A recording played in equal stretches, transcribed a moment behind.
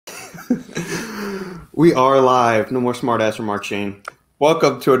We are live. No more smartass remarks, Shane.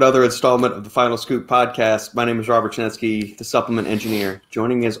 Welcome to another installment of the Final Scoop podcast. My name is Robert Schinetsky, the supplement engineer.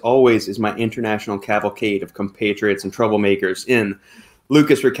 Joining me as always is my international cavalcade of compatriots and troublemakers in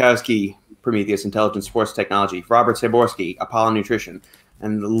Lukasz, Rytkowski, Prometeus Intelligent Sports Technology, Robert Samborsky, Apollon Nutrition,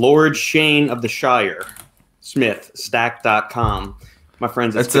 and the Lord Shane of the Shire, Smith, Stack.com. My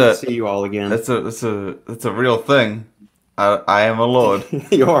friends, it's good to see you all again. That's a real thing. I am a lord.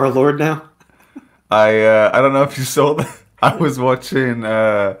 You are a lord now? I don't know if you saw that. I was watching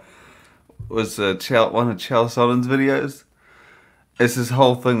one of Chell Solin's videos. It's this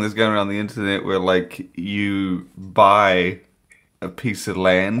whole thing that's going around the internet where like you buy a piece of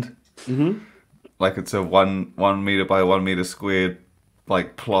land, like it's a 1 meter by 1 meter squared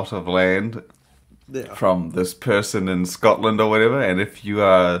like plot of land from this person in Scotland or whatever, and if you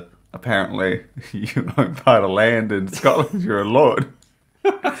are apparently you own part of land in Scotland, you're a lord.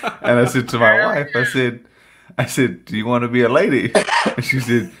 And I said to my wife, I said, do you want to be a lady? And she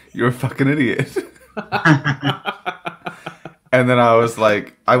said, you're a fucking idiot. And then I was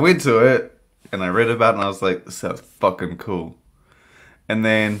like, I went to it and I read about it and I was like, this sounds fucking cool. And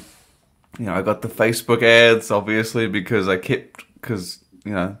then, you know, I got the Facebook ads obviously because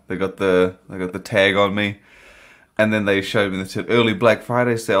you know, they got the tag on me. And then they showed me they said early Black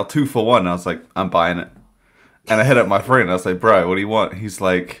Friday sale, 2 for 1. I was like, I'm buying it. And I hit up my friend. I was like, bro, what do you want? He's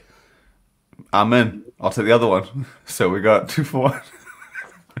like, I'm in. I'll take the other one. So we got 2 for 1.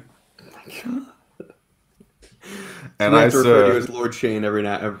 And I refer to you as Lord Shane every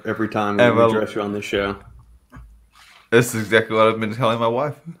time we address you on this show. This is exactly what I've been telling my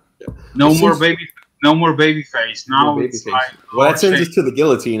wife. No more baby face. Now it's like, well, that sends us to the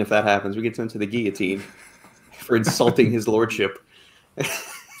guillotine if that happens. We get sent to the guillotine for insulting his lordship.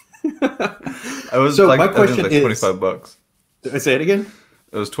 So like, my question is $25. Did I say it again?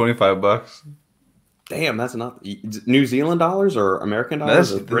 It was $25. Damn, that's not New Zealand dollars or American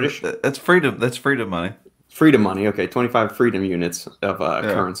dollars or British. That's freedom. That's freedom money. Freedom money. Okay, 25 freedom units of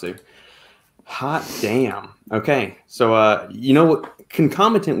currency. Hot damn. Okay, so you know what?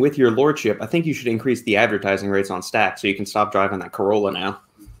 Concomitant with your lordship, I think you should increase the advertising rates on Stack so you can stop driving that Corolla now.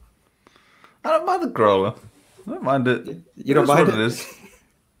 I don't mind the Corolla. I don't mind it. You don't mind it? It is.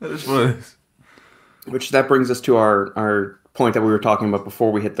 That is what it is. Which that brings us to our point that we were talking about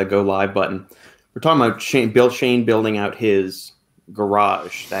before we hit the go live button. We're talking about Shane building out his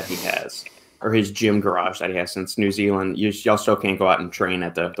garage that he has, or his gym garage that he has. Since New Zealand, y'all still can't go out and train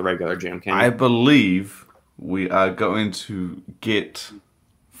at the regular gym, can you? I believe we are going to get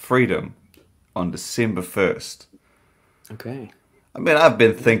freedom on December 1st. Okay. I mean, I've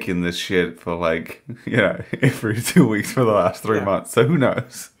been thinking this shit for like, you know, every 2 weeks for the last 3 months. So who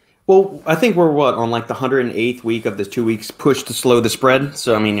knows? Well, I think we're on like the 108th week of this 2 weeks push to slow the spread.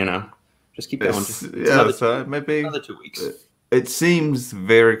 So I mean, you know, just keep going. Maybe another 2 weeks. It seems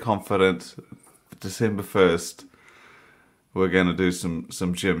very confident. December 1st, we're gonna do some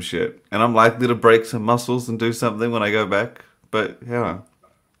gym shit, and I'm likely to break some muscles and do something when I go back. But you know,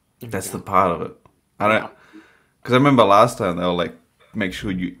 that's the part of it. I don't, because I remember last time they were like, make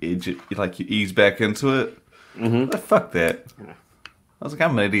sure you edge it, like you ease back into it. Like, fuck that. I was like,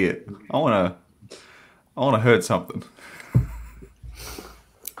 I'm an idiot. I wanna hurt something.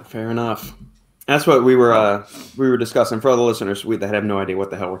 Fair enough. That's what we were discussing for other listeners that have no idea what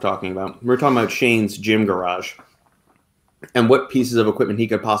the hell we're talking about. We're talking about Shane's gym garage and what pieces of equipment he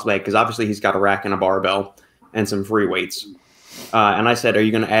could possibly have, because obviously he's got a rack and a barbell and some free weights. And I said, are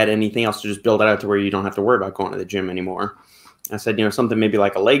you going to add anything else to just build it out to where you don't have to worry about going to the gym anymore? I said, you know, something maybe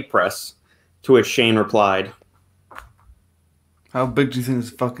like a leg press, to which Shane replied, how big do you think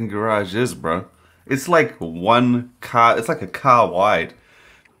this fucking garage is, bro? It's like one car. It's like a car wide.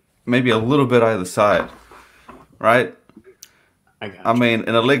 Maybe a little bit either side. Right? I mean,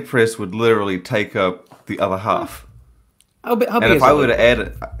 and a leg press would literally take up the other half. And if I were to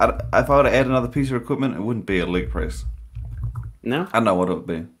add another piece of equipment, it wouldn't be a leg press. No? I don't know what it would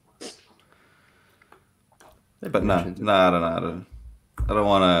be. But no, I don't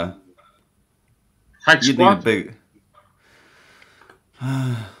want to. Hack squat?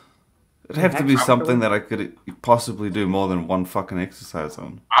 It'd have to be something that I could possibly do more than one fucking exercise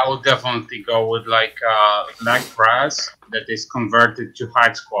on. I would definitely go with like leg press that is converted to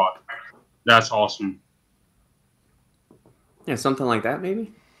hack squat. That's awesome. Yeah, something like that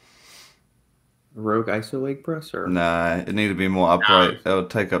maybe? A rogue iso leg press? Or nah, it need to be more upright. That would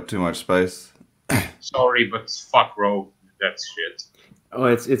take up too much space. Sorry, but fuck rogue. That's shit. Oh,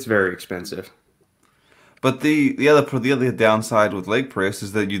 it's very expensive. But the other downside with leg press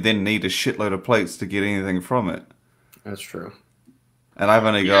is that you then need a shitload of plates to get anything from it. That's true. And I've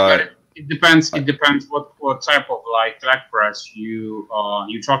only got it depends. It depends what type of like leg press you're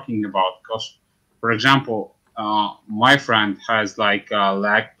talking about. Because, for example, my friend has like a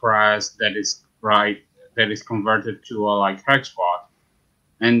leg press that is converted to a like hex squat,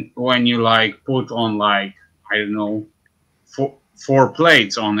 and when you like put on like I don't know four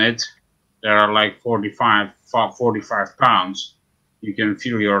plates on it, that are like 45 pounds. You can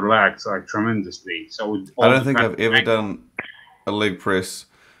feel your legs like tremendously. So I don't think I've ever done a leg press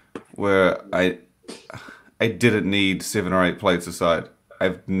where I didn't need 7 or 8 plates aside.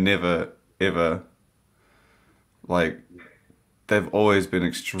 I've never ever, like, they've always been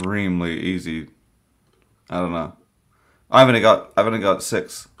extremely easy. I don't know. I've only got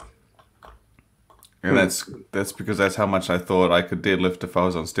 6. And that's because that's how much I thought I could deadlift if I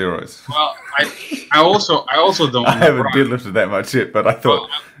was on steroids. Well, I also don't. I haven't deadlifted that much yet, but I thought,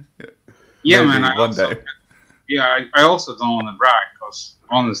 yeah, man, one day. Yeah, I also don't want to brag because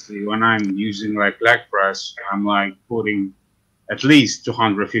honestly, when I'm using like leg press, I'm like putting at least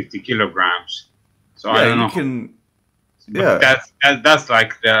 250 kilograms. So Yeah, I don't know. you can. But Yeah, that's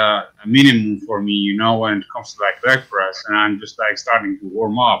like the minimum for me, you know, when it comes to like leg press, and I'm just like starting to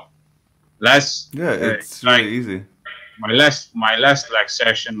warm up. it's like really easy. my last leg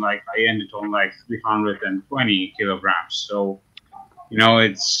session, like I ended on like 320 kilograms. So, you know,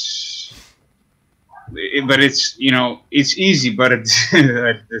 but it's you know it's easy, but it's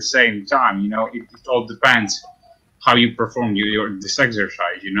at the same time, you know, it all depends how you perform this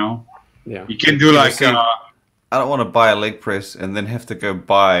exercise. You know, Yeah. you can do like. See, I don't want to buy a leg press and then have to go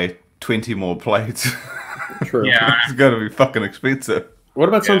buy 20 more plates. True. Yeah. It's going to be fucking expensive. What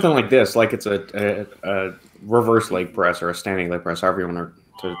about something like this? Like it's a reverse leg press or a standing leg press, however you want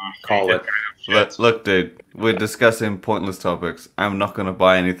to call it. Look, dude, we're discussing pointless topics. I'm not going to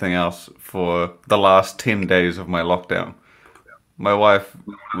buy anything else for the last 10 days of my lockdown. My wife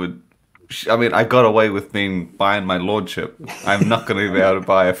would... I mean, I got away with buying my lordship. I'm not going to be able to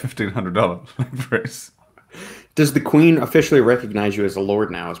buy a $1,500 leg press. Does the Queen officially recognize you as a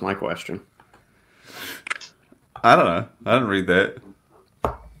lord now, is my question. I don't know. I didn't read that.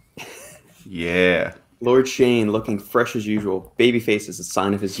 Yeah. Lord Shane looking fresh as usual. Babyface is a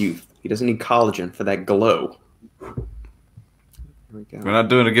sign of his youth. He doesn't need collagen for that glow. There we go. We're not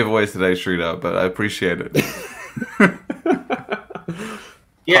doing a giveaway today, Shrita, but I appreciate it.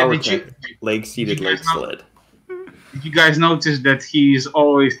 Yeah, leg-seated leg sled. Did you guys notice that he's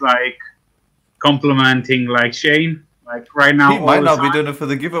always like complimenting like Shane? Like right now, He might not be doing it for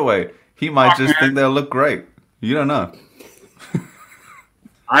the giveaway. He might just think they'll look great. You don't know.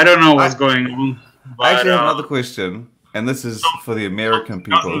 I don't know what's going on. But, I actually have another question, and this is for the American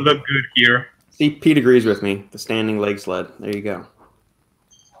people. Doesn't look good here. See, Pete agrees with me. The standing leg sled. There you go.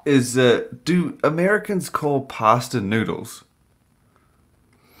 Do Americans call pasta noodles?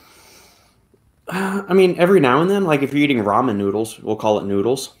 I mean, every now and then, like if you're eating ramen noodles, we'll call it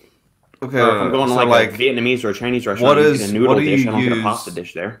noodles. Okay. Or if I'm going to like a Vietnamese or a Chinese restaurant, you get a noodle dish, I don't get a pasta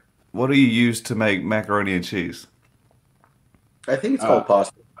dish there. What do you use to make macaroni and cheese? I think it's called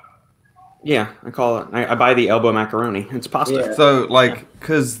pasta. Yeah, I call it. I buy the elbow macaroni. It's pasta. Yeah. So, like,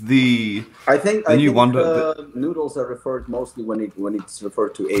 because I think noodles are referred mostly when it's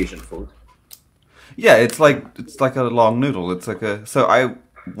referred to Asian food. Yeah, it's like a long noodle. It's like a. So I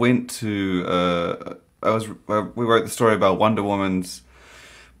went to. We wrote the story about Wonder Woman's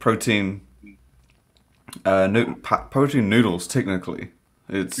protein. Protein noodles. Technically,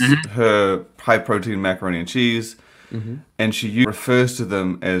 it's her high protein macaroni and cheese. And she refers to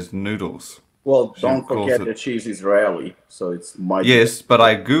them as noodles. Well, don't forget that she's Israeli, so it's my... Yes, but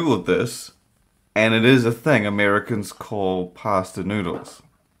I googled this, and it is a thing Americans call pasta noodles.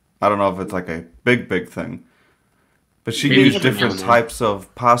 I don't know if it's like a big thing. But she used different types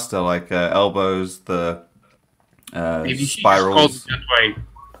of pasta, like elbows, the Maybe spirals. She just called it that way.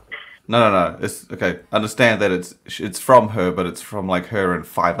 No. It's okay. Understand that it's from her, but it's from like her and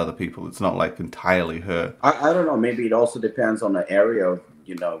 5 other people. It's not like entirely her. I don't know. Maybe it also depends on the area,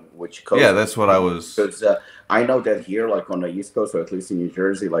 you know, which coast. Yeah, that's what I was. Because I know that here, like on the East Coast, or at least in New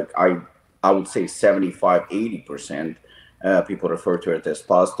Jersey, like I would say 75-80% people refer to it as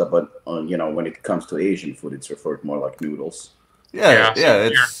pasta, but you know, when it comes to Asian food, it's referred more like noodles. Yeah,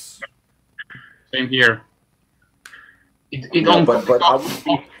 it's same here. It No, all but I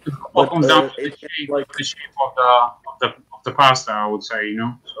would comes down to it's the shape of the pasta, I would say, you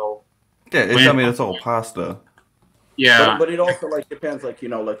know. So yeah. It's all pasta. yeah, but it also like depends, like you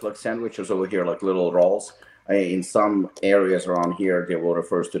know, like sandwiches over here, like little rolls. In some areas around here, they will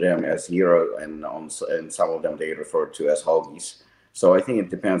refer to them as gyro, and some of them they refer to as hoagies. So I think it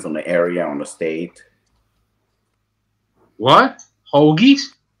depends on the area, on the state. what hoagies?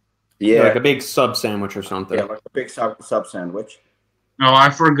 Yeah, like a big sub sandwich or something. yeah, like a big sub sandwich. No,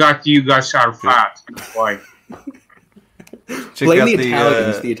 I forgot you guys are fat. That's why. Blame the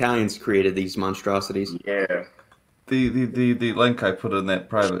Italians. The Italians created these monstrosities. Yeah. The link I put in that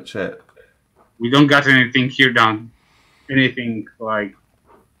private chat. We don't got anything here down. Anything like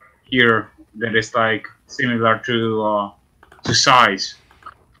here that is like similar to size.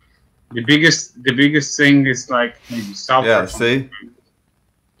 The biggest thing is like maybe south. Yeah, see?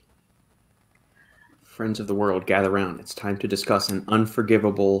 Friends of the world, gather round. It's time to discuss an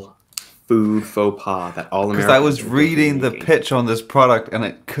unforgivable food faux pas that all Americans. Because I was reading the pitch on this product,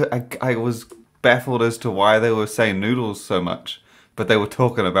 and I was baffled as to why they were saying noodles so much, but they were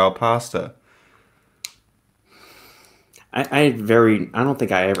talking about pasta. I don't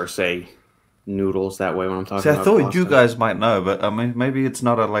think I ever say noodles that way when I'm talking about I thought pasta. you guys might know, but I mean, maybe it's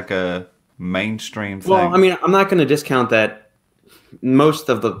not like a mainstream thing. Well, I mean, I'm not going to discount that most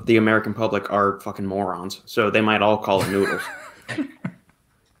of the American public are fucking morons, so they might all call it noodles.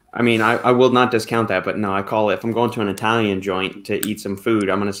 I mean, I will not discount that, but no, I call it, if I'm going to an Italian joint to eat some food,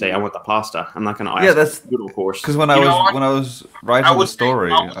 I'm going to say I want the pasta. I'm not going to ask that's noodle course. Because when I was writing the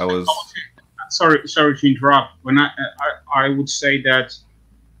story, I was sorry to interrupt. When I would say that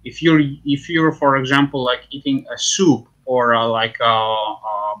if you're for example like eating a soup or like a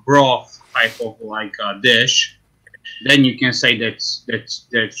broth type of like a dish, then you can say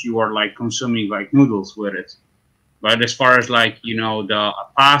that you are like consuming like noodles with it. But as far as like the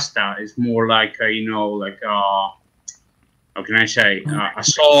pasta is more like how can I say a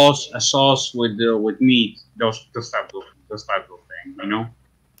sauce with meat, those type of thing,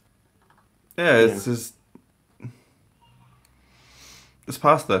 Yeah, it's just it's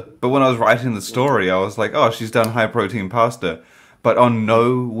pasta. But when I was writing the story, I was like, oh, she's done high protein pasta, but on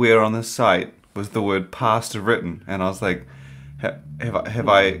nowhere on the site was the word pasta written, and I was like, have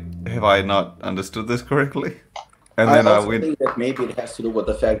I not understood this correctly? And then I also think that maybe it has to do with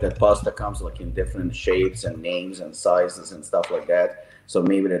the fact that pasta comes like in different shapes and names and sizes and stuff like that. So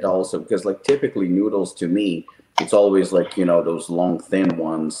maybe that also, because like typically noodles to me, it's always like those long thin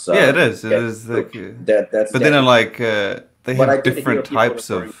ones. Yeah, it is. It is like that's. But then like they have different types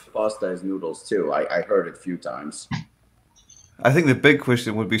of pasta as noodles too. I heard it a few times. I think the big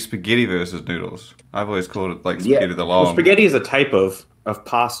question would be spaghetti versus noodles. I've always called it like spaghetti the long. Well, spaghetti is a type of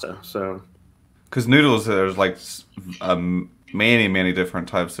pasta, so. Because noodles, there's like many different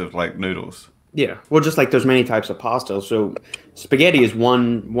types of like noodles. Yeah, well, just like there's many types of pasta. So spaghetti is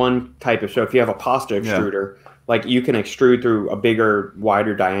one type of. So if you have a pasta extruder, like you can extrude through a bigger,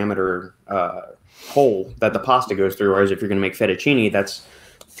 wider diameter hole that the pasta goes through. Whereas if you're going to make fettuccine, that's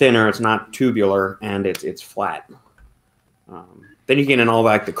thinner, it's not tubular, and it's flat. Then you get in all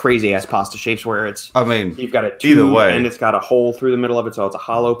like the crazy ass pasta shapes where you've got a tube either way, and it's got a hole through the middle of it, so it's a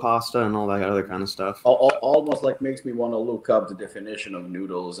hollow pasta and all that other kind of stuff. Almost like makes me want to look up the definition of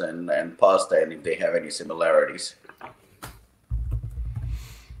noodles and pasta and if they have any similarities.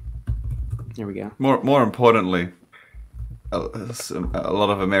 Here we go. More importantly, a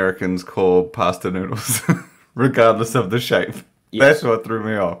lot of Americans call pasta noodles, regardless of the shape. Yes. That's what threw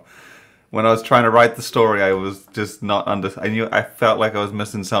me off. When I was trying to write the story, I was just not I felt like I was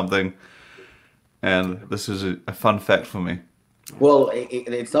missing something, and this is a fun fact for me. Well,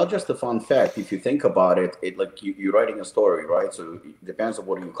 it's not just a fun fact. If you think about it, like you're writing a story, right? So it depends on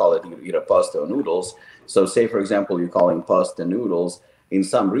what you call it, either pasta or noodles. So say, for example, you're calling pasta noodles. In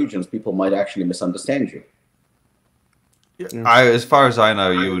some regions, people might actually misunderstand you. Yeah. As far as I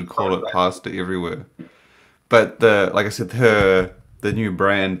know, you would call it pasta everywhere. But like I said, the new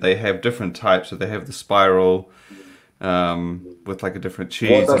brand, they have different types. So they have the spiral with like a different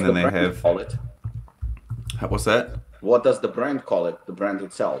cheese, and then they have. Call it? What's that? What does the brand call it? The brand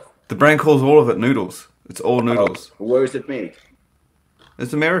itself. The brand calls all of it noodles. It's all noodles. Oh, where is it made?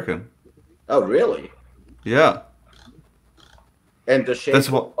 It's American. Oh, really? Yeah. And the shape.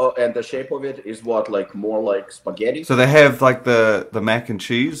 And the shape of it is what, like more like spaghetti. So they have like the mac and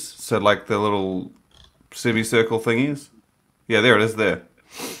cheese. So like the little semicircle thingies. Yeah, there it is there.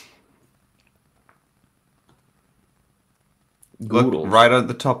 Goodles. Look, right at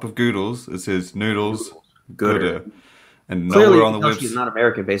the top of Goodles, it says noodles, gooder. And clearly, nowhere on the website. It's not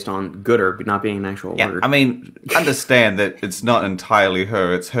American based on gooder, but not being an actual word. I mean, understand that it's not entirely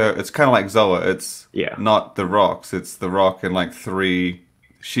her. It's her. It's kind of like Zoa. It's not the rocks. It's the rock and like three.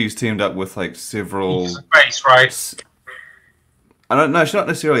 She's teamed up with like several. Face, right? I don't know. She's not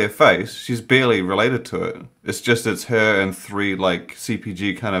necessarily a face. She's barely related to it. It's her and three like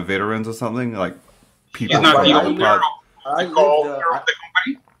CPG kind of veterans or something, like people. She's not the owner of the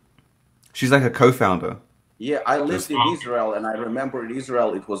company. She's like a co-founder. Yeah, I lived in Israel, and I remember in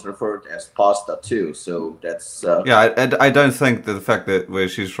Israel it was referred as pasta too. So that's Yeah, I don't think that the fact that where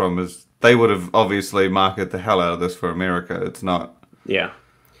she's from is they would have obviously marketed the hell out of this for America. It's not. Yeah.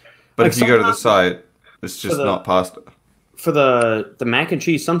 But Like if you go to the sometimes site, it's just not pasta. For the mac and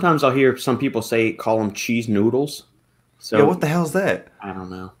cheese, sometimes I'll hear some people call them cheese noodles. So Yeah, what the hell's that? I don't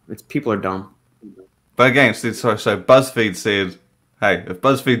know. It's people are dumb. But again, so BuzzFeed said, hey, if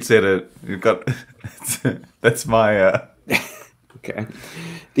BuzzFeed said it, you've got that's my Okay.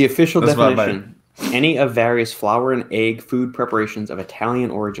 The official That's my definition: any of various flour and egg food preparations of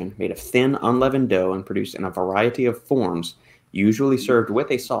Italian origin, made of thin, unleavened dough and produced in a variety of forms, usually served with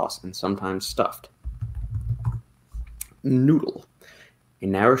a sauce and sometimes stuffed. Noodle: a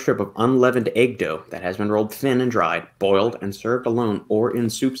narrow strip of unleavened egg dough that has been rolled thin and dried, boiled, and served alone or in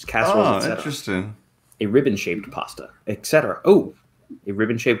soups, casseroles, etc. Interesting. A ribbon-shaped pasta, etc. Oh, a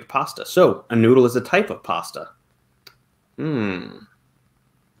ribbon-shaped pasta. So, a noodle is a type of pasta. Interesting.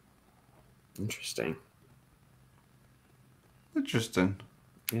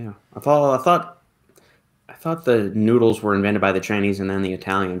 Yeah, I thought the noodles were invented by the Chinese, and then the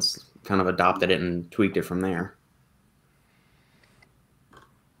Italians kind of adopted it and tweaked it from there.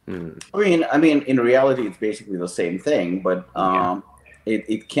 I mean, in reality, it's basically the same thing, but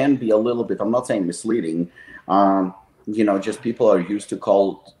it can be a little bit. I'm not saying misleading. You know, just people are used to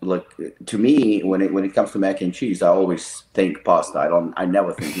call, like, to me when it comes to mac and cheese, I always think pasta. I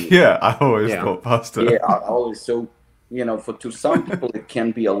never think. Yeah, I always thought pasta. Yeah, I always. So, you know, to some people it can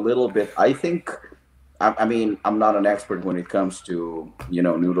be a little bit. I think. I mean, I'm not an expert when it comes to, you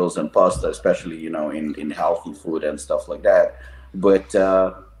know, noodles and pasta, especially, you know, in healthy food and stuff like that. But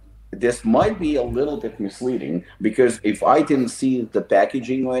this might be a little bit misleading, because if I didn't see the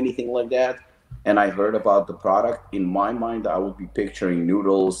packaging or anything like that, and I heard about the product, in my mind, I would be picturing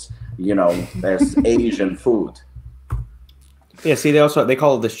noodles, you know, as Asian food. Yeah, see, they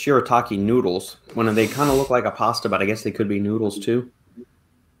call it the shirataki noodles, when they kind of look like a pasta, but I guess they could be noodles too.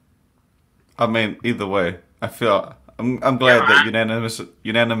 I mean, either way, I feel I'm glad that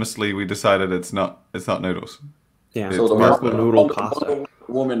unanimously we decided it's not noodles. Yeah, so the noodle pasta.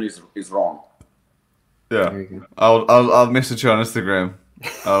 Woman is wrong. Yeah, I'll message you on Instagram.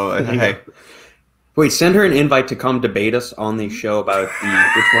 Hey. Wait, send her an invite to come debate us on the show about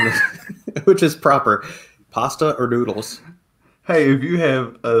which one is which is proper, pasta or noodles. Hey, if you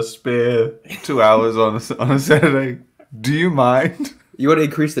have a spare 2 hours on a Saturday, do you mind? You want to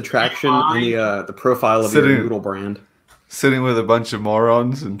increase the traction in the profile of your noodle brand? Sitting with a bunch of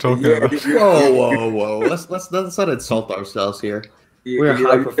morons and talking about... Whoa. Let's not insult ourselves here. We're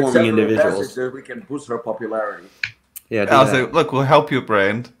high-performing individuals. We can boost our popularity. Yeah, I was like, look, we'll help your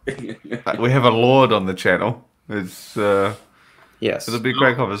brand. We have a lord on the channel. It's yes, it'll be a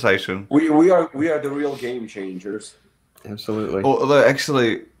great conversation. We are the real game changers. Absolutely. Although,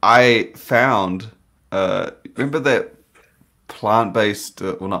 actually, I found... remember that plant-based...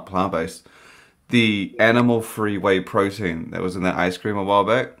 well, not plant-based. The animal-free whey protein that was in that ice cream a while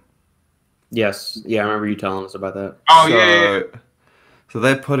back? Yes. Yeah, I remember you telling us about that. Oh, yeah. So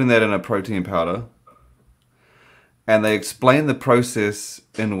they're putting that in a protein powder. And they explain the process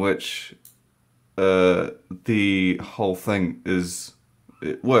in which the whole thing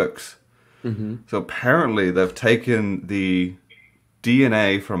works. Mm-hmm. So apparently they've taken the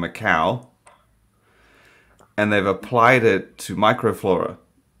DNA from a cow and they've applied it to microflora.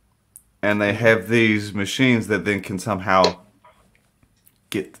 And they have these machines that then can somehow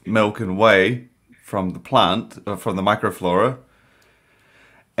get milk and whey from the plant, from the microflora.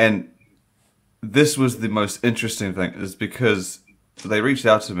 And this was the most interesting thing, is because they reached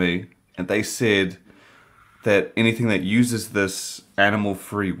out to me and they said that anything that uses this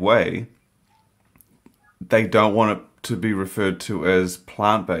animal-free whey, they don't want it to be referred to as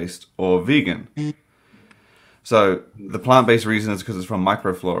plant-based or vegan. So the plant-based reason is because it's from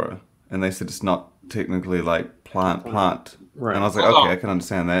microflora. And they said it's not technically like plant. Right. And I was like, okay, I can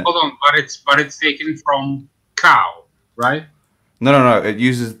understand that. Hold on, but it's taken from cow, right? No. It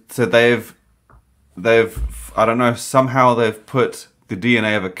uses, so they've I don't know, somehow they've put the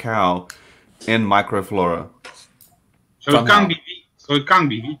DNA of a cow in microflora. So it can't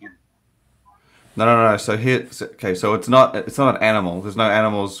be vegan. No. So it's not an animal. There's no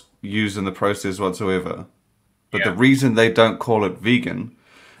animals used in the process whatsoever. But the reason they don't call it vegan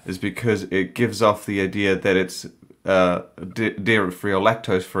is because it gives off the idea that it's dairy-free or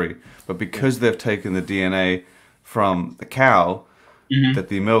lactose-free. But because they've taken the DNA from the cow, that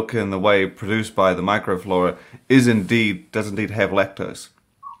the milk and the whey produced by the microflora does indeed have lactose.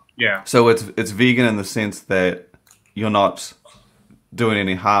 Yeah. So it's vegan in the sense that you're not doing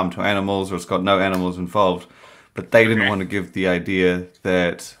any harm to animals or it's got no animals involved. But they didn't want to give the idea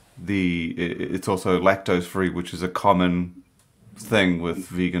that it's also lactose free, which is a common thing with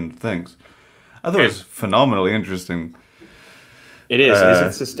vegan things. I thought it was phenomenally interesting. It is. Is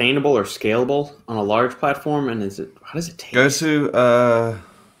it sustainable or scalable on a large platform? And how does it taste? Go to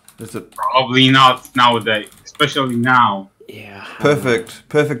Probably not nowadays, especially now. Yeah.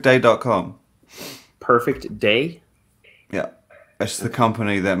 perfectday.com. Perfect Day? Yeah. It's the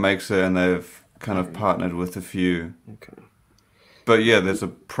company that makes it, and they've kind of partnered with a few. Okay. But yeah, there's a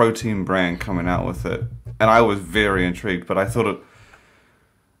protein brand coming out with it. And I was very intrigued, but I thought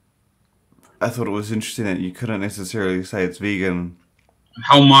it was interesting that you couldn't necessarily say it's vegan.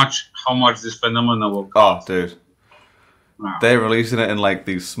 How much this phenomenon will cost? Oh, dude. Wow. They're releasing it in like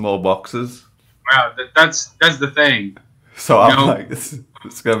these small boxes. Wow, that's the thing. So I'm like,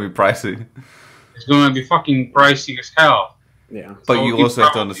 it's going to be pricey. It's going to be fucking pricey as hell. Yeah. But So you also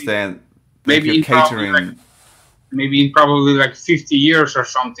have to understand maybe if you're catering. Maybe in probably like 50 years or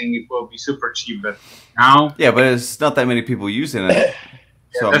something, it will be super cheap. But now, Yeah, but it's not that many people using it.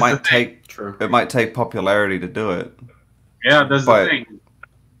 So that's it the might take True. it might take popularity to do it. yeah, that's But the thing.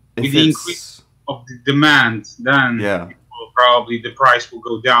 If With the increase of the demand, then yeah. probably the price will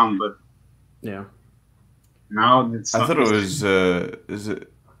go down. But Yeah. now it's. I not thought it necessary. was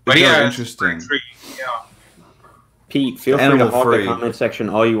But yeah, interesting. it's free. Yeah. Pete, feel free to Animal hog free. the comment section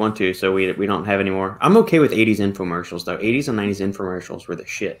all you want to, so we don't have any more. I'm okay with 80s infomercials, though. 80s and 90s infomercials were the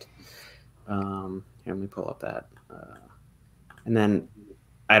shit. Here, let me pull up that. And then,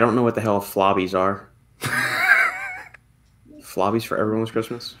 I don't know what the hell flobbies are. Flobbies for everyone's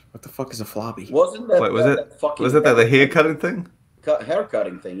Christmas? What the fuck is a flobby? Wasn't that Wait, was it the hair cutting thing? hair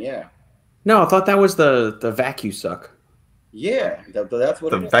cutting thing? Yeah, No, I thought that was the vacuum suck. yeah. That's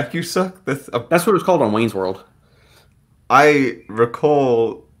what The it is. vacuum suck? That's what it was called on Wayne's World. I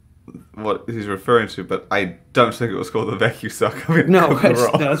recall what he's referring to, but I don't think it was called the vacuum suck. I mean, No, could be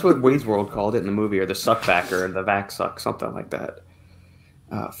wrong. that's what Wayne's World called it in the movie, or the suck vac, or the vac suck, something like that.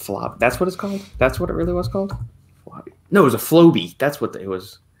 Flop. That's what it's called? That's what it really was called? Flobby. No, it was a floby. That's what it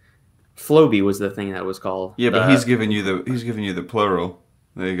was. Floby was the thing that was called. Yeah, but he's giving you the plural.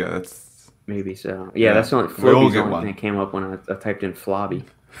 There you go. That's Maybe so. Yeah, Yeah. that's the only, We all floby's the get only one. thing that came up when I typed in flobby.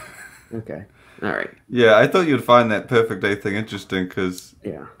 Okay. All right. yeah. I thought you'd find that perfect day thing interesting because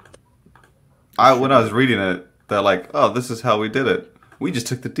Yeah. when I was reading it, they're like, "Oh, this is how we did it. We just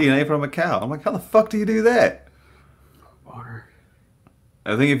took the DNA from a cow." I'm like, "How the fuck do you do that?" Water.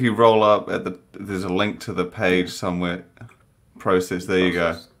 I think if you roll up there's a link to the page somewhere. Process. There you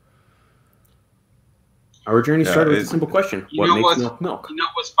go. Our journey Yeah, started with a it's- simple question. You What know makes what- milk milk? You know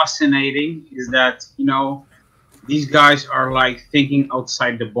what's fascinating is that these guys are like thinking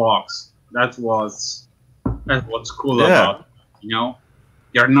outside the box. That's what's cool Yeah. about it,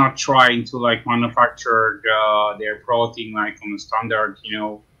 They're not trying to like manufacture their protein like on a standard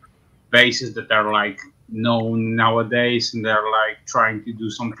basis that are like known nowadays, and they're like trying to do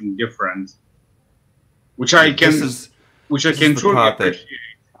something different, which I can This is truly the part that- appreciate.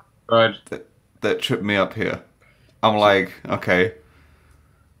 But that tripped me up here. I'm like, okay,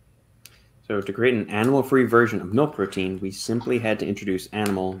 So to create an animal-free version of milk protein, we simply had to introduce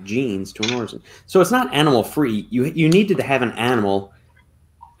animal genes to an origin. So it's not animal-free. You needed to have an animal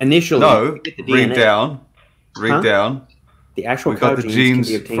initially. no, to get the read DNA. down. Huh? down. The actual We got the cow genes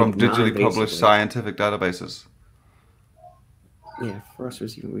can be obtained from digitally non-invasively. published scientific databases. Yeah, for us,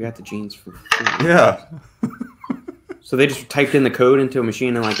 we got the genes from. Yeah. So they just typed in the code into a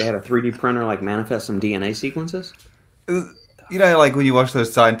machine and like they had a 3D printer like manifest some DNA sequences. You know, like when you watch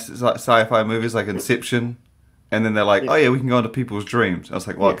those sci-fi movies like Inception, and then they're like, "Oh yeah, we can go into people's dreams." I was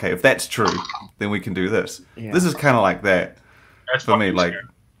like, "Well, Yeah. okay, if that's true, then we can do this." Yeah. This is kind of like that that's for me. fucking Like, scary.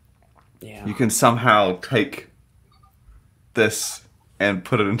 Yeah. you can somehow take this and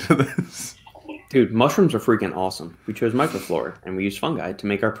put it into this. Dude, mushrooms are freaking awesome. We chose microflora, and we use fungi to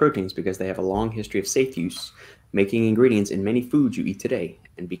make our proteins because they have a long history of safe use, making ingredients in many foods you eat today.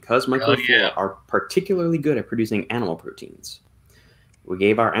 And because microflora yeah. are particularly good at producing animal proteins, we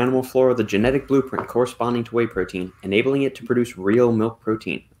gave our animal flora the genetic blueprint corresponding to whey protein, enabling it to produce real milk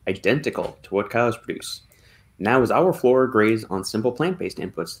protein, identical to what cows produce. Now, as our flora graze on simple plant-based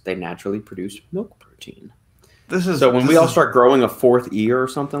inputs, they naturally produce milk protein. This is So when we this all is- start growing a fourth ear or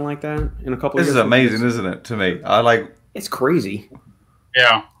something like that in a couple This years, is amazing, isn't it? To me, I like. It's crazy.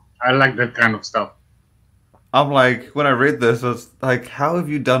 Yeah, I like that kind of stuff. I'm like, when I read this, I was like, how have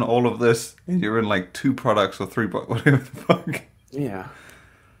you done all of this? And you're in like 2 products or 3 products, whatever the fuck. Yeah.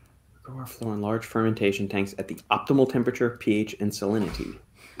 Grow our flour in large fermentation tanks at the optimal temperature, pH, and salinity.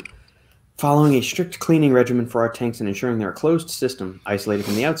 Following a strict cleaning regimen for our tanks and ensuring they're a closed system, isolated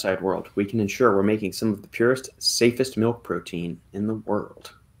from the outside world, we can ensure we're making some of the purest, safest milk protein in the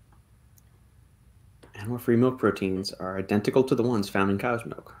world. Animal-free milk proteins are identical to the ones found in cow's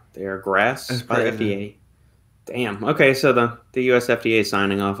milk. They are grass by the FDA. Damn. Okay, so the U.S. FDA is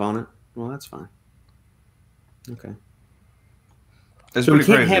signing off on it. Well, that's fine. Okay. So we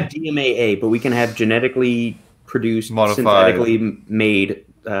can't have DMAA, but we can have genetically produced, modified, synthetically made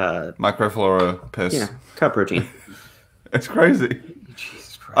microflora piss. Yeah, cow protein. It's crazy.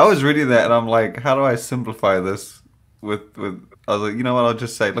 Jesus Christ. I was reading that and I'm like, how do I simplify this with I was like, you know what, I'll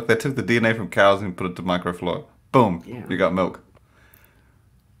just say, look, they took the DNA from cows and put it to microflora. Boom. Yeah. You got milk.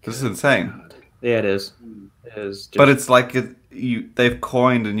 This is insane. God. Yeah, it is. It is just... But it's like they've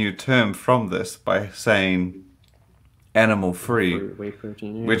coined a new term from this by saying animal-free, whey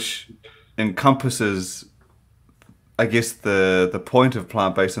protein, yeah. Which encompasses, I guess, the point of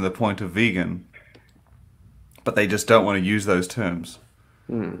plant-based and the point of vegan, but they just don't want to use those terms.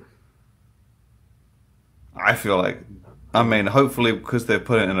 I feel like, I mean, hopefully because they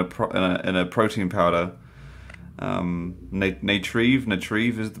put it in a protein powder. Natrieve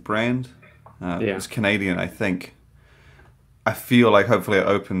is the brand. It's Canadian, I think. I feel like hopefully it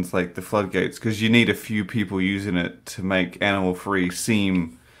opens like the floodgates, because you need a few people using it to make animal-free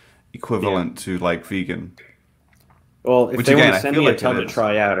seem equivalent to like vegan. Well, if they want to send me a tub to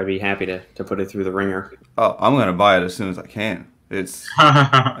try out, I'd be happy to put it through the ringer. Oh, I'm going to buy it as soon as I can. It's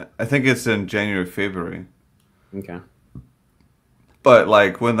I think it's in January, February. Okay. But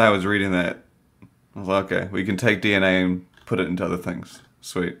like when I was reading that, I was like, okay, we can take DNA and put it into other things.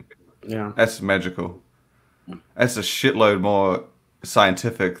 Sweet. Yeah. That's magical. That's a shitload more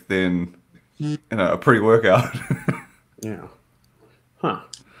scientific than, a pre-workout. Yeah. Huh.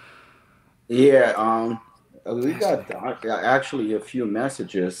 Yeah. We got actually a few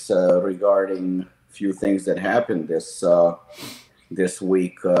messages regarding a few things that happened this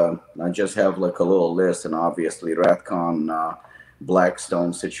week. I just have like a little list, and obviously Ratcon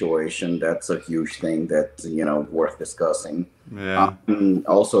Blackstone situation. That's a huge thing that worth discussing. Yeah.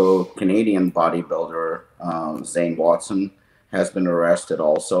 Also, Canadian bodybuilder Zane Watson has been arrested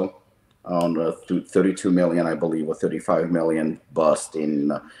also on a 32 million, I believe, or 35 million bust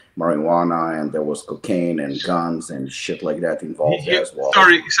in marijuana, and there was cocaine and guns and shit like that involved as well.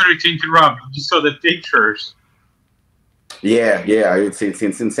 Sorry to interrupt. You saw the pictures. Yeah, it's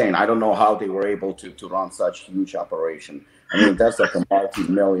insane. I don't know how they were able to run such huge operation. I mean, that's like a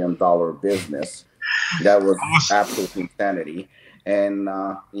multi-million-dollar business. That was absolute insanity. And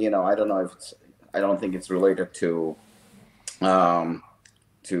I don't know if I don't think it's related to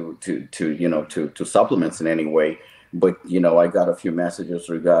supplements in any way. But I got a few messages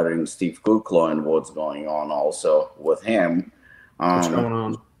regarding Steve Kukla and what's going on also with him. What's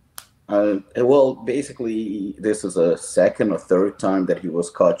going on? Well, basically, this is a second or third time that he was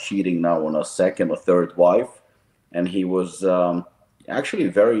caught cheating now on a second or third wife. And he was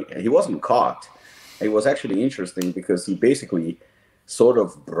actually he wasn't caught. It was actually interesting because he basically sort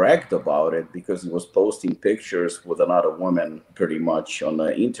of bragged about it, because he was posting pictures with another woman pretty much on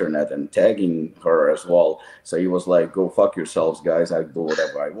the internet and tagging her as well. So he was like, go fuck yourselves, guys. I do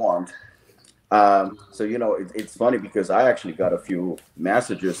whatever I want. So, it's funny because I actually got a few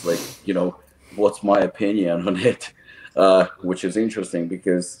messages like, what's my opinion on it? Which is interesting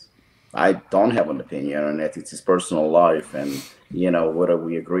because I don't have an opinion on it. It's his personal life. And, whether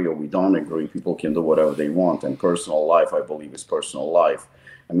we agree or we don't agree, people can do whatever they want. And personal life, I believe, is personal life.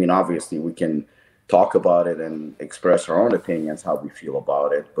 I mean, obviously, we can talk about it and express our own opinions, how we feel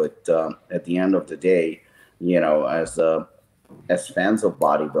about it. But at the end of the day, as fans of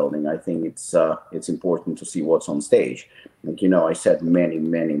bodybuilding, I think it's important to see what's on stage. Like, I said many,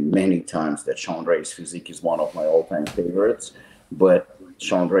 many, many times that Sean Ray's physique is one of my all-time favorites. But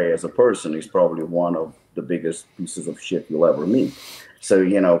Sean Ray as a person is probably one of the biggest pieces of shit you'll ever meet. So,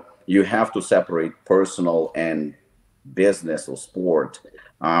 you have to separate personal and business or sport.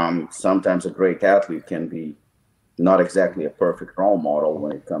 Sometimes a great athlete can be not exactly a perfect role model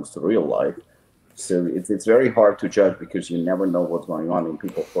when it comes to real life. So it's very hard to judge because you never know what's going on in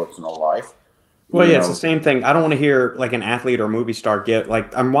people's personal life. Well, yeah, it's the same thing. I don't want to hear like an athlete or movie star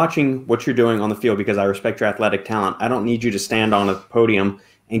I'm watching what you're doing on the field because I respect your athletic talent. I don't need you to stand on a podium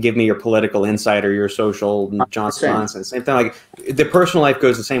and give me your political insight or your social nonsense. Same thing. Like the personal life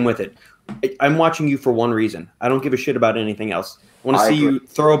goes the same with it. I'm watching you for one reason. I don't give a shit about anything else. I want to see you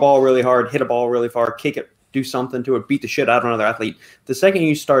throw a ball really hard, hit a ball really far, kick it, do something to it, beat the shit out of another athlete. The second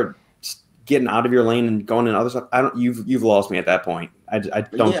you start getting out of your lane and going in other stuff, you've lost me at that point. I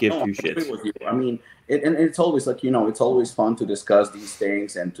don't give two I shits. agree with you. I mean, and it's always like, it's always fun to discuss these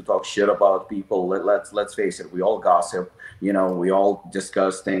things and to talk shit about people. Let's face it, we all gossip. We all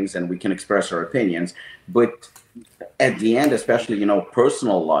discuss things and we can express our opinions. But at the end, especially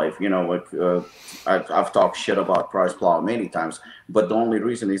personal life, I've talked shit about Price Plow many times. But the only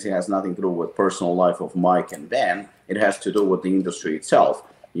reason is it has nothing to do with personal life of Mike and Ben. It has to do with the industry itself.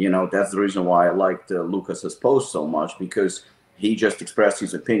 That's the reason why I liked Lukasz's post so much, because he just expressed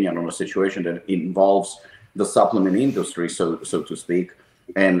his opinion on a situation that involves the supplement industry, so to speak,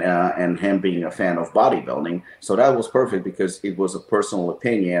 and him being a fan of bodybuilding. So that was perfect because it was a personal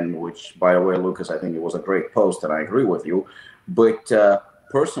opinion, which, by the way, Lukasz, I think it was a great post, and I agree with you. But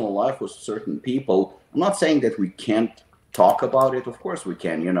personal life with certain people, I'm not saying that we can't talk about it. Of course we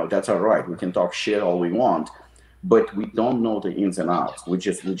can. That's all right. We can talk shit all we want. But we don't know the ins and outs. We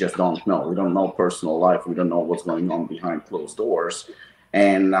just don't know. We don't know personal life. We don't know what's going on behind closed doors,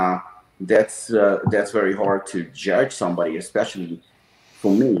 and that's very hard to judge somebody, especially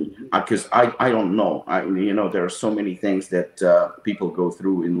for me, because I don't know. There are so many things that people go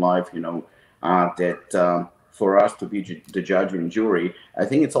through in life. That for us to be the judge and jury, I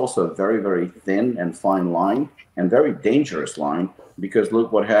think it's also a very, very thin and fine line and very dangerous line, because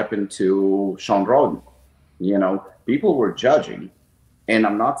look what happened to Sean Roden. People were judging, and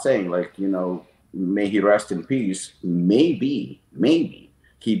I'm not saying may he rest in peace. Maybe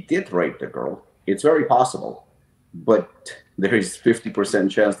he did rape the girl. It's very possible, but there is 50%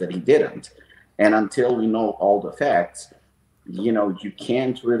 chance that he didn't. And until we know all the facts, you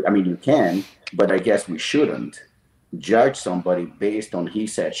can't really, I mean, you can, but I guess we shouldn't judge somebody based on he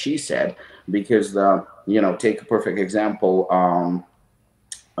said, she said, because, take a perfect example,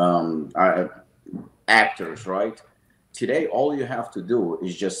 actors, right? Today, all you have to do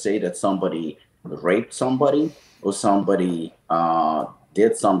is just say that somebody raped somebody or somebody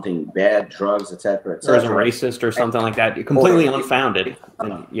did something bad, drugs, etc., or is a racist or something like that, completely unfounded.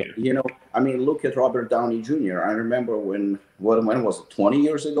 Yeah. I mean, look at Robert Downey Jr. I remember when was it, 20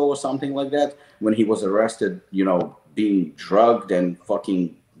 years ago or something like that, when he was arrested, being drugged and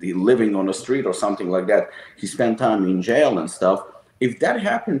fucking living on the street or something like that. He spent time in jail and stuff. If that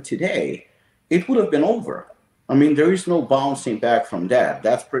happened today, it would have been over. I mean, there is no bouncing back from that.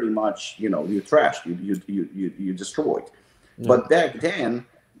 That's pretty much, you trashed, you destroyed. Yeah. But back then,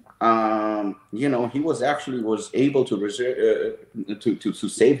 he was able to to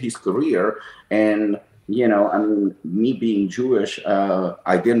save his career. And, I mean, me being Jewish,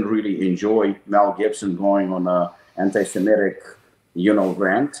 I didn't really enjoy Mel Gibson going on a anti-Semitic,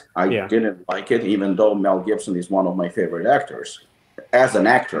 rant. I didn't like it, even though Mel Gibson is one of my favorite actors. As an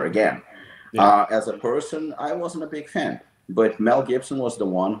actor, again. Yeah. As a person, I wasn't a big fan. But Mel Gibson was the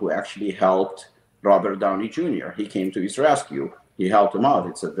one who actually helped Robert Downey Jr. He came to his rescue. He helped him out.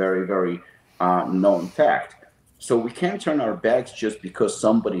 It's a very, very known fact. So we can't turn our backs just because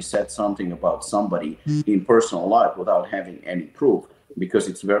somebody said something about somebody in personal life without having any proof, because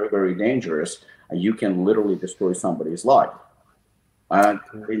it's very, very dangerous. You can literally destroy somebody's life. And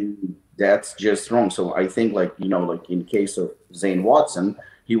that's just wrong. So I think, in case of Zane Watson,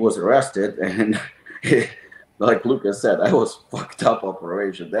 he was arrested, and like Lukasz said, that was fucked up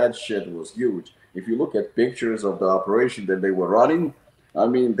operation. That shit was huge. If you look at pictures of the operation that they were running, I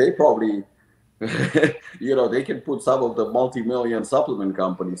mean, they probably, they can put some of the multi-million supplement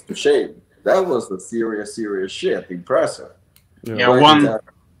companies to shame. That was the serious shit. Impressive. Yeah,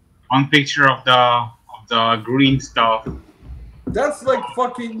 one picture of the green stuff. That's like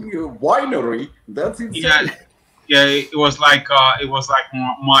fucking winery. That's insane. Yeah, it was like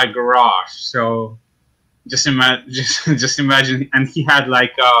my garage. So just imagine, and he had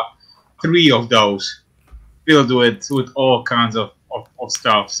 3 of those filled with all kinds of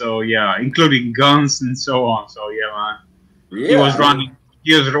stuff. So yeah, including guns and so on. So yeah, man, he was running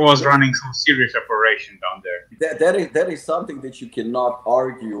some serious operation down there. That is something that you cannot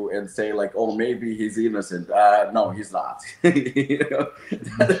argue and say oh, maybe he's innocent. No, he's not.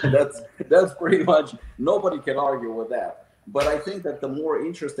 That's pretty much, nobody can argue with that. But I think that the more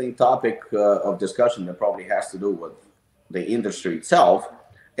interesting topic of discussion that probably has to do with the industry itself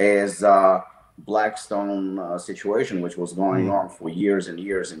is Blackstone situation, which was going on for years and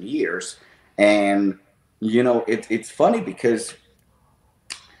years and years. And it's funny because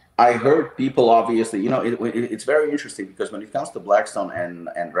I heard people, obviously, it's very interesting because when it comes to Blackstone and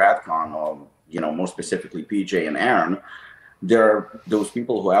Radcon, or, more specifically PJ and Aaron, there are those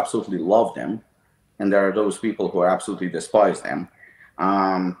people who absolutely love them, and there are those people who absolutely despise them.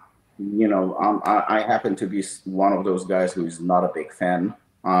 I happen to be one of those guys who is not a big fan,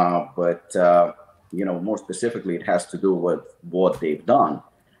 but more specifically, it has to do with what they've done.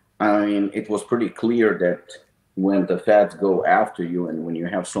 I mean, it was pretty clear that when the feds go after you and when you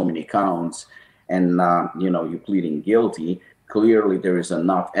have so many counts and, you're pleading guilty, clearly there is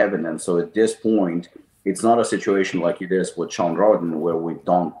enough evidence. So at this point, it's not a situation like it is with Sean Roden where we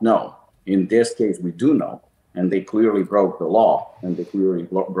don't know. In this case, we do know, and they clearly broke the law, and they clearly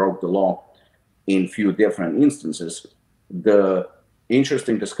broke the law in few different instances. The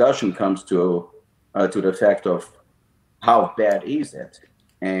interesting discussion comes to the fact of how bad is it,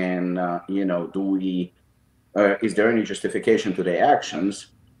 and is there any justification to the actions?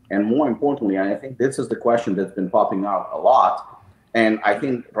 And more importantly, and I think this is the question that's been popping out a lot, and I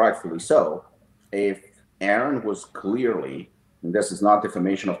think rightfully so, if Aaron was clearly, and this is not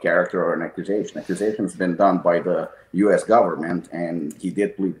defamation of character or an accusation. Accusation has been done by the U.S. government, and he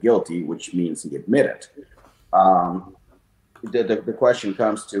did plead guilty, which means he admitted. The question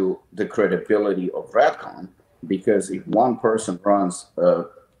comes to the credibility of Redcon, because if one person runs a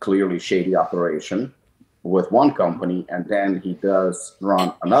clearly shady operation with one company and then he does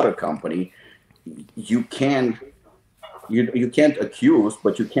run another company, you can't accuse,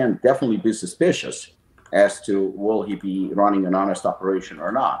 but you can definitely be suspicious as to will he be running an honest operation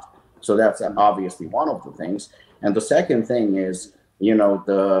or not. So that's obviously one of the things. And the second thing is,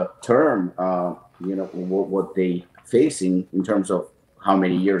 the term, what they facing in terms of how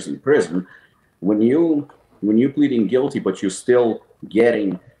many years in prison. When you pleading guilty, but you're still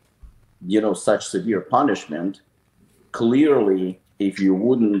getting, such severe punishment, clearly, if you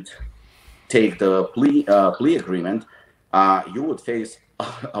wouldn't take the plea agreement, you would face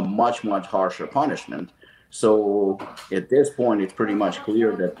a much, much harsher punishment. So at this point, it's pretty much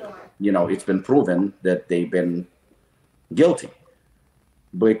clear that, it's been proven that they've been guilty.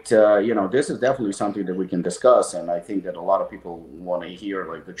 But, this is definitely something that we can discuss. And I think that a lot of people want to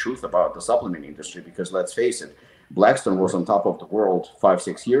hear the truth about the supplement industry, because let's face it, Blackstone was on top of the world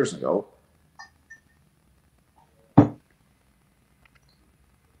 5-6 years ago.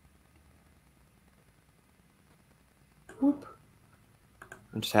 Whoop.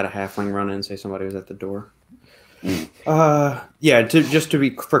 I just had a halfling run in and say somebody was at the door. For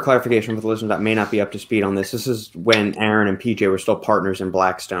clarification for the listeners that may not be up to speed on this is when Aaron and PJ were still partners in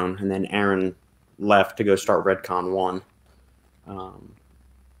Blackstone, and then Aaron left to go start Redcon 1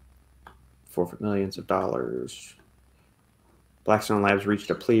 for millions of dollars. Blackstone Labs reached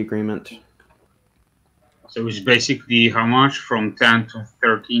a plea agreement. So it's basically how much? From 10 to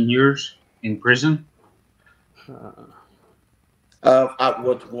 13 years in prison?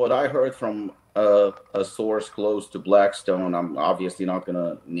 What I heard from a source close to Blackstone, I'm obviously not going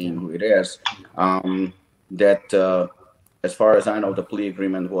to name who it is, that as far as I know, the plea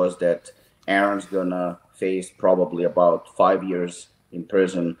agreement was that Aaron's going to face probably about 5 years in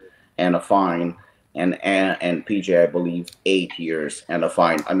prison and a fine, and PJ, I believe, 8 years and a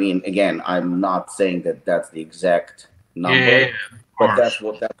fine. I mean, again, I'm not saying that that's the exact number, but that's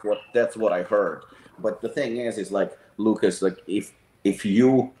what I heard. But the thing is Lukasz, if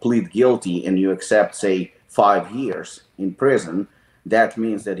you plead guilty and you accept, say, 5 years in prison, that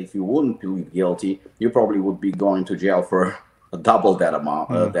means that if you wouldn't plead guilty, you probably would be going to jail for double that amount.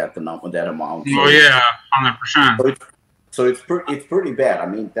 That amount. Oh yeah, 100%. So it's pretty bad. I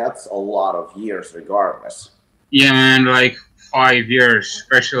mean, that's a lot of years, regardless. Yeah, man, 5 years,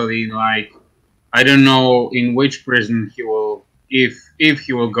 especially I don't know in which prison he will. If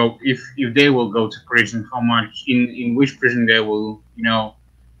he will go, if they will go to prison, how much in which prison they will,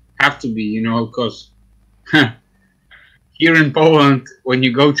 have to be, because here in Poland, when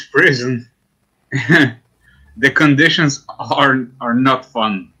you go to prison, the conditions are not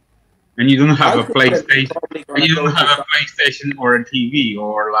fun, and you don't have a PlayStation, or a TV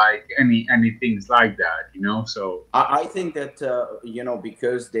or any things like that, So I think that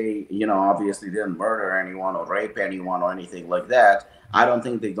because they obviously didn't murder anyone or rape anyone or anything like that, I don't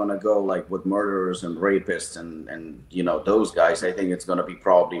think they're gonna go with murderers and rapists and those guys. I think it's gonna be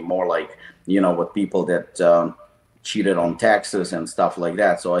probably more with people that cheated on taxes and stuff like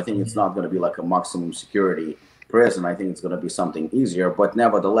that. So I think it's not gonna be a maximum security prison. I think it's going to be something easier, but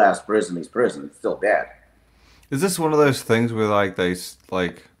nevertheless, prison is prison. It's still bad. Is this one of those things where I've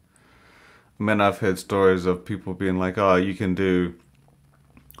heard stories of people being oh, you can do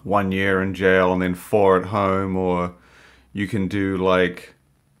 1 year in jail and then 4 at home, or you can do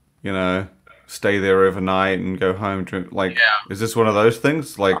stay there overnight and go home, drink. Is this one of those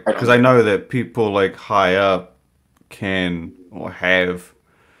things? Because I know that people high up can or have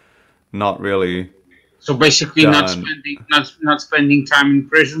not really. So basically, not spending time in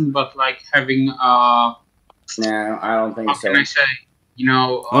prison, but having. No, I don't think so. How can I say? you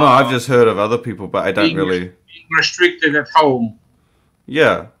know, Oh no, I've just heard of other people, but I don't being, really. being restricted at home.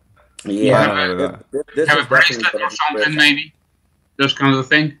 Yeah. You I Yeah, have don't know a, that. this have is a definitely bracelet going or to be something, prison. maybe those kinds of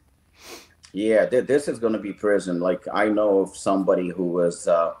thing. Yeah, this is going to be prison. Like I know of somebody who was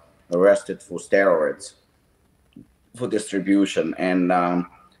arrested for steroids for distribution, and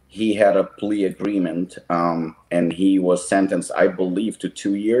he had a plea agreement, and he was sentenced, I believe, to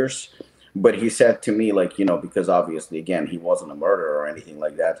 2 years. But he said to me, like, because obviously, again, he wasn't a murderer or anything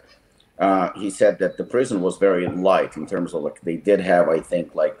like that. He said that the prison was very light in terms of, like, they did have, I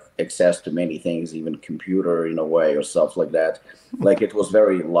think, like, access to many things, even computer in a way or stuff like that. Like, it was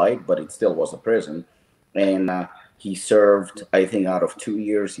very light, but it still was a prison. And he served, I think, out of 2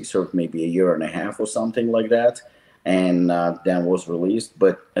 years, he served maybe a year and a half or something like that, and then was released.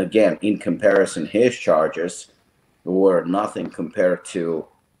 But again, in comparison, his charges were nothing compared to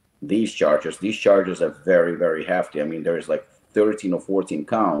these charges. These charges are very, very hefty. I mean, there is like 13 or 14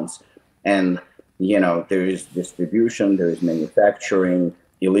 counts, and there is distribution, there is manufacturing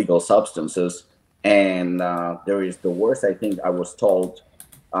illegal substances, and there is the worst, I think I was told,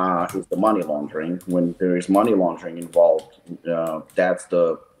 is the money laundering. When there is money laundering involved, that's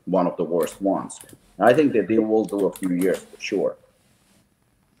the one of the worst ones. I think that they will do a few years for sure.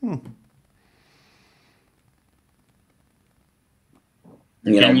 More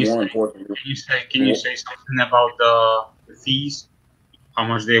importantly, Can you say something about the fees? How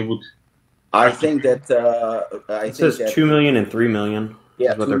much they would? I think that It says that 2 million and 3 million.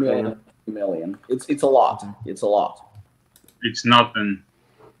 yeah, is what 2 they're million, paying. 3 million. It's a lot. It's a lot. It's nothing.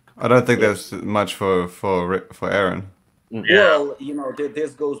 I don't think that's much for Aaron. Yeah. Well,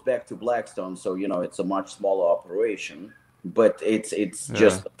 this goes back to Blackstone, so it's a much smaller operation, but it's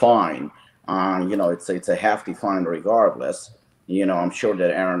just fine. It's a hefty fine regardless. I'm sure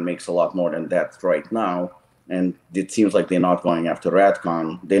that Aaron makes a lot more than that right now, and it seems like they're not going after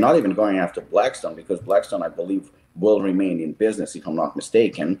Radcon. They're not even going after Blackstone, because Blackstone, I believe, will remain in business, if I'm not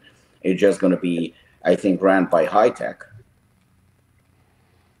mistaken. It's just going to be, I think, ran by High Tech.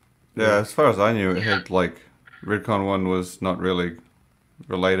 Yeah, as far as I knew, it had like Redcon 1 was not really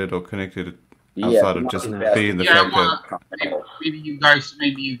related or connected outside of just being the fact that. Maybe you guys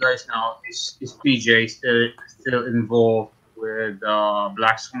know, is PJ still involved with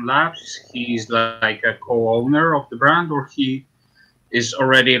Blackstone Labs? He's like a co-owner of the brand, or he is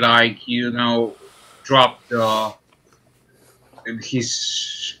already like dropped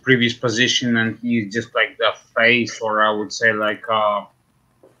his previous position and he's just like the face, or I would say like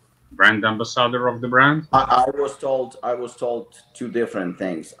brand ambassador of the brand? I was told two different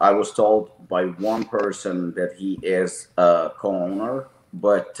things. I was told by one person that he is a co-owner,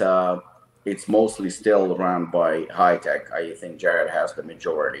 but it's mostly still run by High Tech. I think Jared has the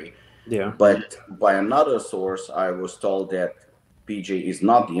majority. Yeah. But by another source, I was told that PJ is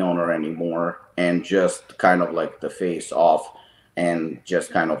not the owner anymore and just kind of like the face off and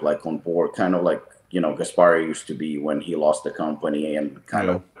just kind of like on board, kind of like Gaspari used to be when he lost the company, and kind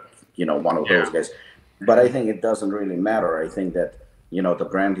of one of those guys. But I think it doesn't really matter. I think that the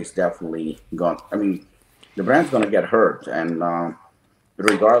brand is definitely gone. I mean, the brand's going to get hurt, and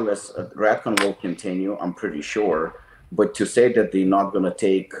regardless, Radcon will continue, I'm pretty sure. But to say that they're not going to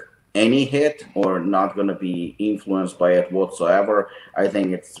take any hit or not going to be influenced by it whatsoever, I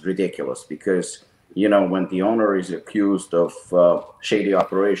think it's ridiculous, because when the owner is accused of shady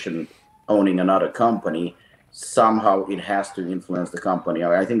operation owning another company, somehow it has to influence the company.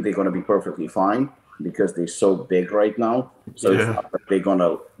 I think they're going to be perfectly fine because they're so big right now. So it's not that they're going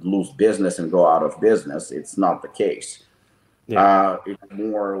to lose business and go out of business. It's not the case. It's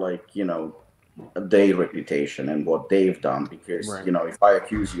more like their reputation and what they've done, because if I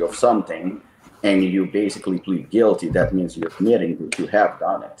accuse you of something and you basically plead guilty, that means you're admitting that you have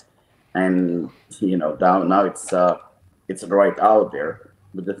done it. And now it's right out there.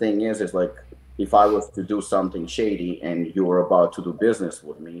 But the thing is like, if I was to do something shady and you were about to do business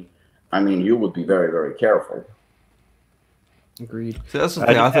with me, I mean, you would be very, very careful. Agreed. See, that's the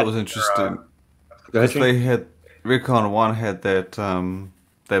thing I thought was interesting. Because they had Redcon 1 had that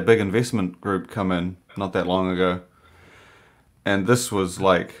big investment group come in not that long ago, and this was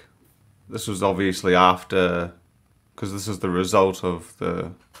obviously after, because this is the result of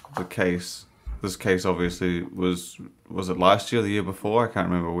the case. This case obviously was it last year or the year before? I can't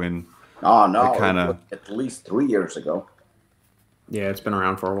remember when. Oh no, at least 3 years ago. Yeah, it's been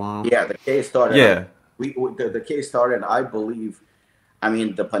around for a while. Yeah, the case started. Yeah, the case started, I believe. I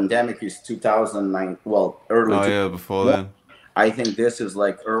mean, the pandemic is 2009. Well, early. Oh yeah, before then. I think this is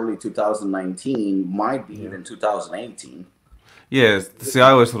like early 2019, might be even 2018. Yeah, see,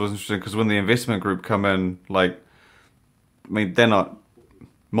 I always thought it was interesting because when the investment group come in, like, I mean, they're not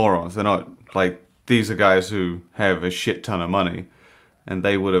morons. They're not like, these are guys who have a shit ton of money, and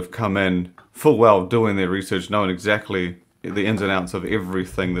they would have come in full well doing their research, knowing exactly the ins and outs of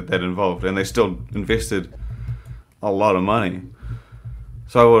everything that involved, and they still invested a lot of money.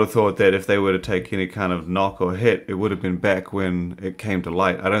 So I would have thought that if they were to take any kind of knock or hit, it would have been back when it came to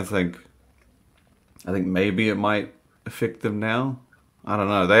light. I think maybe it might affect them now. I don't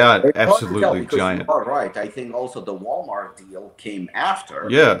know. They are absolutely giant. You are right. I think also the Walmart deal came after.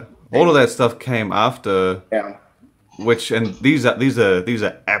 Yeah, all of that stuff came after. Yeah. And these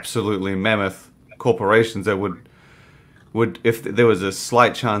are absolutely mammoth corporations that would if there was a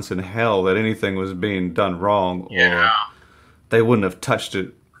slight chance in hell that anything was being done wrong, or they wouldn't have touched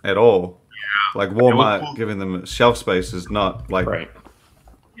it at all. Yeah. Like Walmart giving them shelf space is not like. Right.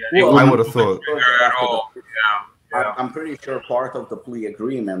 Yeah, I would have thought. I'm pretty sure part of the plea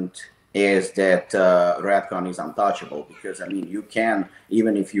agreement is that Radcon is untouchable, because I mean, you can,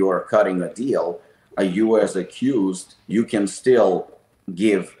 even if you are cutting a deal, you as accused, you can still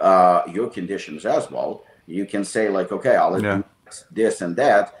give your conditions as well. You can say like, okay, I'll do this and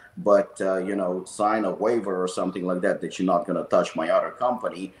that, but you know, sign a waiver or something like that you're not going to touch my other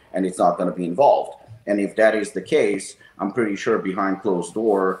company and it's not going to be involved. And if that is the case, I'm pretty sure behind closed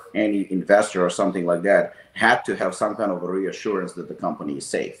door, any investor or something like that had to have some kind of a reassurance that the company is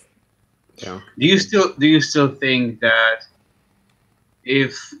safe. Yeah. Do you still think that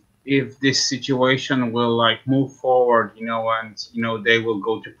if this situation will like move forward, you know, and you know they will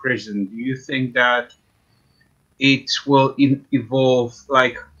go to prison, do you think that it will evolve,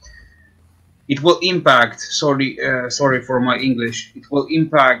 like it will impact? Sorry for my English. It will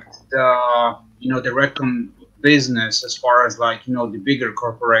impact the, you know, the reckon business as far as like, you know, the bigger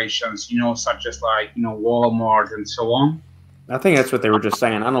corporations, you know, such as like, you know, Walmart and so on. I think that's what they were just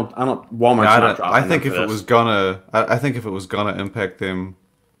saying. I don't. Walmart's not dropping. I think if it was gonna, I think if it was gonna impact them,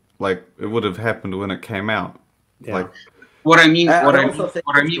 like it would have happened when it came out. Yeah. Like what I mean by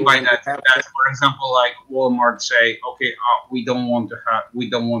that, for example, like Walmart say, okay, we don't want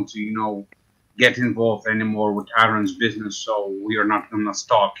to, you know, get involved anymore with Aaron's business, so we are not gonna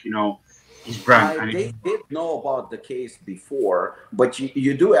stock, you know, his brand. They did know about the case before, but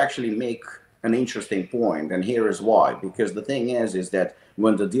you do actually make an interesting point, and here is why. Because the thing is that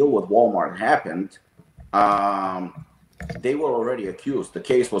when the deal with Walmart happened, they were already accused. The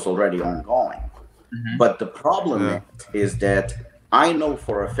case was already ongoing. Mm-hmm. But the problem is that I know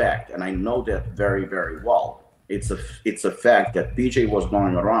for a fact, and I know that very, very well, it's a fact that PJ was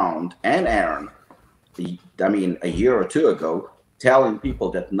going around, and Aaron, I mean, a year or two ago, telling people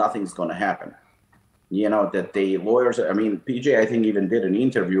that nothing's going to happen. You know, that the lawyers, I mean, PJ, I think, even did an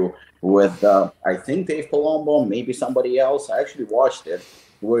interview with, I think, Dave Palumbo, maybe somebody else. I actually watched it,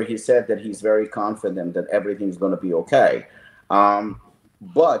 where he said that he's very confident that everything's going to be okay.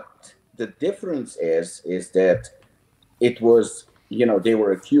 But the difference is that it was, you know, they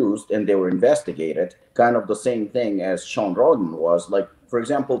were accused and they were investigated, kind of the same thing as Sean Rodden was. Like, for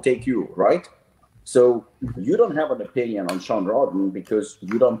example, take you, right? So you don't have an opinion on Sean Rodden because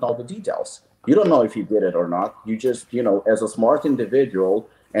you don't know the details. You don't know if he did it or not. You just, you know, as a smart individual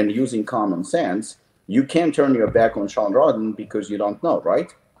and using common sense, you can't turn your back on Sean Rodden because you don't know,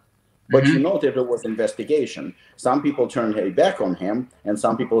 right? But you know that there was investigation. Some people turned their back on him, and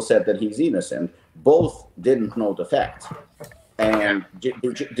some people said that he's innocent. Both didn't know the facts, and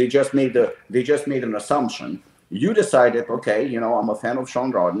they just made an assumption. You decided, okay, you know, I'm a fan of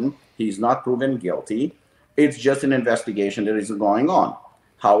Sean Rodden. He's not proven guilty. It's just an investigation that is going on.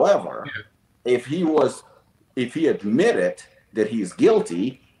 However, if he admitted that he's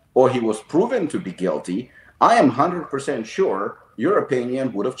guilty, or he was proven to be guilty, I am 100% sure your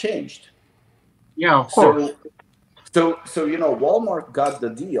opinion would have changed. Yeah, of course. So you know, Walmart got the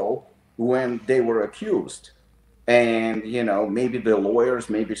deal when they were accused, and you know, maybe the lawyers,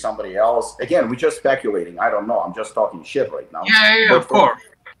 maybe somebody else. Again, we're just speculating. I don't know. I'm just talking shit right now. Yeah, of course.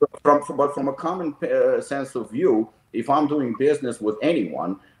 But from a common sense of view, if I'm doing business with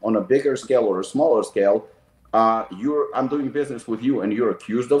anyone on a bigger scale or a smaller scale, I'm doing business with you and you're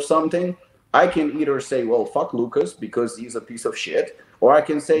accused of something, I can either say, well, fuck Lukasz because he's a piece of shit, or I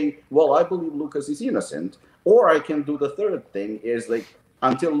can say, well, I believe Lukasz is innocent, or I can do the third thing, is like,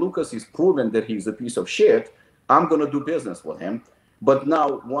 until Lukasz is proven that he's a piece of shit, I'm going to do business with him. But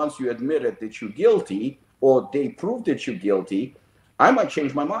now, once you admitted that you're guilty, or they proved that you're guilty, I might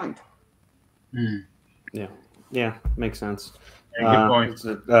change my mind. Yeah, makes sense. Good point. It's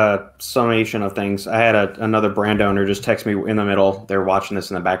a summation of things. I had another brand owner just text me in the middle. They were watching this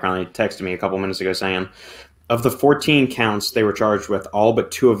in the background. He texted me a couple minutes ago saying, of the 14 counts they were charged with, all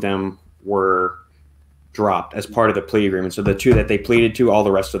but 2 of them were dropped as part of the plea agreement. So the 2 that they pleaded to, all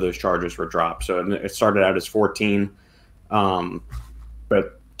the rest of those charges were dropped. So it started out as 14,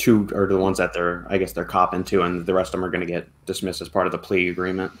 but 2 are the ones that they're copping to, and the rest of them are going to get dismissed as part of the plea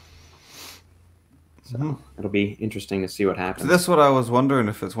agreement. So it'll be interesting to see what happens. So that's what I was wondering,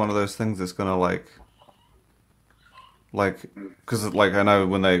 if it's one of those things that's gonna because I know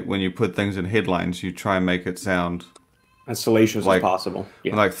when you put things in headlines, you try and make it sound as salacious as possible.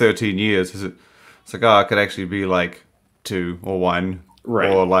 Yeah. Like 13 years, it's like, oh, it could actually be like 2 or 1,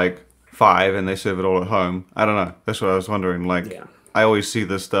 right, or like 5, and they serve it all at home. I don't know. That's what I was wondering. Like, I always see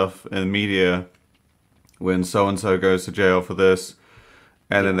this stuff in the media when so and so goes to jail for this,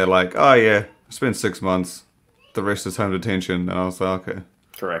 and then they're like, oh yeah, spent 6 months, the rest is home detention, and I was like, okay,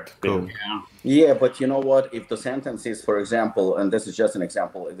 correct, cool. Yeah, but you know what? If the sentence is, for example, and this is just an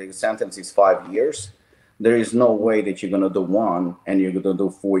example, if the sentence is 5 years, there is no way that you're going to do 1 and you're going to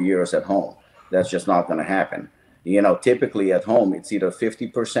do 4 years at home. That's just not going to happen. You know, typically at home, it's either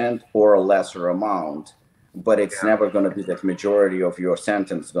 50% or a lesser amount, but it's never going to be that majority of your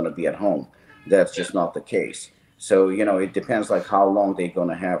sentence going to be at home. That's just not the case. So, you know, it depends like how long they're going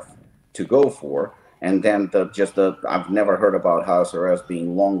to have to go for. And then I've never heard about house arrest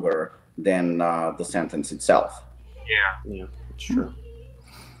being longer than the sentence itself. Yeah, it's true.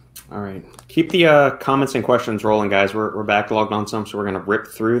 All right, keep the comments and questions rolling, guys. We're backlogged on some, so we're gonna rip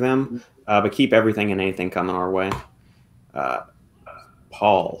through them, but keep everything and anything coming our way.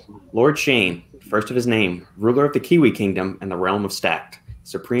 Paul, Lord Shane, first of his name, ruler of the Kiwi Kingdom and the realm of Stacked,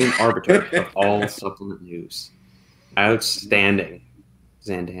 supreme arbiter of all supplement news. Outstanding,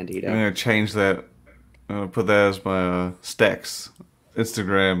 Zandandito. I'm gonna change that. I'm gonna put that as my Stacks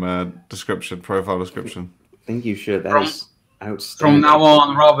Instagram profile description. I think you should. That is outstanding. From now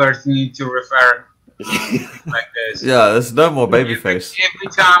on, Robert, you need to refer like this. Yeah, there's no more babyface.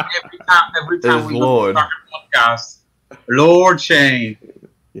 Every time we Lord. start a podcast, Lord Shane.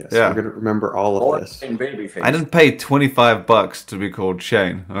 Yes, we're gonna remember all of Lord this. Shane Babyface. I didn't pay $25 to be called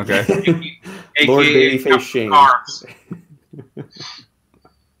Shane. Okay. Lord Babyface Shane.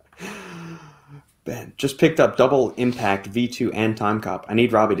 Ben, just picked up Double Impact V2 and Time Cop. I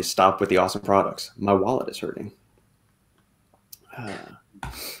need Robbie to stop with the awesome products. My wallet is hurting.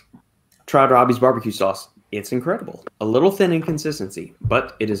 Tried Robbie's barbecue sauce. It's incredible. A little thin in consistency,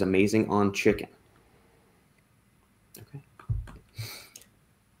 but it is amazing on chicken. Okay.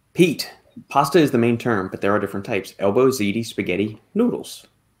 Pete, pasta is the main term, but there are different types. Elbow, ziti, spaghetti, noodles.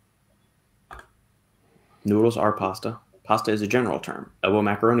 Noodles are pasta. Pasta is a general term. Elbow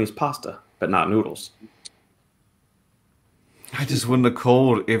macaroni is pasta, but not noodles. I just wouldn't have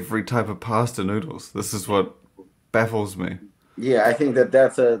called every type of pasta noodles. This is what baffles me. Yeah, I think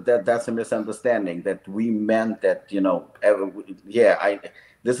that's a misunderstanding. That we meant that, you know,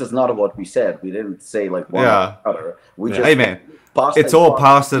 this is not what we said. We didn't say like one or the other. We just, hey man, it's all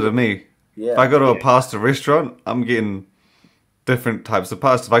pasta to me. Yeah. If I go to a pasta restaurant, I'm getting different types of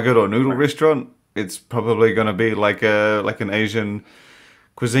pasta. If I go to a noodle restaurant, it's probably going to be like an Asian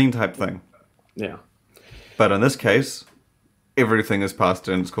cuisine type thing. Yeah. But in this case, everything is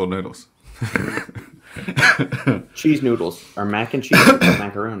pasta and it's called noodles. Cheese noodles are mac and cheese with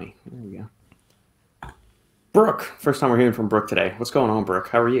macaroni. There we go. Brooke, first time we're hearing from Brooke today. What's going on, Brooke?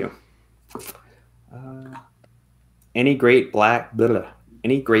 How are you? Any great Black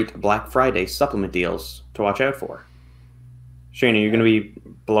Friday supplement deals to watch out for? Shane, are you going to be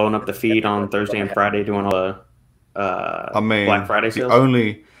blowing up the feed on Thursday and Friday doing all the Black Friday sales?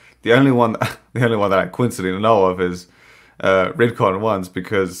 The only one that I coincidentally know of is Redcon ones,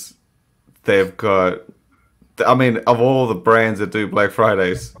 because they've got, I mean, of all the brands that do Black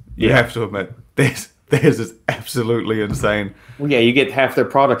Fridays, you have to admit theirs is absolutely insane. Well, yeah, you get half their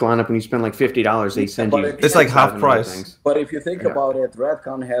product lineup and you spend like $50. They send you. It's like half price. But if you think about it,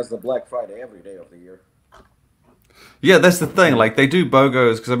 Redcon has the Black Friday every day of the year. Yeah, that's the thing. Like, they do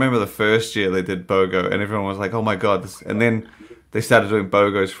BOGOs, because I remember the first year they did BOGO, and everyone was like, "Oh my god!" And then they started doing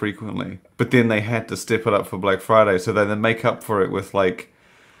BOGOs frequently. But then they had to step it up for Black Friday, so they then make up for it with like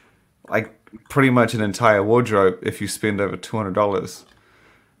pretty much an entire wardrobe if you spend over $200.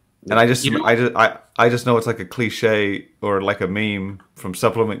 And I just know it's like a cliche or like a meme from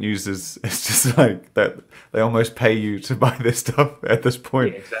supplement users. It's just like that they almost pay you to buy this stuff at this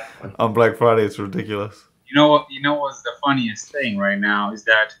point. Yeah, exactly. On Black Friday. It's ridiculous. You know what's the funniest thing right now is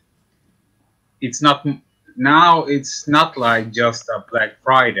that it's not like just a Black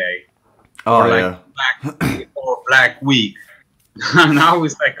Friday or Black Week. Now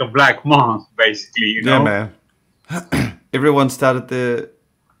it's like a Black Month, basically. You know? Yeah, man. Everyone started the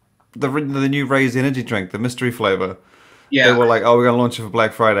new Raise energy drink, the mystery flavor. They were like, oh, we're going to launch it for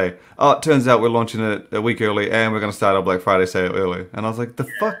Black Friday. Oh, it turns out we're launching it a week early, and we're going to start our Black Friday sale early. And I was like, the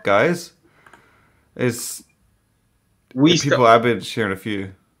fuck, guys? I've been sharing a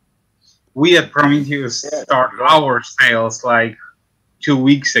few. We at Prometeus started our sales like 2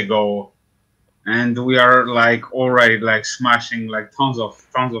 weeks ago, and we are like already like smashing like tons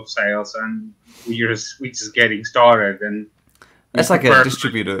of sales, and we're just getting started. And it's like a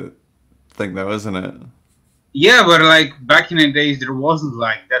distributor thing, though, isn't it? Yeah, but like back in the days, there wasn't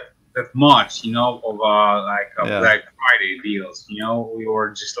like that much, you know, of Black Friday deals. You know, we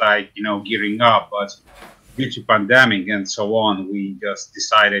were just like, you know, gearing up, but due to pandemic and so on, we just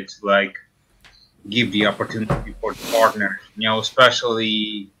decided to like give the opportunity for the partners, you know,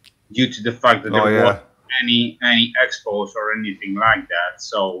 especially due to the fact that there wasn't any expos or anything like that.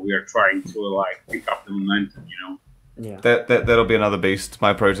 So we are trying to like pick up the momentum, you know. Yeah. That'll be another beast.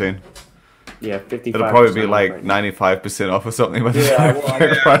 My protein. Yeah, 55%. It'll probably be like 95% off or something. When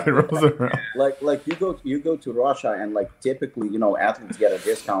Friday rolls around. Like you go to Russia, and like typically, you know, athletes get a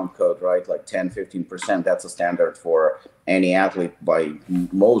discount code, right? Like 10-15%. That's a standard for any athlete by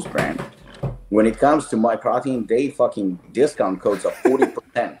most brands. When it comes to my protein, they fucking discount codes are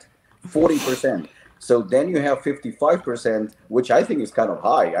 40%. 40%. So then you have 55%, which I think is kind of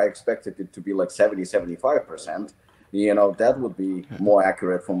high. I expected it to be like 70-75%. You know, that would be more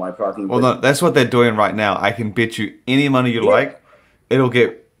accurate for my protein. Well, no, that's what they're doing right now. I can bet you any money you like, it'll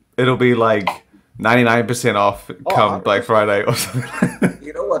be like 99% off come Black Friday or something.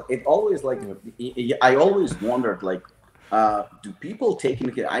 You know what? It always like, I always wondered, like, do people take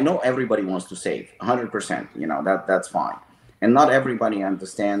into account? I know everybody wants to save 100%. You know, that's fine, and not everybody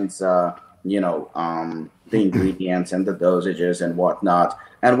understands, you know, the ingredients and the dosages and whatnot,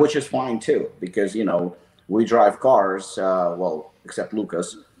 and which is fine too, because you know. We drive cars, well, except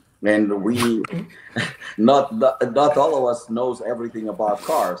Lukasz, and we not all of us knows everything about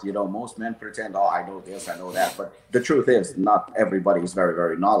cars. You know, most men pretend, oh, I know this, I know that, but the truth is, not everybody is very,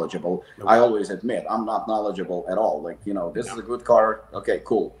 very knowledgeable. I always admit I'm not knowledgeable at all. Like, you know, this is a good car, okay,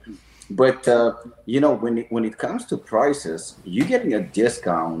 cool. But you know, when it comes to prices, you're getting a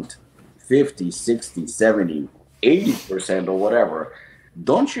discount, 50, 60, 70, 80% or whatever.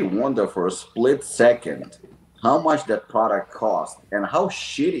 Don't you wonder for a split second how much that product costs and how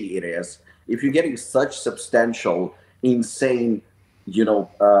shitty it is if you're getting such substantial, insane, you know,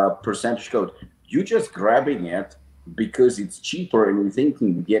 percentage code? You're just grabbing it because it's cheaper and you're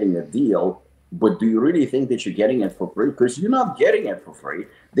thinking you're getting a deal, but do you really think that you're getting it for free? Because you're not getting it for free.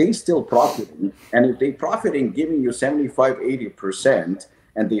 They still profiting, and if they profit in giving you 75, 80%,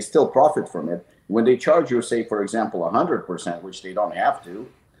 and they still profit from it, when they charge you, say, for example, 100%, which they don't have to,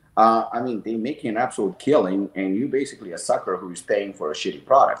 I mean, they make an absolute killing, and you basically a sucker who's paying for a shitty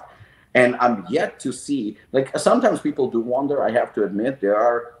product. And I'm yet to see, like, sometimes people do wonder, I have to admit,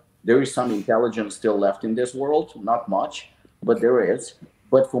 there is some intelligence still left in this world, not much, but there is.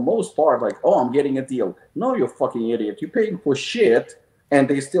 But for most part, like, oh, I'm getting a deal. No, you fucking idiot. You're paying for shit, and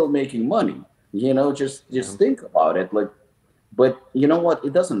they're still making money. You know, just think about it. Like, but you know what?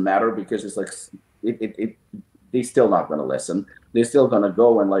 It doesn't matter because it's like they're still not going to listen. They're still going to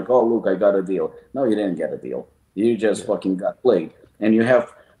go and like, oh, look, I got a deal. No, you didn't get a deal. You just fucking got played. And you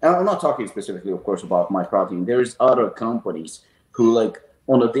have, and I'm not talking specifically, of course, about my protein. There's other companies who like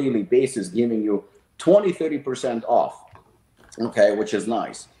on a daily basis giving you 20, 30% off. Okay, which is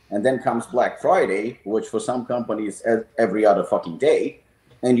nice. And then comes Black Friday, which for some companies every other fucking day,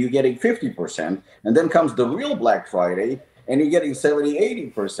 and you're getting 50%. And then comes the real Black Friday, and you're getting 70,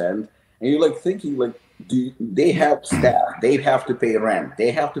 80%, and you're like thinking like, they have staff, they have to pay rent,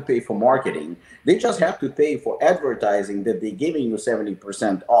 they have to pay for marketing, they just have to pay for advertising that they're giving you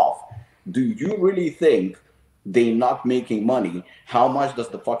 70% off. Do you really think they're not making money? How much does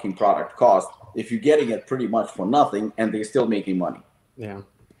the fucking product cost if you're getting it pretty much for nothing and they're still making money? Yeah.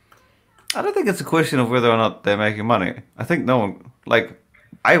 I don't think it's a question of whether or not they're making money. I think no one, like,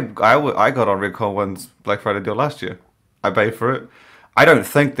 I got on Redcon One's Black Friday deal last year. I paid for it. I don't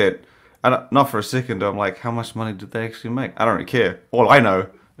think that, not for a second, I'm like, how much money did they actually make? I don't really care. All I know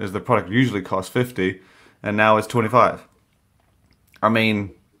is the product usually costs 50 and now it's 25. I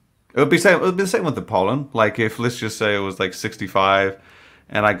mean, it would be the same with the Apollon. Like if, let's just say it was like 65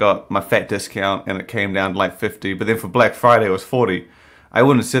 and I got my fat discount and it came down to like 50, but then for Black Friday it was 40. I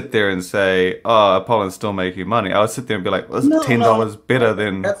wouldn't sit there and say, oh, Apollon's still making money. I would sit there and be like, well, it's $10 better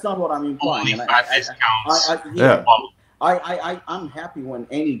than... That's not what I'm implying. I'm happy when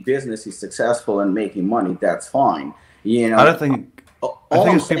any business is successful and making money. That's fine. You know, I think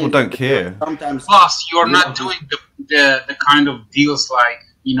people don't care. Sometimes, plus, you're not doing the kind of deals like,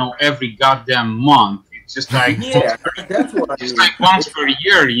 you know, every goddamn month. just like Yeah, that's what I just mean. like once per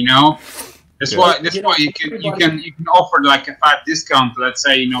year, you know. That's why you can offer like a fat discount, let's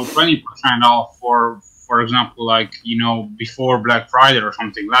say 20% off for example, like before Black Friday or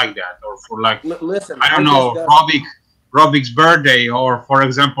something like that, or for like Listen, I don't know Robik's birthday, or for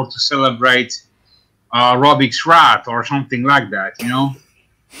example to celebrate Robik's rat or something like that,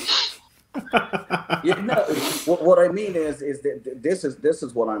 What I mean is that this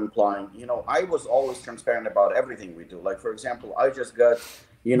is what I'm implying. I was always transparent about everything we do. Like for example, I just got,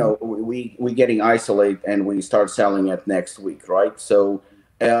 we getting isolate and we start selling it next week, right? So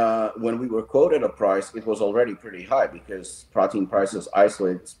when we were quoted a price, it was already pretty high because protein prices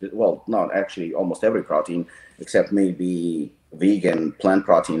isolate. Well, not actually almost every protein except maybe vegan plant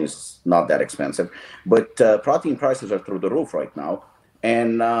protein is not that expensive, but protein prices are through the roof right now,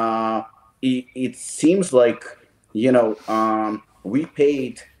 and it seems like we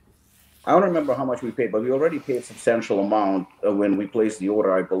paid. I don't remember how much we paid, but we already paid a substantial amount when we placed the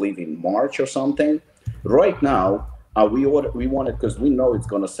order, I believe in March or something. Right now, we want it because we know it's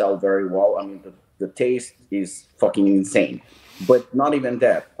going to sell very well. I mean, the taste is fucking insane. But not even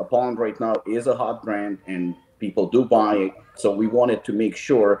that. Apollon right now is a hot brand and people do buy it. So we wanted to make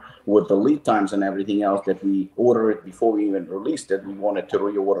sure with the lead times and everything else that we order it before we even released it. We wanted to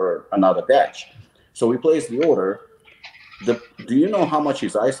reorder another batch. So we placed the order. Do you know how much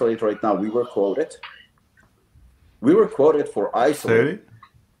is isolate right now? We were quoted. We were quoted for isolate. 30?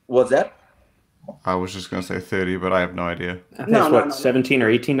 What's that? I was just going to say 30, but I have no idea. I think it's $17 or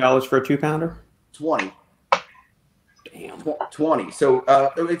 $18 for a 2-pounder? 20. Damn. 20. So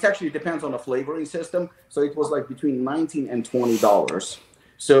it actually depends on the flavoring system. So it was like between $19 and $20.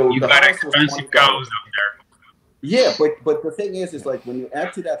 So you got expensive cows out there. Yeah, but the thing is like when you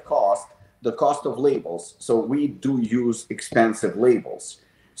add to that cost, the cost of labels. So we do use expensive labels.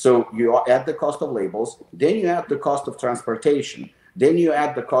 So you add the cost of labels, then you add the cost of transportation, then you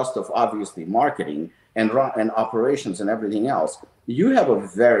add the cost of obviously marketing and operations and everything else. You have a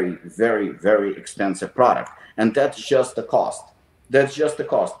very, very, very expensive product, and that's just the cost. That's just the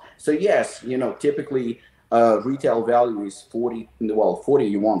cost. So yes, typically retail value is 40. Well, 40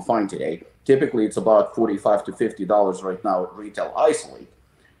 you won't find today. Typically, it's about $45 to $50 right now at retail isolate.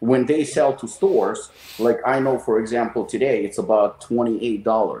 When they sell to stores, like I know, for example, today it's about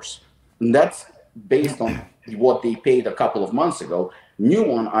 $28. And that's based on what they paid a couple of months ago. New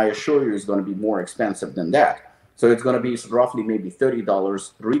one, I assure you, is going to be more expensive than that. So it's going to be roughly maybe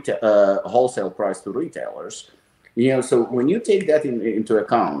 $30 retail wholesale price to retailers. So when you take that into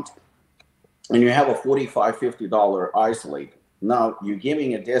account, and you have a $45, $50 isolate, now you're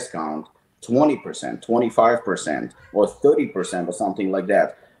giving a discount 20%, 25%, or 30% or something like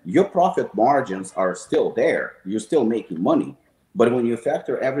that. Your profit margins are still there. You're still making money. But when you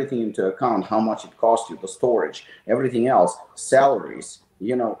factor everything into account, how much it costs you, the storage, everything else, salaries,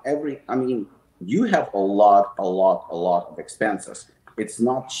 you have a lot of expenses. It's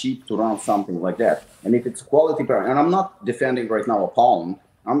not cheap to run something like that. And if it's quality brand, and I'm not defending right now Apollon,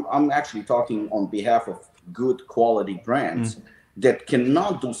 I'm actually talking on behalf of good quality brands that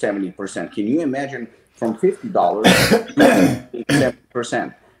cannot do 70%. Can you imagine from $50 to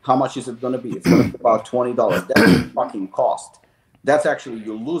 70%? How much is it going to be? It's going to be about $20. That's the fucking cost. That's actually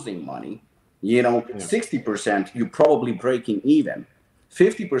you're losing money. 60% you're probably breaking even.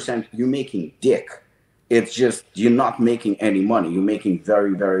 50% you're making dick. It's just you're not making any money. You're making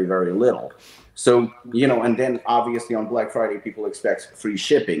very, very, very little. So, and then obviously on Black Friday, people expect free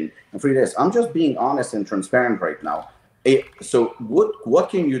shipping and free this. I'm just being honest and transparent right now. So what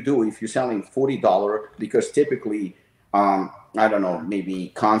can you do if you're selling $40? Because typically, I don't know,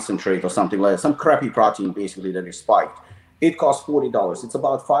 maybe concentrate or something like that, some crappy protein basically that is spiked. It costs $40. It's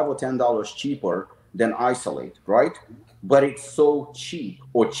about $5 or $10 cheaper than isolate, right? But it's so cheap,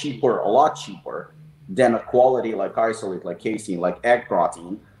 or cheaper, a lot cheaper than a quality like isolate, like casein, like egg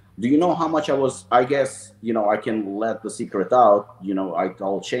protein. Do you know how much I guess, I can let the secret out. I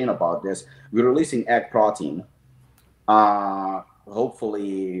told Shane about this. We're releasing egg protein,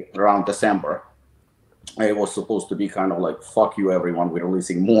 hopefully around December. It was supposed to be kind of like, fuck you, everyone, we're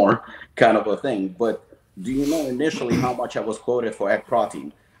releasing more kind of a thing. But do you know initially how much I was quoted for egg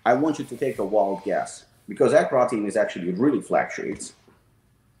protein? I want you to take a wild guess, because egg protein is actually really fluctuates.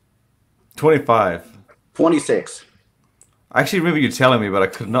 25. 26. I actually remember you telling me, but I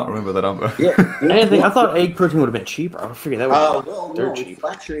could not remember the number. Yeah. I thought egg protein would have been cheaper. I figured that was no, it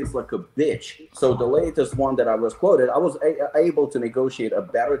fluctuates like a bitch. So the latest one that I was quoted, I was able to negotiate a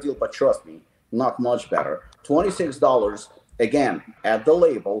better deal, but trust me, not much better. $26, again, add the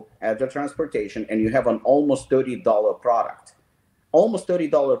label, add the transportation, and you have an almost $30 product. almost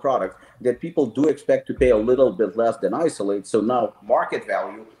 $30 product that people do expect to pay a little bit less than isolate. So now market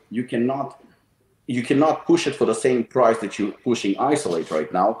value, you cannot push it for the same price that you're pushing isolate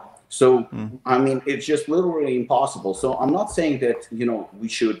right now. So, I mean, it's just literally impossible. So I'm not saying that, we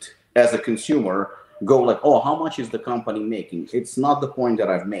should, as a consumer, go like, oh, how much is the company making? It's not the point that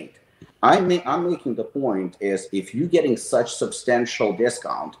I've made. I'm making the point is if you're getting such substantial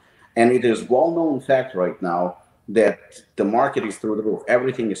discount, and it is well-known fact right now that the market is through the roof.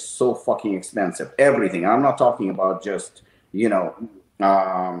 Everything is so fucking expensive. Everything. I'm not talking about just,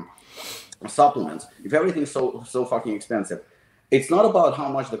 supplements. If everything's so fucking expensive, it's not about how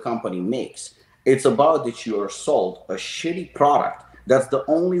much the company makes. It's about that you are sold a shitty product. That's the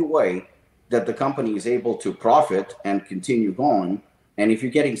only way that the company is able to profit and continue going. And if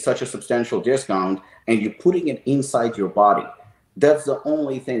you're getting such a substantial discount and you're putting it inside your body, that's the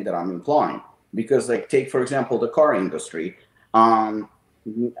only thing that I'm implying. Because, like, take, for example, the car industry. A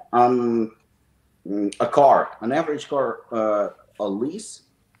car, an average car, a lease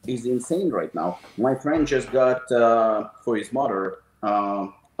is insane right now. My friend just got, for his mother, a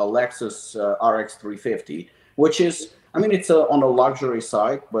Lexus RX 350, which is, I mean, it's on a luxury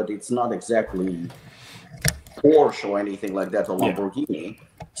side, but it's not exactly Porsche or anything like that, a Lamborghini.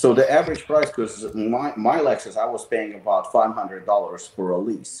 So the average price, because my Lexus, I was paying about $500 for a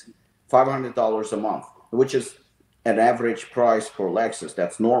lease, $500 a month, which is an average price for Lexus.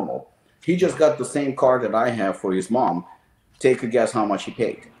 That's normal. He just got the same car that I have for his mom. Take a guess how much he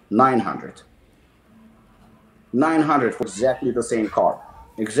paid. $900. $900 for exactly the same car.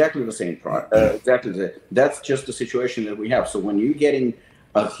 Exactly the same price. That's just the situation that we have. So when you're getting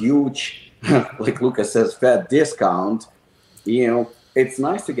a huge, like Lukasz says, fat discount, it's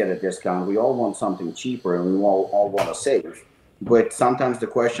nice to get a discount. We all want something cheaper and we all want to save. But sometimes the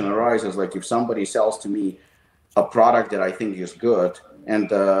question arises, like if somebody sells to me a product that I think is good and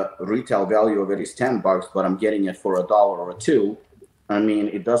the retail value of it is $10, but I'm getting it for $1 or $2, I mean,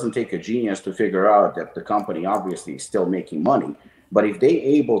 it doesn't take a genius to figure out that the company obviously is still making money. But if they're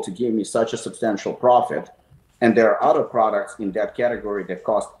able to give me such a substantial profit, and there are other products in that category that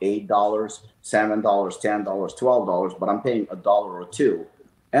cost $8, $7, $10, $12, but I'm paying $1 or $2,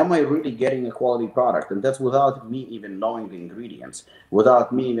 am I really getting a quality product? And that's without me even knowing the ingredients,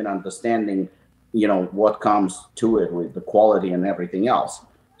 without me even understanding, what comes to it with the quality and everything else.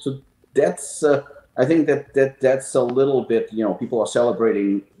 So that's, I think that's a little bit, people are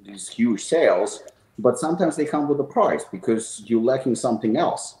celebrating these huge sales, but sometimes they come with a price because you're lacking something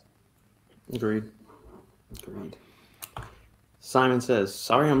else. Agreed. Simon says,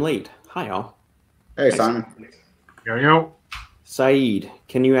 sorry I'm late. Hi, all. Hey, Simon. Yo. Saeed,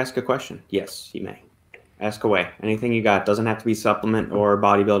 can you ask a question? Yes, you may. Ask away. Anything you got. Doesn't have to be supplement or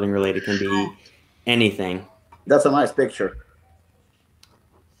bodybuilding related. Can be anything. That's a nice picture.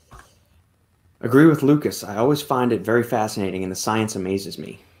 Agree with Lukasz. I always find it very fascinating and the science amazes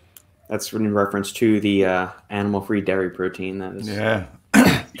me. That's in reference to the animal-free dairy protein that is. Yeah.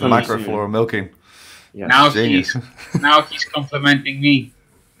 The microflora milking. Yeah. Now he's complimenting me.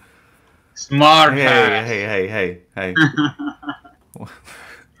 Smart. Hey.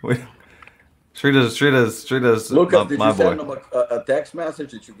 Shrita's Lukasz, did my you send boy. him a text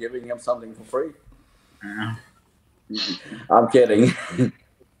message that you're giving him something for free? Yeah. I'm kidding.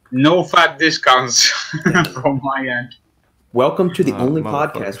 No fat discounts from my end. Welcome to the only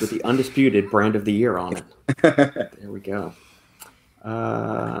podcast with the undisputed brand of the year on it. There we go.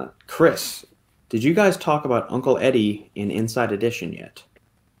 Chris, did you guys talk about Uncle Eddie in Inside Edition yet?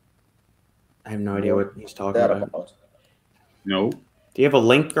 I have no idea what he's talking about. No. Do you have a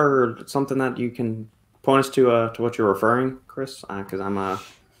link or something that you can point us to what you're referring, Chris? Because I'm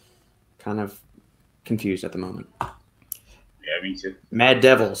kind of confused at the moment. Yeah, me too. Mad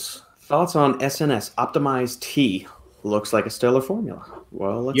Devils, thoughts on SNS Optimize-T? Looks like a stellar formula.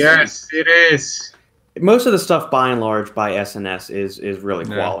 Well, let's see. It is. Most of the stuff, by and large, by SNS is really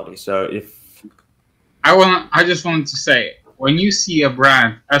quality. So if I just wanted to say, when you see a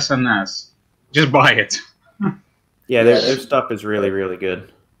brand SNS, just buy it. Yeah, their stuff is really, really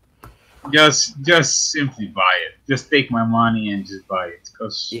good. Just simply buy it. Just take my money and just buy it,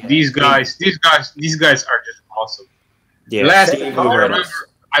 because these guys are just awesome. Yeah.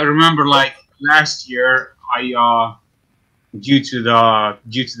 I remember like last year, due to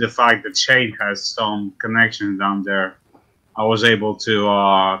the fact that Shane has some connections down there, I was able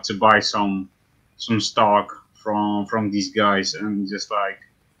to buy some stock from these guys, and just like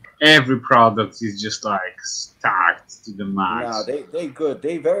every product is just like stacked to the max. No, they good.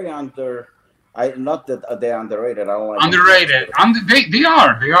 They very not that they're underrated. I don't like underrated. They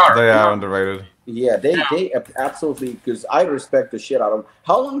are They are underrated. Yeah, they absolutely, because I respect the shit out of them.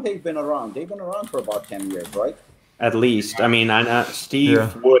 How long they've been around? They've been around for about 10 years, right? At least. I mean,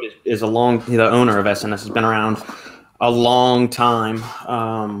 Steve Wood is the owner of SNS, has been around a long time.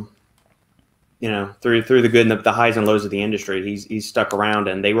 Through the good and the highs and lows of the industry, he's stuck around,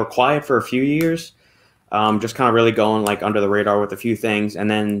 and they were quiet for a few years, just kind of really going like under the radar with a few things. And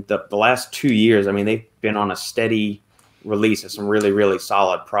then the last 2 years, I mean, they've been on a steady release of some really, really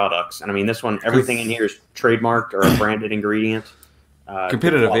solid products. And I mean, this one, everything in here is trademarked or a branded ingredient.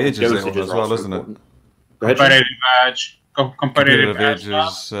 Competitive edge is that one as well, isn't it? Competitive edge. Competitive edge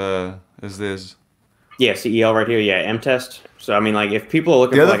is this. Yeah, CEL right here. Yeah, M-Test. So I mean, like if people are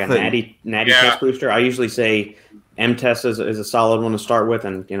looking for like a natty test booster, I usually say M-Test is a solid one to start with,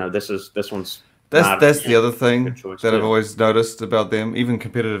 and this one's. That's the other thing that I've always noticed about them. Even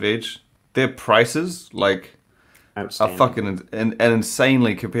Competitive Edge, their prices like are fucking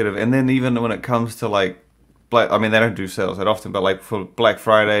insanely competitive. And then even when it comes to like they don't do sales that often, but like for Black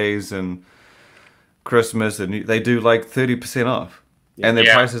Fridays and Christmas, and they do like 30% off, and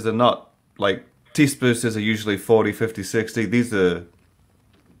their prices are not like test boosters are usually 40, 50, 60. These are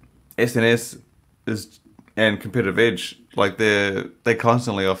SNS and Competitive Edge, like they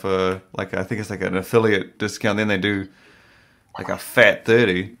constantly offer like I think it's like an affiliate discount. Then they do like a fat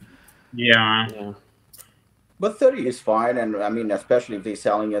 30. Yeah. But 30 is fine, and I mean, especially if they're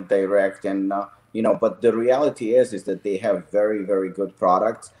selling it direct, and But the reality is that they have very, very good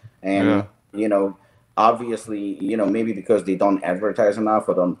products, and obviously, maybe because they don't advertise enough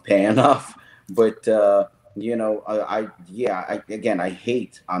or don't pay enough, but I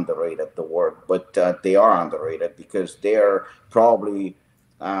hate underrated the word, but they are underrated because they're probably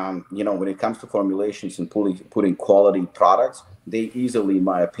when it comes to formulations and putting quality products, they easily, in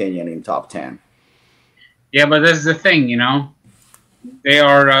my opinion, in top 10. Yeah, but that's the thing, they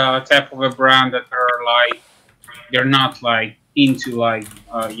are a type of a brand that are like, they're not like into like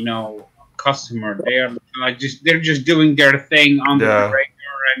customer. They are like they're just doing their thing on the radar,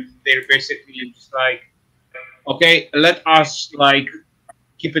 and they're basically just like, okay, let us like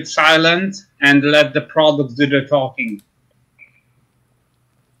keep it silent and let the product do the talking.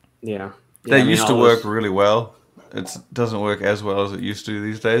 Yeah. They used to work really well. It doesn't work as well as it used to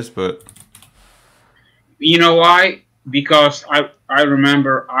these days, but you know why? Because I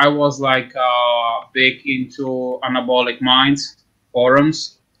remember I was like big into anabolic minds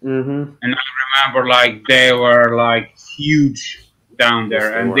forums, and I remember like they were like huge down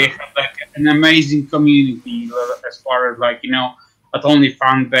there, and they had like an amazing community as far as like not only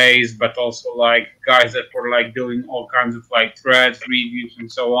fan base but also like guys that were like doing all kinds of like threads, reviews,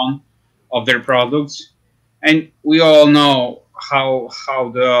 and so on of their products. And we all know how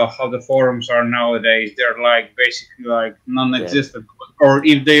the forums are nowadays. They're like basically like non-existent, or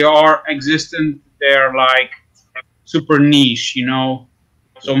if they are existent, they're like super niche,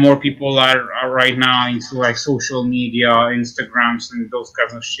 So more people are right now into like social media, Instagrams, and those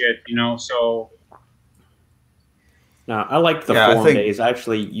kinds of shit, So no, I like the forum days.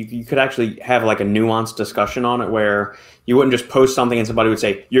 Actually, you could actually have like a nuanced discussion on it where you wouldn't just post something and somebody would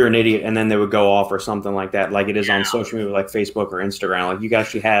say you're an idiot, and then they would go off or something like that, like it is on social media like Facebook or Instagram. Like you could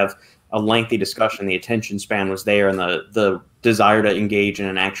actually have a lengthy discussion. The attention span was there, and the desire to engage in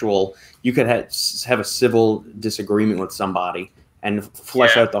an actual. You could have a civil disagreement with somebody and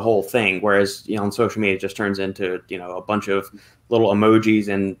flesh out the whole thing. Whereas on social media, it just turns into a bunch of little emojis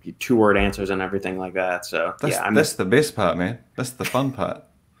and 2-word answers and everything like that. So that's the best part, man. That's the fun part.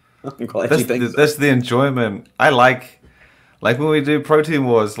 I'm glad you think so. That's the enjoyment. I like when we do Protein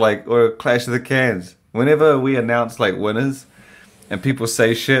Wars, or Clash of the Cans. Whenever we announce like winners, and people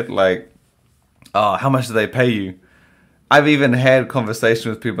say shit like, "Oh, how much do they pay you?" I've even had conversations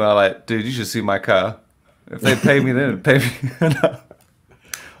with people. I'm like, "Dude, you should see my car. If they pay me, then pay me."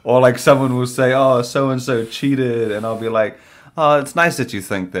 Or like someone will say, "Oh, so and so cheated," and I'll be like, "Oh, it's nice that you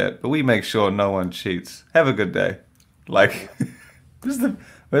think that, but we make sure no one cheats. Have a good day." Like, that's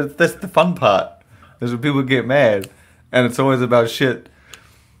the fun part. Is when people get mad, and it's always about shit.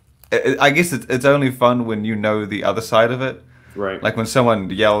 I guess it's only fun when you know the other side of it. Right. Like when someone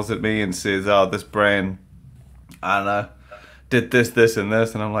yells at me and says, "Oh, this brand, I don't know, did this, this, and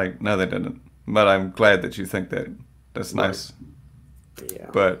this," and I'm like, "No, they didn't." But I'm glad that you think that. That's nice.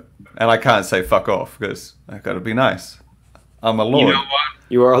 Yeah. And I can't say fuck off because I got to be nice. I'm a lord. You know what?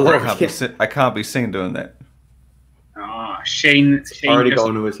 You are a lord. I can't be seen doing that. Shane already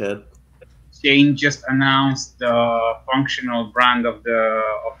going to his head. Shane just announced the functional brand of the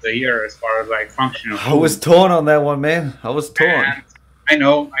year as far as like functional. I was torn on that one, man. I was torn. And I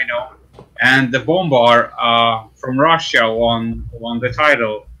know. And the Bombar from Russia won the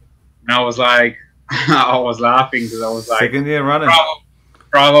title. And I was like, I was laughing because I was like, second year running.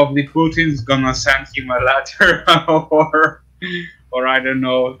 Probably Putin's gonna send him a letter, or I don't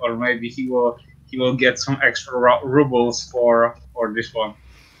know, or maybe he will get some extra rubles for this one.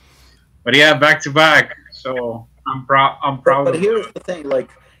 But yeah, back to back. So I'm proud. I'm proud. But here's the thing, like,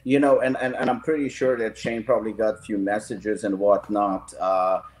 you know, and I'm pretty sure that Shane probably got a few messages and whatnot.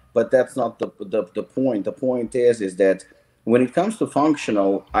 But that's not the point. The point is that when it comes to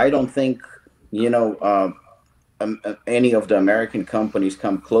functional, I don't think, you know, any of the American companies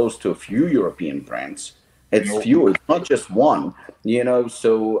come close to a few European brands. It's few. It's not just one. You know,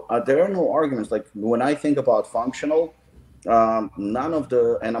 so there are no arguments. Like when I think about functional, none of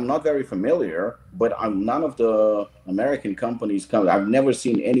the, and I'm not very familiar, but none of the American companies come. I've never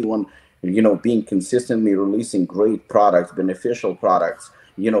seen anyone, you know, being consistently releasing great products, beneficial products,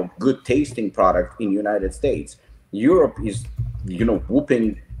 you know, good tasting product in United States. Europe is, you know,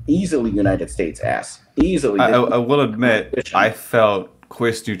 whooping easily United States ass. Easily. I will admit, I felt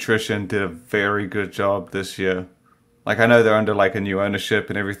Quest Nutrition did a very good job this year. Like, I know they're under like a new ownership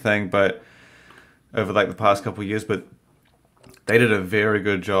and everything, but over like the past couple of years, but they did a very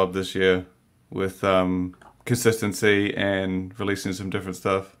good job this year with consistency and releasing some different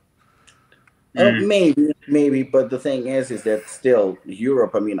stuff. Maybe, but the thing is that still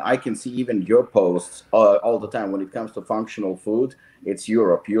Europe. I mean, I can see even your posts all the time when it comes to functional food. It's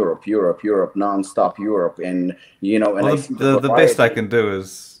Europe, nonstop Europe, and you know. And well, I see the best I can do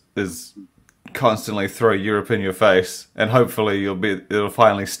is constantly throw Europe in your face, and hopefully it'll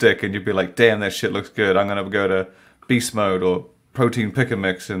finally stick, and you'll be like, damn, that shit looks good. I'm gonna go to Beast Mode or Protein Pick and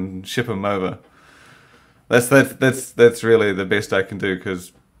Mix and ship them over. That's really the best I can do,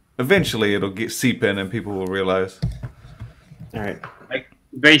 because eventually it'll seep in and people will realize. All right. Like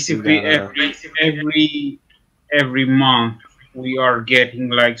basically every month we are getting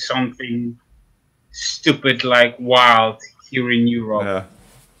like something stupid, like wild here in Europe. Yeah.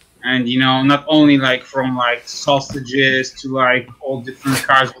 And you know, not only like from like sausages to like all different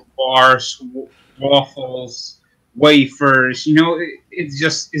kinds of bars, waffles, wafers. You know, it's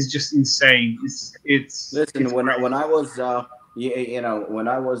just insane. It's listen. it's When I was you know, when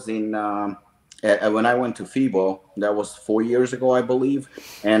I was in when I went to FIBO, that was 4 years ago, I believe,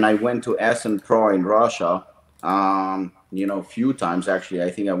 and I went to SNS Pro in Russia. You know, a few times actually. I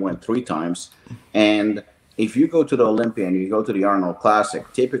think I went 3 times. And if you go to the Olympia and you go to the Arnold Classic,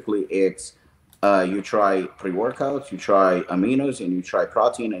 typically it's you try pre-workouts, you try aminos, and you try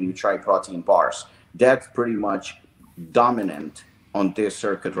protein, and you try protein bars. That's pretty much dominant on this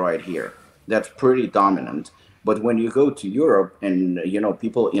circuit right here. That's pretty dominant. But when you go to Europe, and you know,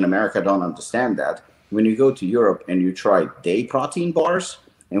 people in America don't understand that, when you go to Europe and you try day protein bars,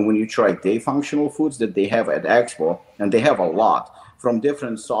 and when you try day functional foods that they have at Expo, and they have a lot, from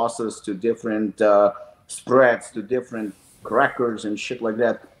different sauces to different spreads to different crackers and shit like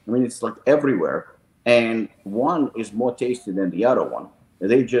that. I mean, it's like everywhere. And one is more tasty than the other one.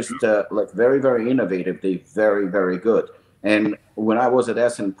 They just like very, very innovative. They very, very good. And when I was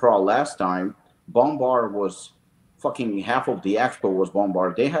at SN Pro last time, Bombar was fucking half of the expo was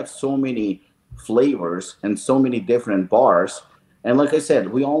Bombar. They had so many flavors and so many different bars. And like I said,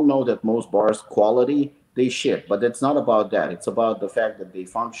 we all know that most bars quality, they shit, but it's not about that. It's about the fact that they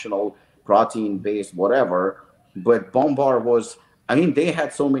functional, protein based, whatever. But Bombar was, I mean, they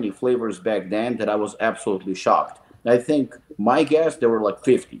had so many flavors back then that I was absolutely shocked. I think my guess, there were like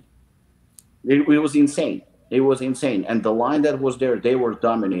 50. It was insane. It was insane. And the line that was there, they were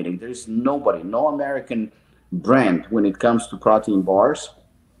dominating. There's nobody, no American brand when it comes to protein bars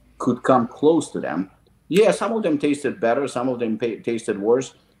could come close to them. Yeah, some of them tasted better, some of them tasted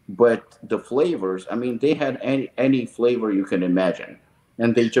worse, but the flavors, I mean, they had any flavor you can imagine.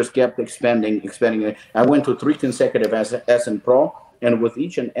 And they just kept expanding it. I went to 3 consecutive SN Pro, and with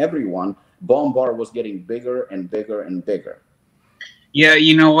each and every one, Bombar was getting bigger and bigger and bigger. Yeah,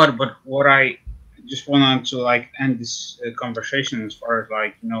 you know what? But what I just wanted to like end this conversation as far as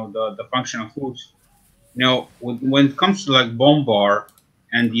like, you know, the functional foods. You know, when it comes to like Bombar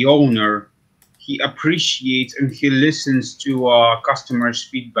and the owner, he appreciates and he listens to customers'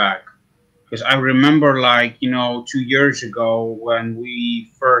 feedback. Because I remember, like, you know, 2 years ago when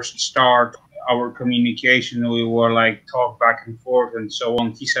we first started our communication, we were like talk back and forth and so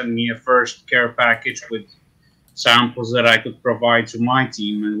on. He sent me a first care package with samples that I could provide to my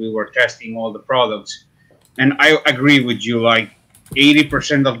team, and we were testing all the products. And I agree with you, like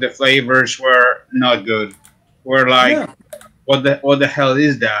 80% of the flavors were not good. We're like, yeah, what the hell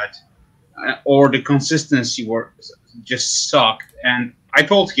is that? Or the consistency were just sucked. And I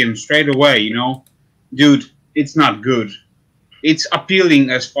told him straight away, you know, dude, it's not good. it's appealing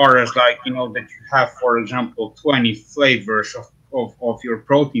as far as like, you know, that you have, for example, 20 flavors of your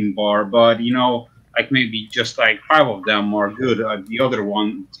protein bar, but you know, like maybe just like 5 of them are good, the other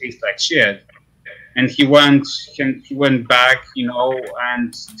one tastes like shit. And he went back, you know,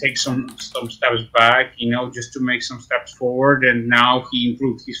 and take some steps back, you know, just to make some steps forward. And now he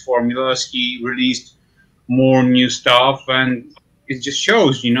improved his formulas. He released more new stuff, and it just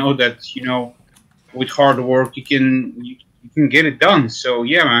shows, you know, that, you know, with hard work you can get it done. So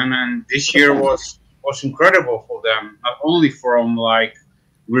yeah, man, and this year was incredible for them. Not only from like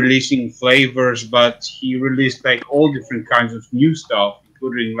releasing flavors, but he released like all different kinds of new stuff,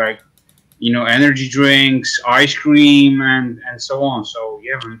 including like, you know, energy drinks, ice cream, and so on. So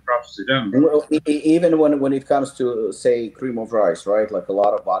yeah, man, props to them. Well, even when it comes to, say, cream of rice, right? Like a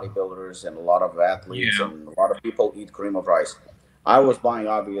lot of bodybuilders and a lot of athletes and a lot of people eat cream of rice. I was buying,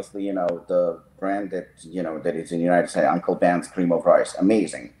 obviously, you know, the brand that, you know, that is in the United States, Uncle Ben's cream of rice.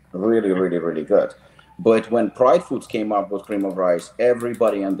 Amazing. Really, really, really good. But when Pride Foods came up with cream of rice,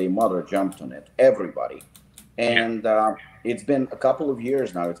 everybody and their mother jumped on it. Everybody. And it's been a couple of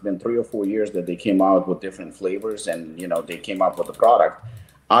years now. It's been 3 or 4 years that they came out with different flavors, and, you know, they came up with the product.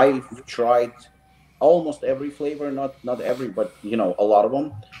 I've tried almost every flavor, not every, but, you know, a lot of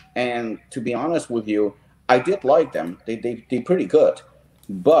them. And to be honest with you, I did like them. They're pretty good.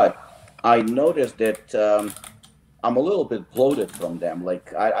 But I noticed that I'm a little bit bloated from them.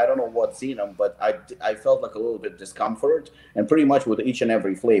 Like, I don't know what's in them, but I felt like a little bit discomfort, and pretty much with each and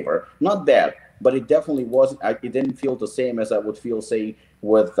every flavor. Not bad, but it definitely wasn't, it didn't feel the same as I would feel, say,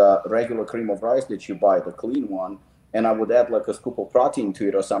 with regular cream of rice that you buy, the clean one, and I would add like a scoop of protein to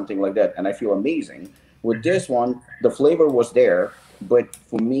it or something like that, and I feel amazing. With this one, the flavor was there, but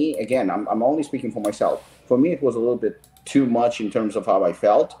for me, again, I'm only speaking for myself. For me, it was a little bit too much in terms of how I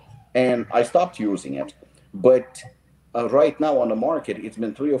felt, and I stopped using it. But right now on the market, it's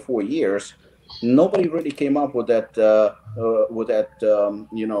been 3 or 4 years. Nobody really came up with that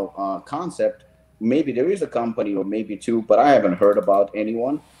concept. Maybe there is a company or maybe two, but I haven't heard about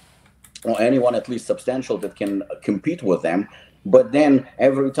anyone, or anyone at least substantial, that can compete with them. But then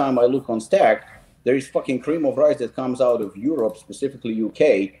every time I look on Stack, there is fucking cream of rice that comes out of Europe, specifically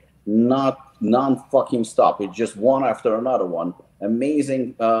UK, non-fucking stop. It's just one after another one.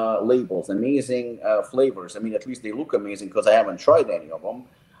 Amazing labels, amazing flavors. I mean, at least they look amazing because I haven't tried any of them.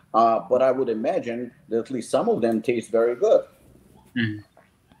 But I would imagine that at least some of them taste very good. Mm.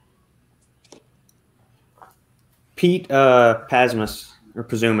 Pete Pasmus, or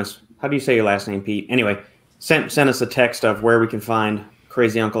Presumus, how do you say your last name, Pete? Anyway, sent us a text of where we can find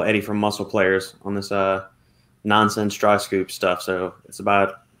Crazy Uncle Eddie from Muscle Players on this nonsense dry scoop stuff. So it's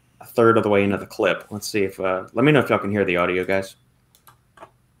about a third of the way into the clip. Let's see if, let me know if y'all can hear the audio, guys.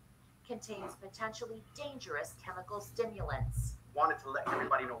 Contains potentially dangerous chemical stimulants. Wanted to let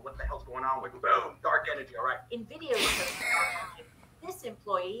everybody know what the hell's going on with boom, dark energy, all right? In videos posted online, this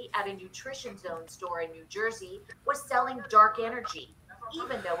employee at a Nutrition Zone store in New Jersey was selling dark energy,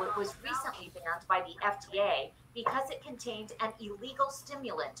 even though it was recently banned by the FDA because it contained an illegal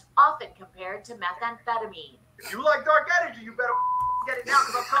stimulant, often compared to methamphetamine. If you like dark energy, you better get it now,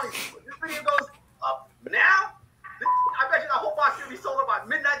 because I'm telling you, when this video goes up now, I bet you the whole box is going to be sold out by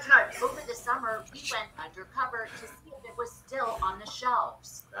midnight tonight. Over the summer, we went undercover to see if it was still on the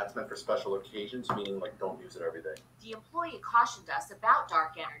shelves. That's meant for special occasions, meaning like don't use it every day. The employee cautioned us about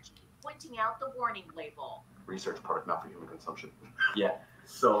dark energy, pointing out the warning label. Research product not for human consumption. Yeah,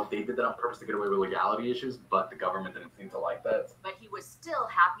 so they did that on purpose to get away with legality issues, but the government didn't seem to like that. But he was still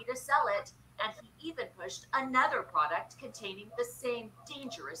happy to sell it, and he even pushed another product containing the same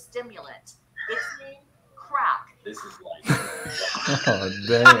dangerous stimulant. Its name, crack. This is like... Oh,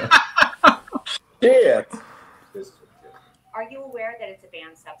 damn. Yeah. This is Are you aware that it's a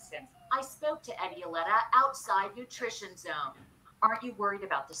banned substance? I spoke to Eddie Aletta outside Nutrition Zone. Aren't you worried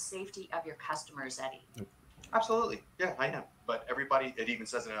about the safety of your customers, Eddie? Absolutely. Yeah, I am. But everybody, it even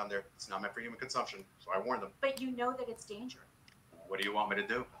says it on there, it's not meant for human consumption, so I warn them. But you know that it's dangerous. What do you want me to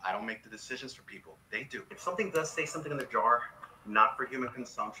do? I don't make the decisions for people. They do. If something does say something in the jar, not for human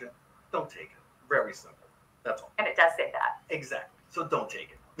consumption, don't take it. Very simple. That's all. And it does say that. Exactly. So don't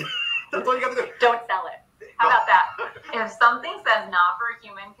take it. That's all you got to do. Don't sell it. How about that? If something says not for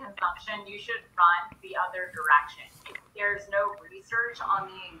human consumption, you should run the other direction. If there's no research on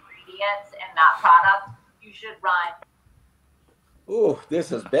the ingredients in that product, you should run. Ooh,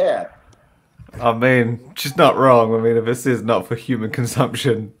 this is bad. I mean, she's not wrong. I mean, if this is not for human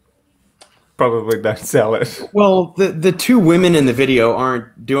consumption, probably don't sell it. Well, the two women in the video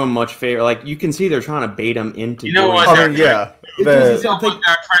aren't doing much favor. Like, you can see they're trying to bait them into You know doing what? something. I mean, yeah. It doesn't sound like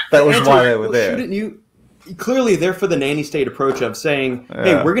That was why they were there. Shouldn't you? clearly they're for the nanny state approach of saying,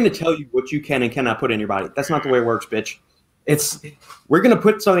 hey, we're going to tell you what you can and cannot put in your body. That's not the way it works, bitch. We're going to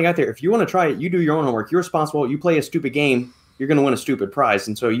put something out there. If you want to try it, you do your own homework. You're responsible. You play a stupid game, you're going to win a stupid prize.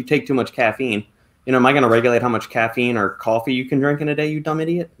 And so you take too much caffeine. You know, am I going to regulate how much caffeine or coffee you can drink in a day, you dumb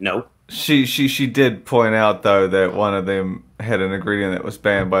idiot? No. She did point out, though, that one of them had an ingredient that was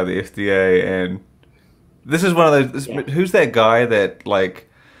banned by the FDA, and this is one of those... Who's that guy that, like...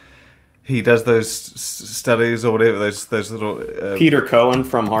 He does those studies or whatever, those little... Peter Cohen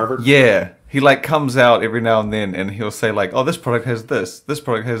from Harvard? Yeah. He, like, comes out every now and then, and he'll say, like, oh, this product has this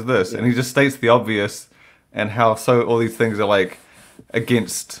product has this. Yeah. And he just states the obvious and how all these things are, like,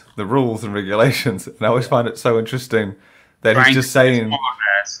 against the rules and regulations. And I always find it so interesting that he's just saying...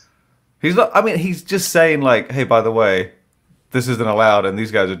 He's not... I mean, he's just saying, like, hey, by the way, this isn't allowed, and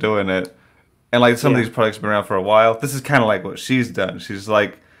these guys are doing it. And, like, some of these products have been around for a while. This is kind of like what she's done. She's just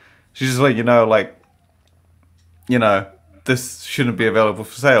like, this shouldn't be available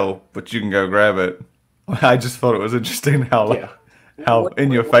for sale, but you can go grab it. I just thought it was interesting how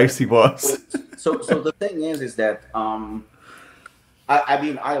in your face he was. So the thing is that I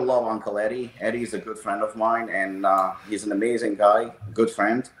mean, I love Uncle Eddie. Eddie's a good friend of mine, and he's an amazing guy, good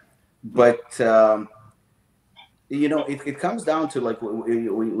friend. But it comes down to, like,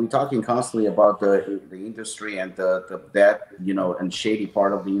 we're talking constantly about the industry and and shady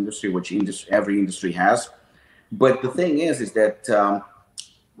part of the industry, which every industry has. But the thing is that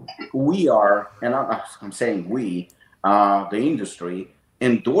we are, and I'm saying we, the industry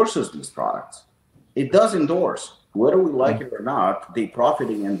endorses these products. It does endorse, whether we like it or not. They're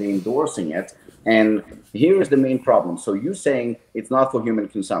profiting and they're endorsing it. And here is the main problem. So you're saying it's not for human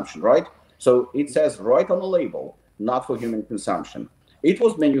consumption, right? So it says right on the label, not for human consumption. It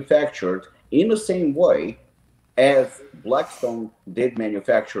was manufactured in the same way as Blackstone did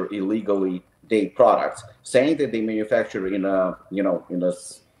manufacture illegally their products, saying that they manufacture in a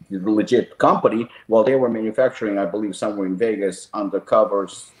legit company while they were manufacturing, I believe, somewhere in Vegas undercover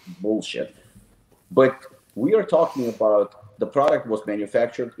bullshit. But we are talking about the product was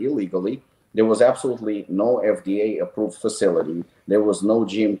manufactured illegally. There was absolutely no FDA approved facility. There was no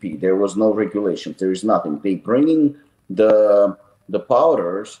GMP. There was no regulations. There is nothing. They bringing the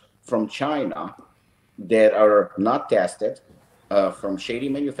powders from China that are not tested, from shady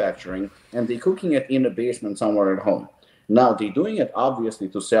manufacturing, and they're cooking it in a basement somewhere at home. Now they're doing it obviously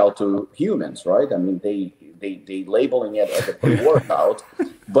to sell to humans, right? I mean, they labeling it as a pre-workout,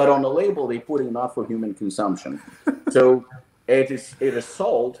 but on the label they putting not for human consumption. So it is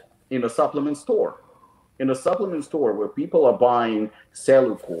sold in a supplement store. In a supplement store where people are buying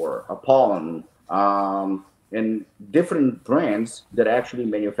Cellucor, Apollon, and different brands that are actually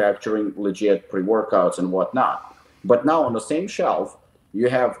manufacturing legit pre-workouts and whatnot. But now on the same shelf, you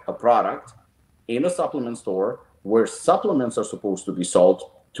have a product in a supplement store where supplements are supposed to be sold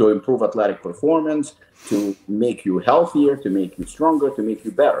to improve athletic performance, to make you healthier, to make you stronger, to make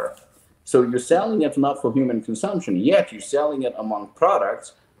you better. So you're selling it not for human consumption, yet you're selling it among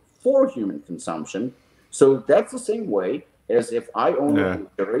products for human consumption. So that's the same way as if I own a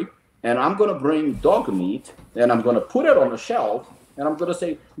butchery and I'm going to bring dog meat and I'm going to put it on a shelf and I'm going to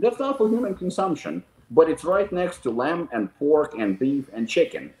say, that's not for human consumption, but it's right next to lamb and pork and beef and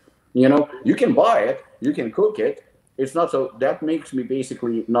chicken. You can buy it, you can cook it. It's not so that makes me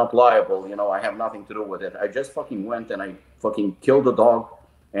basically not liable. I have nothing to do with it. I just fucking went and I fucking killed a dog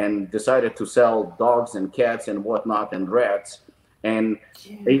and decided to sell dogs and cats and whatnot and rats and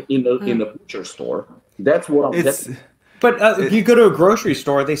in the butcher store. That's what I'm. But if you go to a grocery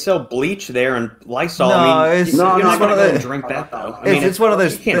store, they sell bleach there and Lysol. No, you're not one of going to those. Drink that though. It's one of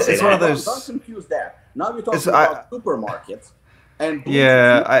those. It's one of those. Don't confuse that. Now you're talking about supermarkets and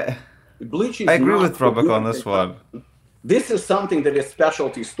bleach. Bleach is I agree with Robert on this one. This is something that is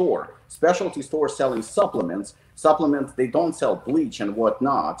specialty store. Specialty store selling supplements. Supplements, they don't sell bleach and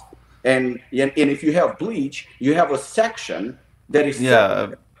whatnot. And if you have bleach, you have a section that is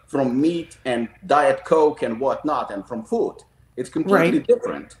from meat and Diet Coke and whatnot and from food. It's completely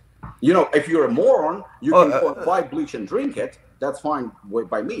different. If you're a moron, you can go and buy bleach and drink it. That's fine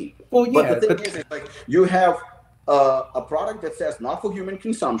by me. Well, yeah, but the thing is, like, you have a product that says not for human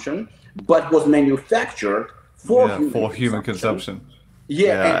consumption, but was manufactured for human consumption.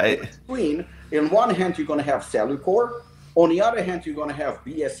 And between, in one hand, you're going to have Cellucor. On the other hand, you're going to have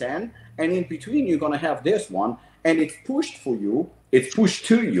BSN. And in between, you're going to have this one. And it's pushed for you. It's pushed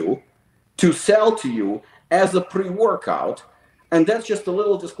to you to sell to you as a pre-workout. And that's just a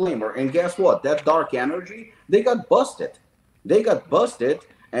little disclaimer. And guess what? That dark energy, they got busted.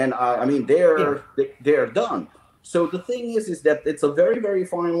 And I mean, they're done. So the thing is that it's a very, very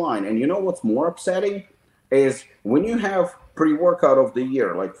fine line. And you know what's more upsetting? is when you have pre-workout of the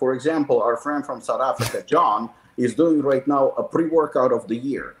year, like for example, our friend from South Africa, John, is doing right now a pre-workout of the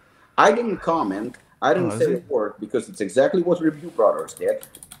year. I didn't comment. I didn't say a word because it's exactly what Review Brothers did.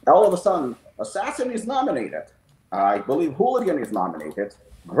 All of a sudden, Assassin is nominated. I believe Hooligan is nominated.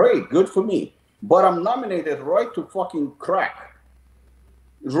 Great, good for me. But I'm nominated right to fucking crack.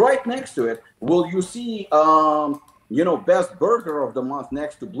 Right next to it, will you see, best burger of the month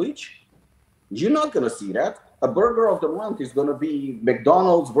next to Bleach? You're not going to see that. A burger of the month is going to be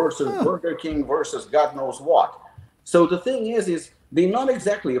McDonald's versus Burger King versus God knows what. So the thing is they're not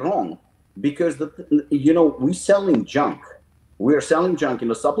exactly wrong because, we're selling junk. We're selling junk in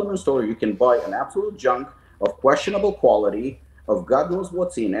the supplement store. You can buy an absolute junk of questionable quality, of God knows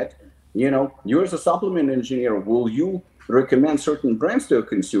what's in it. You as a supplement engineer, will you recommend certain brands to a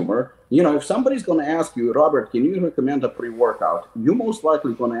consumer? If somebody's going to ask you, Robert, can you recommend a pre-workout? You're most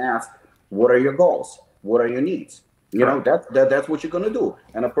likely going to ask, what are your goals? What are your needs? That's what you're going to do.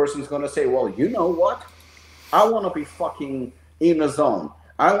 And a person's going to say, well, you know what? I want to be fucking in a zone.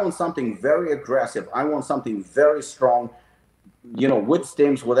 I want something very aggressive. I want something very strong, with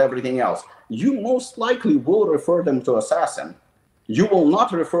stims, with everything else. You most likely will refer them to Assassin. You will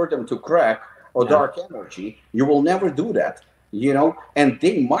not refer them to Crack or Dark Energy. You will never do that, and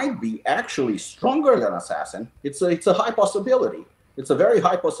they might be actually stronger than Assassin. It's a high possibility. It's a very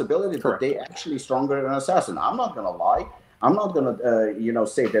high possibility that they actually stronger than Assassin. I'm not going to lie. I'm not going to,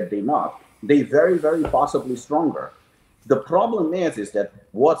 say that they're not. They very, very possibly stronger. The problem is that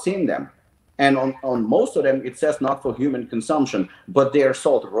what's in them, and on most of them, it says not for human consumption, but they are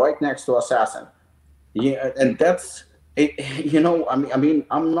sold right next to Assassin. Yeah, and that's it.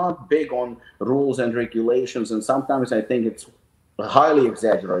 I'm not big on rules and regulations, and sometimes I think it's highly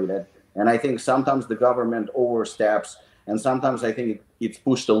exaggerated, and I think sometimes the government oversteps, and sometimes I think it's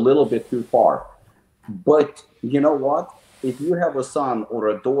pushed a little bit too far. But you know what? If you have a son or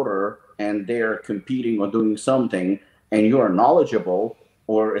a daughter and they're competing or doing something, and you are knowledgeable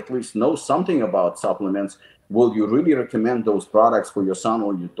or at least know something about supplements, will you really recommend those products for your son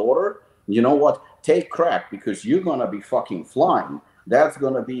or your daughter? You know what? Take Crack, because you're going to be fucking flying. That's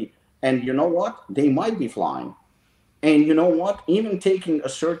going to be, and you know what? They might be flying. And you know what? Even taking a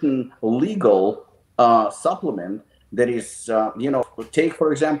certain legal supplement that is, take,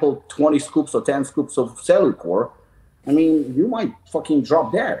 for example, 20 scoops or 10 scoops of Cellucor, you might fucking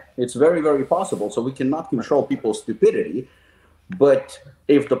drop dead. It's very, very possible. So we cannot control people's stupidity. But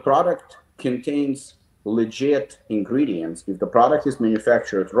if the product contains legit ingredients, if the product is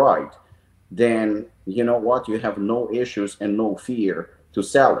manufactured right, then you know what? You have no issues and no fear to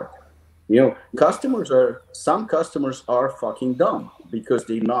sell it. Some customers are fucking dumb because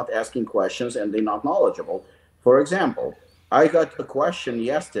they're not asking questions and they're not knowledgeable. For example, I got a question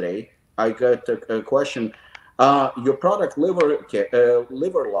yesterday. I got a question. Your product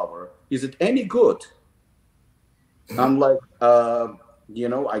liver lover, is it any good? I'm like,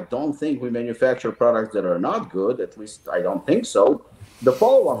 I don't think we manufacture products that are not good. At least I don't think so. The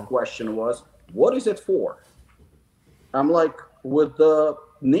follow-up question was, what is it for? I'm like, with the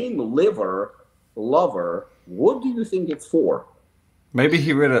name liver lover, what do you think it's for? Maybe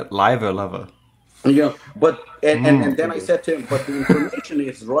he read it liver lover. Yeah, but and then I said to him, but the information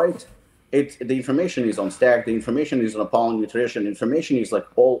is right. The information is on Stack. The information is on Apollon Nutrition. Information is like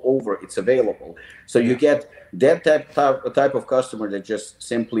all over. It's available. So you get that type of customer that just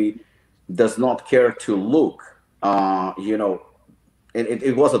simply does not care to look.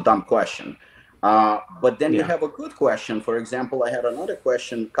 It was a dumb question. But then you have a good question. For example, I had another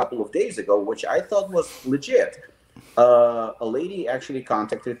question a couple of days ago, which I thought was legit. A lady actually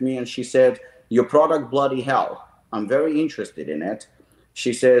contacted me and she said, your product bloody hell. I'm very interested in it.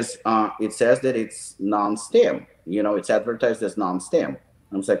 She says, it says that it's non-stim. It's advertised as non-stim.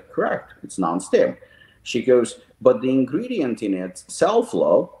 I was like, correct, it's non-stim. She goes, but the ingredient in it,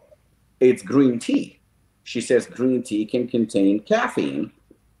 Self-Flow, it's green tea. She says green tea can contain caffeine.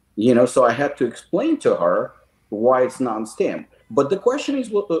 So I had to explain to her why it's non-stim. But the question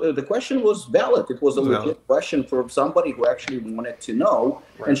was valid. It was a legit question for somebody who actually wanted to know,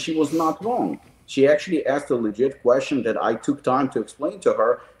 and she was not wrong. She actually asked a legit question that I took time to explain to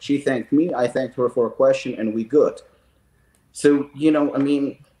her. She thanked me. I thanked her for a question, and we good. So,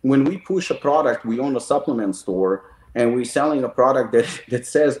 when we push a product, we own a supplement store, and we're selling a product that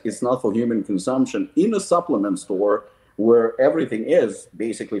says it's not for human consumption in a supplement store where everything is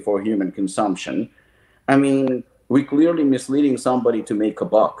basically for human consumption. We're clearly misleading somebody to make a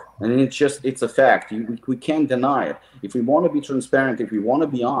buck. And it's a fact. We can't deny it. If we want to be transparent, if we want to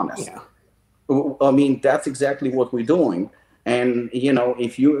be honest, that's exactly what we're doing. And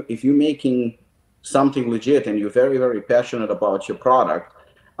if you're making something legit and you're very, very passionate about your product,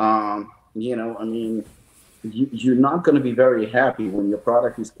 you know, I mean, you're not going to be very happy when your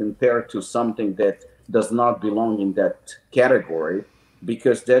product is compared to something that does not belong in that category,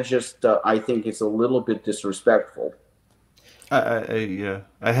 because that just, I think it's a little bit disrespectful. Yeah,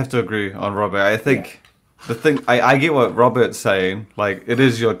 I have to agree on Robert. I think the thing, I get what Robert's saying. Like, it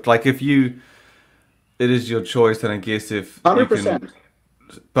is your, like, if you, it is your choice, and I guess if 100%. you can,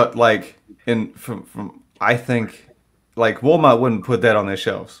 but like, from I think, like, Walmart wouldn't put that on their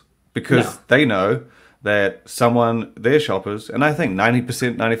shelves because they know that their shoppers, and I think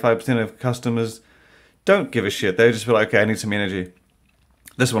 90%, 95% of customers don't give a shit. They just be like, okay, I need some energy.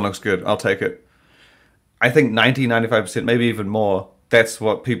 This one looks good. I'll take it. I think 90, 95%, maybe even more, that's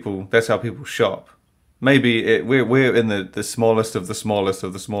how people shop. Maybe we're in the smallest of the smallest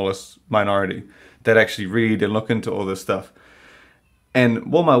of the smallest minority that actually read and look into all this stuff. And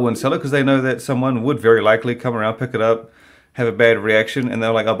Walmart wouldn't sell it because they know that someone would very likely come around, pick it up, have a bad reaction, and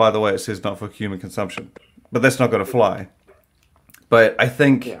they're like, oh, by the way, it says not for human consumption. But that's not going to fly. But I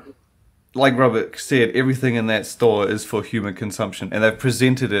think, like Robert said, everything in that store is for human consumption. And they've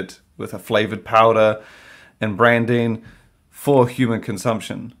presented it with a flavored powder and branding for human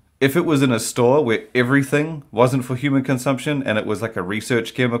consumption. If it was in a store where everything wasn't for human consumption and it was like a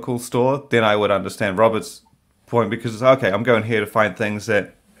research chemical store, then I would understand Robert's point, because it's okay, I'm going here to find things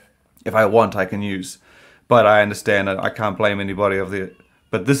that if I want, I can use. But I understand that I can't blame anybody of it.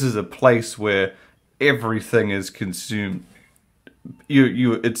 But this is a place where everything is consumed.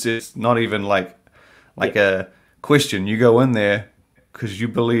 It's not even like a question. You go in there because you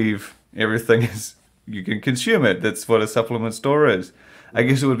believe everything is, you can consume it. That's what a supplement store is. I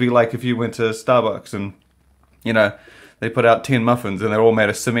guess it would be like if you went to Starbucks and, you know, they put out 10 muffins and they're all made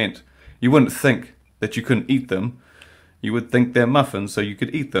of cement. You wouldn't think that you couldn't eat them. You would think they're muffins so you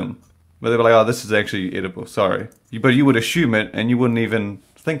could eat them. But they were like, oh, this is actually edible, sorry. But you would assume it, and you wouldn't even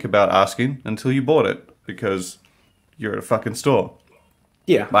think about asking until you bought it, because you're at a fucking store.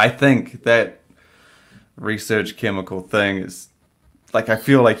 Yeah. But I think that research chemical thing is, like, I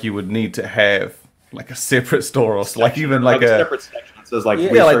feel like you would need to have, like, a separate store, or like even like a separate section that says, like,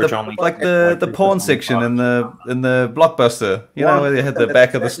 research only. Like the porn section in the Blockbuster, you know, where they had the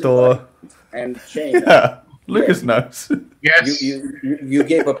back of the store. And Shane, Lukasz knows. Yes. You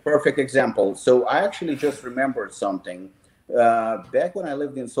gave a perfect example. So I actually just remembered something. Back when I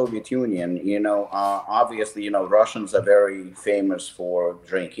lived in Soviet Union, you know, obviously, you know, Russians are very famous for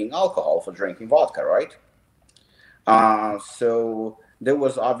drinking alcohol, for drinking vodka, right? So there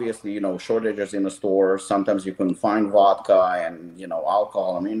was obviously, you know, shortages in the store. Sometimes you couldn't find vodka and, you know,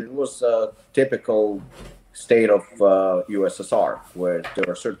 alcohol. I mean, it was a typical state of USSR, where there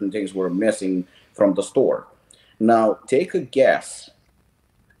are certain things were missing from the store. Now, take a guess.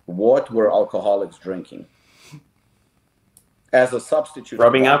 What were alcoholics drinking as a substitute?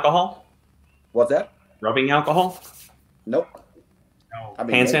 Rubbing alcohol? What's that? Rubbing alcohol? Nope. No. I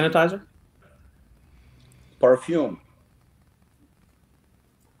mean, Hand sanitizer? perfume.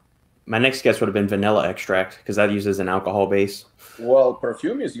 My next guess would have been vanilla extract, because that uses an alcohol base. Well,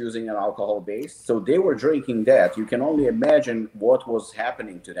 perfume is using an alcohol base, so they were drinking that. You can only imagine what was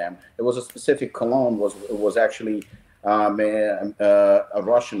happening to them. There was a specific cologne, was actually a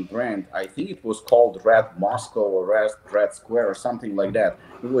Russian brand. I think it was called Red Moscow or Red Square or something like that.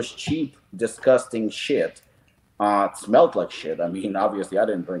 It was cheap, disgusting shit. It smelled like shit. I mean, obviously, I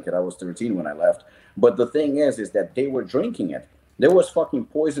didn't drink it. I was 13 when I left. But the thing is that they were drinking it. There was fucking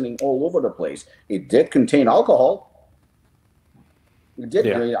poisoning all over the place. It did contain alcohol. It did.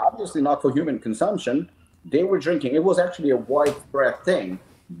 Yeah. I mean, obviously not for human consumption. They were drinking. It was actually a widespread thing,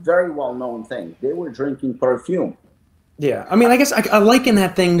 very well-known thing. They were drinking perfume. Yeah, I mean, I guess I liken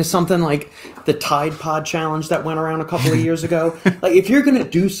that thing to something like the Tide Pod challenge that went around a couple of years ago. Like, if you're going to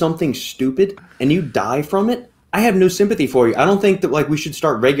do something stupid and you die from it, I have no sympathy for you. I don't think that, like, we should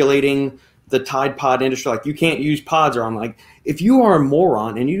start regulating the Tide Pod industry. Like, you can't use pods, or I'm like, if you are a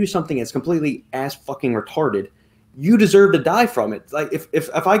moron and you do something that's completely ass fucking retarded, you deserve to die from it. Like,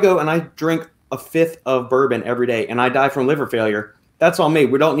 if I go and I drink a fifth of bourbon every day and I die from liver failure, that's on me.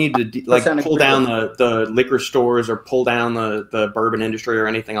 We don't need to like pull down the liquor stores or pull down the bourbon industry or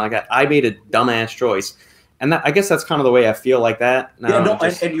anything like that. I made a dumbass choice, and I guess that's kind of the way I feel like that.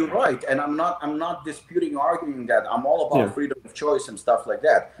 And you're right. And I'm not disputing, arguing that. I'm all about freedom of choice and stuff like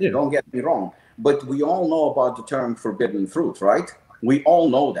that. Yeah. Don't get me wrong. But we all know about the term forbidden fruit, right? We all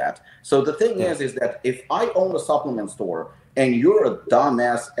know that. So the thing is that if I own a supplement store and you're a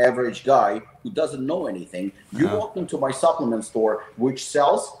dumbass average guy who doesn't know anything, you walk into my supplement store, which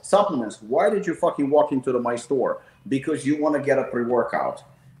sells supplements. Why did you fucking walk into my store? Because you want to get a pre-workout.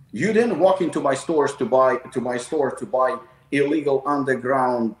 You didn't walk into my stores to buy illegal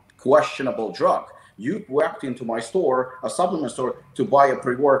underground questionable drug. You walked into my store, a supplement store, to buy a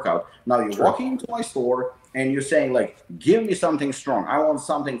pre-workout. Now you're walking into my store and you're saying like, give me something strong. I want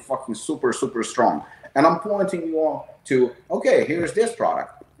something fucking super, super strong. And I'm pointing you on to, okay, here's this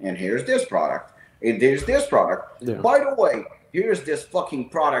product, and here's this product, and there's this product. Yeah. By the way, here's this fucking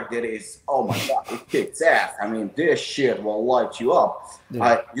product that is, oh my God, it kicks ass. I mean, this shit will light you up.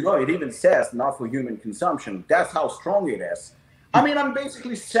 Yeah. You know, it even says not for human consumption. That's how strong it is. I mean, I'm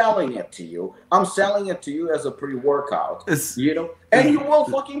basically selling it to you. I'm selling it to you as a pre-workout, you know, and you will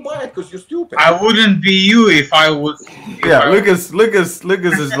fucking buy it because you're stupid. I wouldn't be you if I would. Yeah,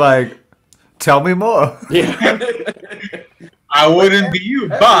 Lukasz is like, tell me more. Yeah. I wouldn't be you,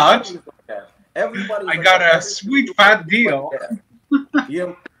 but everybody. I got a sweet fat deal.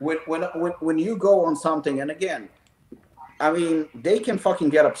 You know, when you go on something, and again, I mean, they can fucking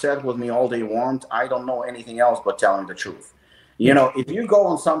get upset with me all they want. I don't know anything else but telling the truth. You know, if you go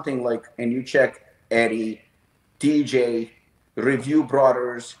on something like, and you check Eddie, DJ, Review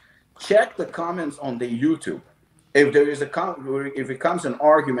Brothers, check the comments on the YouTube. If there is if it comes an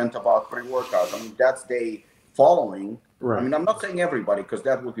argument about pre-workout, I mean, that's they following. Right. I mean, I'm not saying everybody because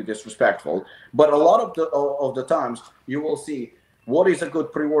that would be disrespectful, but a lot of the times you will see what is a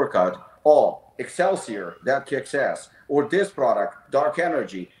good pre-workout. Oh, Excelsior, that kicks ass. Or this product, Dark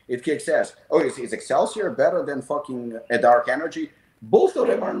Energy, it kicks ass. Oh, is Excelsior better than fucking a Dark Energy? Both of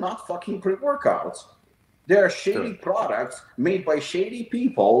them are not fucking pre-workouts. They're shady products made by shady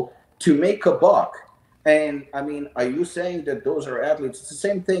people to make a buck. And I mean, are you saying that those are athletes? It's the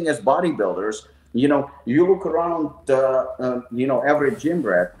same thing as bodybuilders. You know, you look around the, you know, average gym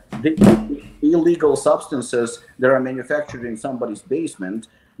rat, the illegal substances that are manufactured in somebody's basement.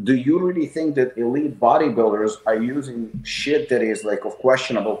 Do you really think that elite bodybuilders are using shit that is like of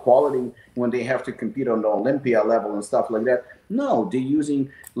questionable quality when they have to compete on the Olympia level and stuff like that? No, they're using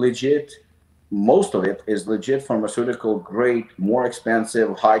legit, most of it is legit pharmaceutical grade, more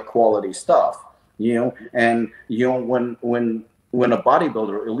expensive, high quality stuff, you know? And, you know, when a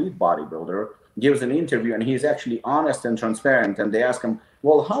bodybuilder, elite bodybuilder, gives an interview and he's actually honest and transparent, and they ask him,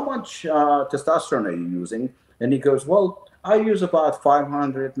 well, how much testosterone are you using? And he goes, well, I use about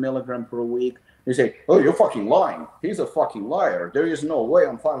 500 milligrams per week. They say, oh, you're fucking lying. He's a fucking liar. There is no way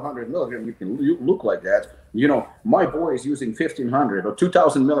on 500 milligrams you can look like that. You know, my boy is using 1,500 or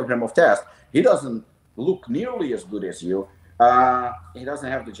 2,000 milligrams of test. He doesn't look nearly as good as you. He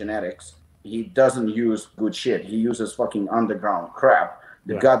doesn't have the genetics. He doesn't use good shit. He uses fucking underground crap.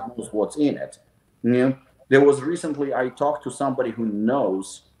 Yeah. God knows what's in it. You know? There was recently, I talked to somebody who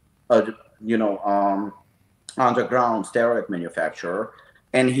knows, you know, underground steroid manufacturer,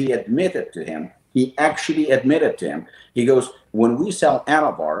 and he admitted to him, he actually admitted to him, he goes, when we sell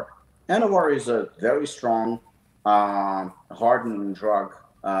Anavar is a very strong hardening drug,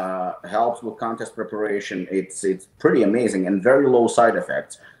 helps with contest preparation. It's pretty amazing and very low side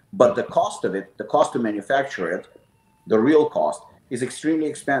effects, but the cost of it, the cost to manufacture it, the real cost is extremely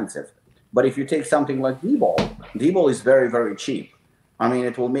expensive. But if you take something like D-bol is very, very cheap. I mean,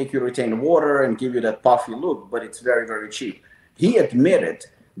 it will make you retain water and give you that puffy look, but it's very, very cheap. He admitted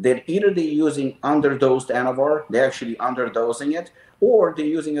that either they're using underdosed Anavar, they're actually underdosing it, or they're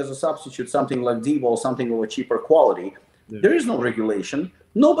using as a substitute something like D-bol, something of a cheaper quality. Yeah. There is no regulation.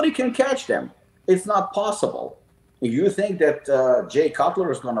 Nobody can catch them. It's not possible. If you think that Jay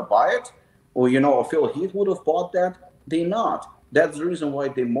Cutler is going to buy it, or, you know, Phil Heath would have bought that, they're not. That's the reason why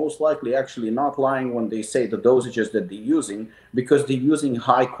they most likely actually not lying when they say the dosages that they're using, because they're using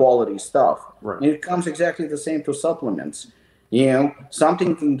high quality stuff. Right. And it comes exactly the same to supplements. You know,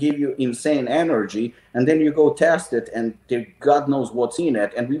 something can give you insane energy, and then you go test it, and God knows what's in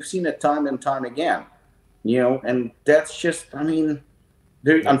it. And we've seen it time and time again. You know, and that's just, I mean,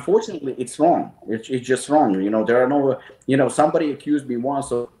 unfortunately, it's wrong. It's just wrong. You know, there are no, you know, somebody accused me once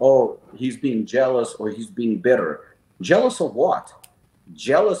of, oh, he's being jealous or he's being bitter. Jealous of what?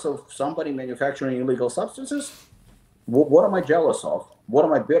 Jealous of somebody manufacturing illegal substances? What am I jealous of? What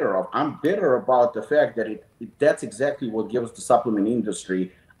am I bitter of? I'm bitter about the fact that that's exactly what gives the supplement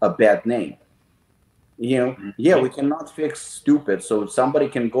industry a bad name. You know, yeah, we cannot fix stupid. So somebody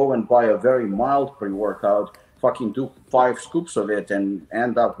can go and buy a very mild pre-workout, fucking do 5 scoops of it and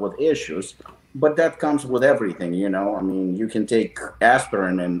end up with issues. But that comes with everything, you know. I mean, you can take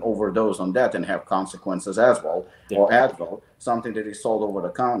aspirin and overdose on that and have consequences as well, or Advil, something that is sold over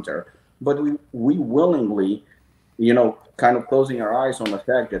the counter. But we willingly, you know, kind of closing our eyes on the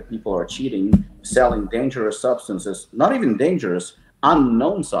fact that people are cheating, selling dangerous substances, not even dangerous,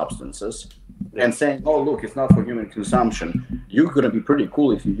 unknown substances, and saying, "Oh, look, it's not for human consumption." You're gonna be pretty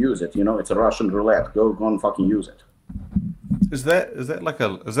cool if you use it. You know, it's a Russian roulette. Go and fucking use it. Is that like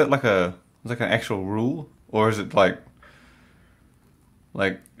an actual rule, or is it like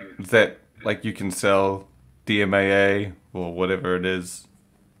is that like you can sell DMAA or whatever it is,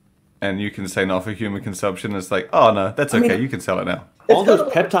 and you can say not for human consumption? It's like, oh no, that's okay. You can sell it now. All those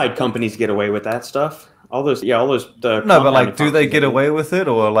peptide companies get away with that stuff. All those. No, but like, do they get away with it,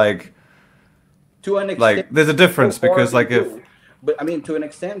 or like? To an extent, like, there's a difference because like if. But I mean, to an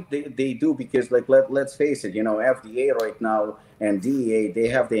extent, they do, because like let's face it, you know, FDA right now and DEA, they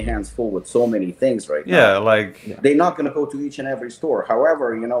have their hands full with so many things right now. Yeah, like they're not going to go to each and every store.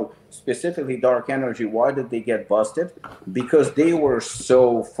 However, you know, specifically dark energy, why did they get busted? Because they were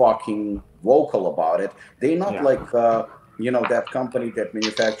so fucking vocal about it. They're not like you know, that company that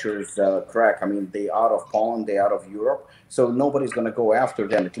manufactures crack. I mean, they out of Poland, they out of Europe. So nobody's going to go after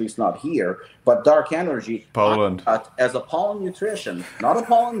them, at least not here. But dark energy, Poland. As Apollon Nutrition, not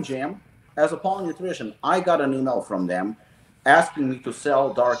Apollon Gym, as Apollon Nutrition, I got an email from them asking me to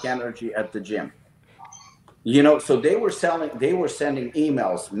sell dark energy at the gym. You know, so they were sending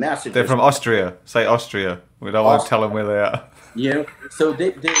emails, messages. They're from Austria. Say Austria. We don't want to tell them where they are. You know, so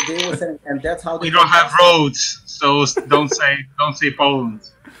they were saying, and that's how they. We don't have roads, so don't say Poland.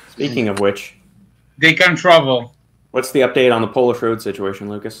 Speaking of which, they can travel. What's the update on the Polish road situation,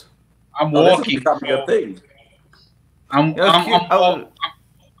 Lucas? I'm walking.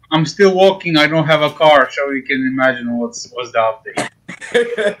 I'm still walking. I don't have a car, so you can imagine what's the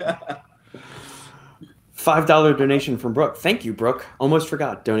update. $5 donation from Brooke. Thank you, Brooke. Almost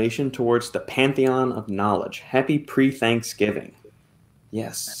forgot. Donation towards the Pantheon of Knowledge. Happy pre-Thanksgiving.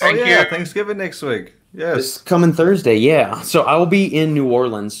 Yes. Thank you. Thanksgiving next week. Yes. This coming Thursday, yeah. So I will be in New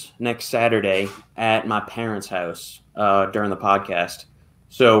Orleans next Saturday at my parents' house during the podcast.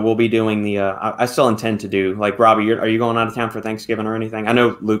 So we'll be doing the I still intend to do, like, Robbie, are you going out of town for Thanksgiving or anything? I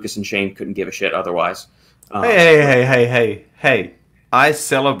know Lucas and Shane couldn't give a shit otherwise. Hey. I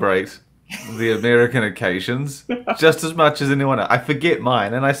celebrate the American occasions just as much as anyone else. I forget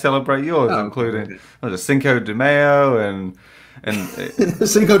mine and I celebrate yours, including Cinco de Mayo and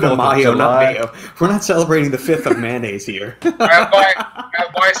Cinco de Mayo, not Mayo. We're not celebrating the 5th of mayonnaise here.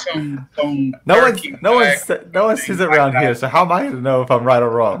 I buy some no one says it around here, so how am I going to know if I'm right or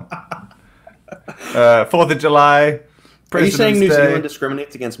wrong? 4th of July. Are you saying New Zealand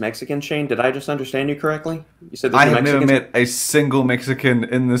discriminates against Mexicans, Shane? Did I just understand you correctly? You said I have never met a single Mexican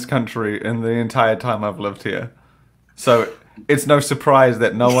in this country in the entire time I've lived here. So it's no surprise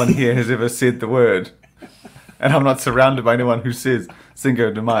that no one here has ever said the word. And I'm not surrounded by anyone who says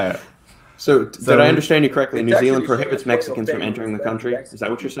Cinco de Mayo. So did I understand you correctly? New Zealand prohibits Mexicans from entering the country? Is that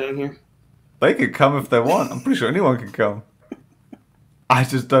what you're saying here? They could come if they want. I'm pretty sure anyone can come. I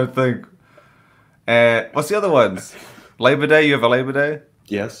just don't think... what's the other ones? Labor Day, you have a Labor Day?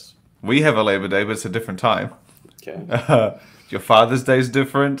 Yes. We have a Labor Day, but it's a different time. Okay. Your Father's Day is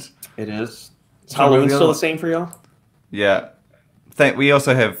different. It is. Is Halloween still the same for y'all? Yeah. We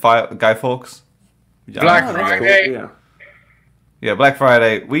also have Guy Fawkes. Black Friday. Cool. Yeah, Black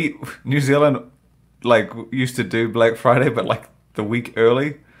Friday. New Zealand, like, used to do Black Friday, but like the week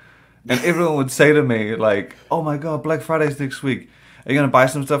early. And everyone would say to me, like, oh my God, Black Friday's next week. Are you going to buy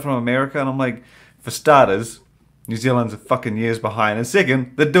some stuff from America? And I'm like, for starters... New Zealand's fucking years behind. And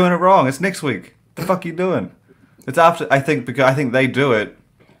second, they're doing it wrong. It's next week. The fuck you doing? It's after, because I think they do it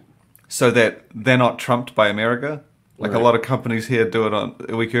so that they're not trumped by America. Like, a lot of companies here do it on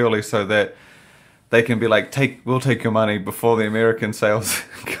a week early so that they can be like, we'll take your money before the American sales.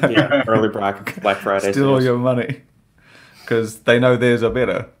 Yeah, early Black Friday. Steal all your money. Because they know theirs are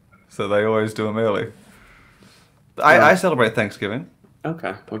better. So they always do them early. I celebrate Thanksgiving.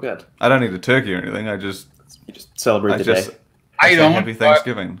 Okay, well, good. I don't need a turkey or anything. You just celebrate the day. I don't. Happy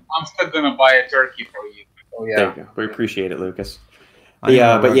Thanksgiving. I'm still gonna buy a turkey for you. Oh yeah. There you go. We appreciate it, Lucas. But if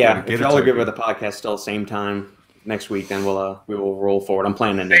y'all are good with the podcast still same time next week, then we will roll forward. I'm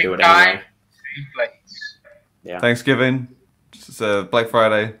planning to do it anyway. Same place. Yeah. Thanksgiving, Black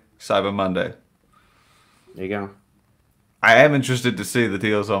Friday, Cyber Monday. There you go. I am interested to see the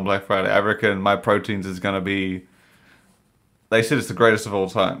deals on Black Friday. I reckon my proteins is gonna be. They said it's the greatest of all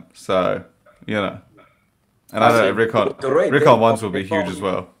time, so you know. And I know Recon ones will be huge as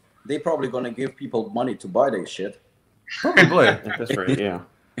well. They're probably going to give people money to buy their shit. Probably. That's right, yeah.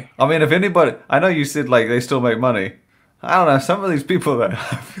 I mean, if anybody... I know you said, like, they still make money. I don't know. Some of these people, though,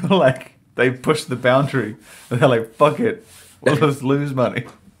 I feel like they push the boundary. And they're like, fuck it. We'll just lose money.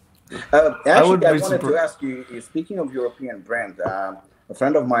 Actually, I wanted to ask you, speaking of European brand, a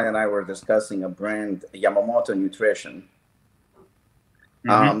friend of mine and I were discussing a brand, Yamamoto Nutrition.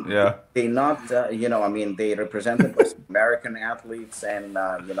 Yeah. They not, I mean, they represented by American athletes and,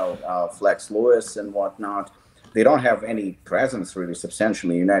 Flex Lewis and whatnot. They don't have any presence really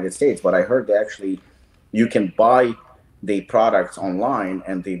substantially in the United States, but I heard they actually, you can buy the products online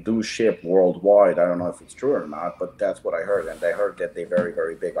and they do ship worldwide. I don't know if it's true or not, but that's what I heard. And I heard that they're very,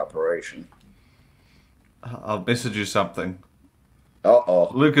 very big operation. I'll message you something.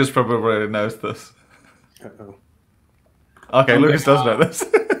 Uh-oh. Lukasz probably already knows this. Uh-oh. Okay, Lukasz does know this.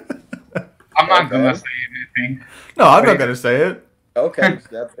 I'm not gonna say anything. No, I'm not going to say it. Okay,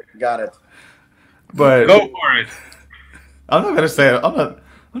 got it. But Go for it. I'm not going to say it. I'm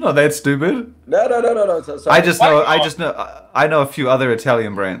not that stupid. No. So, I know a few other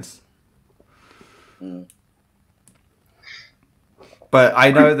Italian brands. But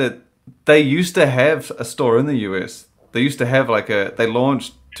I know that they used to have a store in the US. They used to have they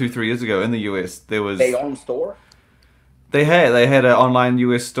launched 2-3 years ago in the US. There was they own store? They had an online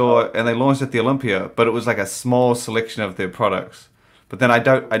US store and they launched at the Olympia, but it was like a small selection of their products. But then I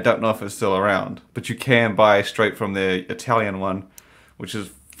don't know if it's still around. But you can buy straight from the Italian one, which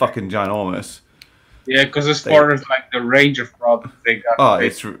is fucking ginormous. Yeah, because as far as like the range of products they got,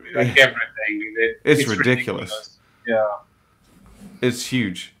 it's like everything. It's ridiculous. Yeah, it's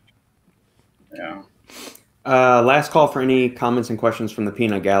huge. Yeah. Last call for any comments and questions from the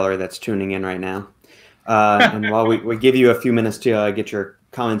peanut gallery that's tuning in right now. And while we give you a few minutes to get your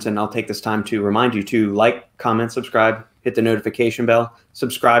comments in, I'll take this time to remind you to like, comment, subscribe, hit the notification bell,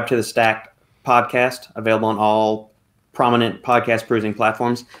 subscribe to the Stacked podcast, available on all prominent podcast cruising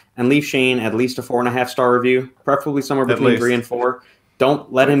platforms, and leave Shane at least a 4.5-star review, prepreferably somewhere between 3 and 4.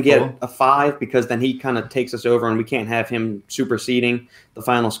 Don't let him get a 5 because then he kind of takes us over and we can't have him superseding the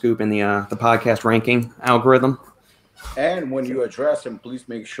final scoop in the podcast ranking algorithm. And when you address him, please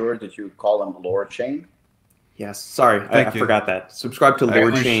make sure that you call him Lord Shane. Yes, sorry, I forgot that. Subscribe to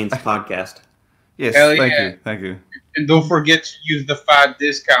Lord Shane's podcast. Yes, thank you. And don't forget to use the fat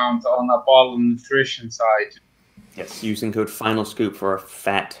discount on Apollon Nutrition site. Yes, using code FINALSCOOP for a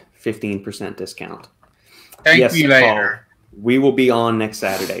fat 15% discount. Thank you later. We will be on next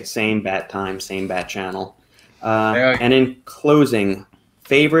Saturday. Same bat time, same bat channel. And in closing,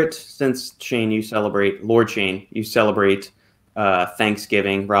 favorite, since Shane, you celebrate, Lord Shane, you celebrate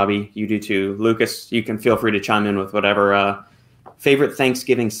Thanksgiving. Robbie, you do too. Lukasz, you can feel free to chime in with whatever favorite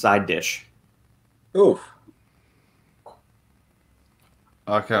Thanksgiving side dish. Oof.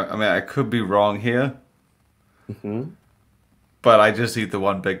 Okay, I mean, I could be wrong here, but I just eat the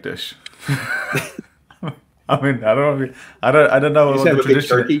one big dish. I mean, I don't know what the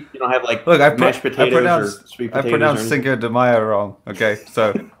tradition. Turkey? You don't have like mashed potatoes or sweet potatoes. I pronounced Cinco de Mayo wrong. Okay,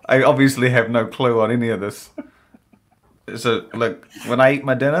 so I obviously have no clue on any of this. So look, when I eat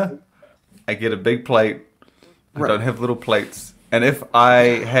my dinner, I get a big plate. I don't have little plates, and if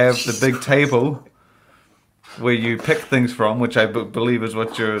I have the big table where you pick things from, which I believe is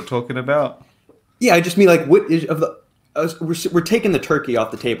what you're talking about. Yeah, I just mean like what is of the. We're taking the turkey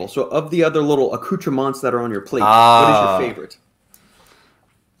off the table. So of the other little accoutrements that are on your plate, what is your favorite?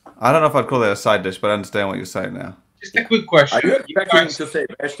 I don't know if I'd call that a side dish, but I understand what you're saying now. Just a quick question. Are you expecting to say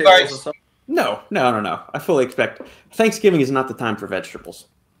vegetables or something? No. I fully expect. Thanksgiving is not the time for vegetables.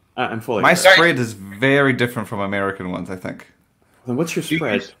 I'm fully. My spread is very different from American ones, I think. Then what's your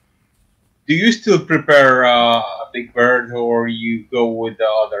spread? Do you still prepare a big bird, or you go with the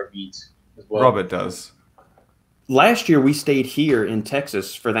other meats as well? Robert does. Last year, we stayed here in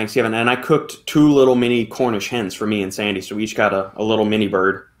Texas for Thanksgiving, and I cooked 2 little mini Cornish hens for me and Sandy, so we each got a little mini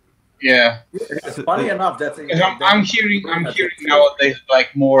bird. Yeah. Funny enough, that's I'm hearing nowadays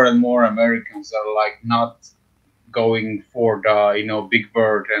like more and more Americans are like not going for the big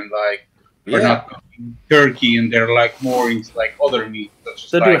bird and like they're not cooking turkey, and they're like more into like other meats.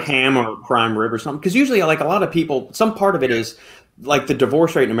 They'll do a ham or prime rib or something, because usually like a lot of people, some part of it is like the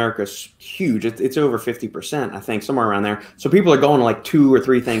divorce rate in America is huge. It's over 50%, I think, somewhere around there. So people are going to like 2 or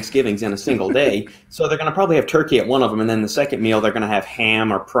 3 Thanksgivings in a single day. So they're going to probably have turkey at one of them, and then the second meal they're going to have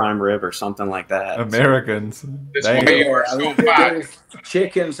ham or prime rib or something like that. Americans.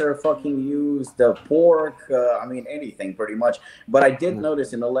 Chickens are fucking used, the pork, anything pretty much. But I did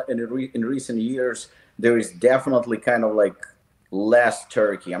notice in recent years, there is definitely kind of like less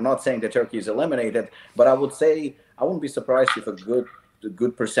turkey. I'm not saying the turkey is eliminated, but I would say I wouldn't be surprised if a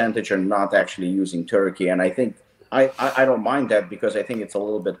good percentage are not actually using turkey. And I think I don't mind that, because I think it's a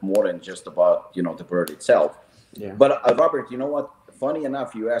little bit more than just about the bird itself. Yeah. But Robert, you know what? Funny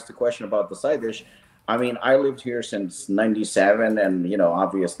enough, you asked a question about the side dish. I mean, I lived here since '97, and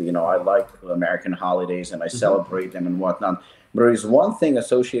obviously, I like American holidays and I celebrate them and whatnot. But there is one thing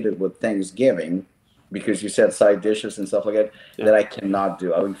associated with Thanksgiving because you said side dishes and stuff like that, that I cannot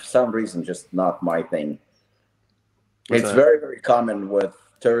do. I mean, for some reason, just not my thing. What's It's that? very, very common with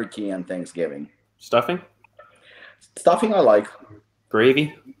turkey and Thanksgiving. Stuffing? Stuffing I like.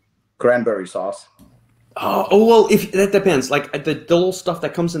 Gravy? Cranberry sauce. Oh well, if that depends. Like the little stuff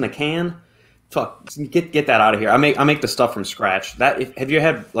that comes in the can, fuck, get that out of here. I make the stuff from scratch. Have you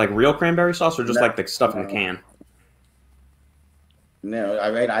had like real cranberry sauce or just like the stuff in the can? No,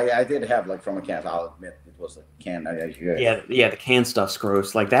 I mean I did have like from a can. I'll admit it was a can. Yeah, the canned stuff's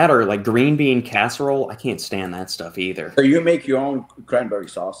gross. Like that or like green bean casserole. I can't stand that stuff either. So you make your own cranberry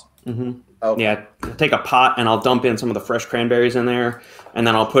sauce? Mm-hmm. Okay. Yeah, I'll take a pot and I'll dump in some of the fresh cranberries in there, and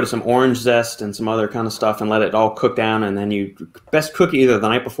then I'll put some orange zest and some other kind of stuff and let it all cook down. And then you best cook it either the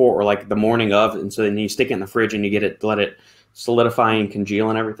night before or like the morning of, and so then you stick it in the fridge and you let it solidify and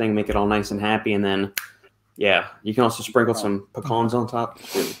congeal and everything, make it all nice and happy, and then yeah, you can also sprinkle some pecans on top.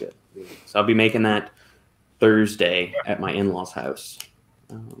 It's really good. So I'll be making that Thursday at my in-laws' house.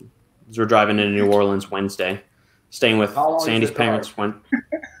 So we're driving into New Orleans Wednesday, staying with Sandy's parents.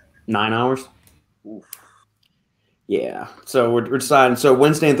 9 hours. Oof. Yeah. So we're deciding. So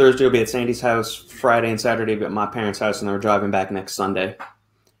Wednesday and Thursday will be at Sandy's house. Friday and Saturday will be at my parents' house, and then we're driving back next Sunday.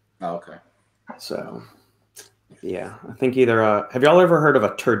 Oh, okay. So yeah, I think either. Have y'all ever heard of a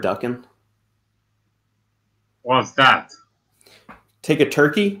turducken? What's that? Take a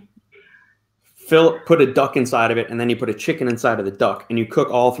turkey, put a duck inside of it, and then you put a chicken inside of the duck, and you cook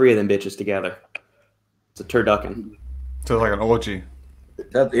all three of them bitches together. It's a turducken. So it's like an orgy.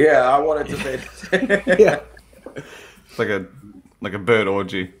 Yeah, I wanted to say that. Yeah. It's like a bird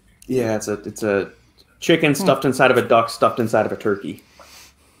orgy. Yeah, it's a chicken stuffed inside of a duck, stuffed inside of a turkey.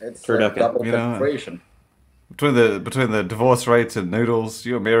 It's turducken. Double You know, penetration. Between the divorce rates and Noodles,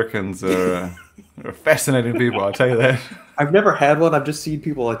 you Americans are fascinating people, I'll tell you that. I've never had one. I've just seen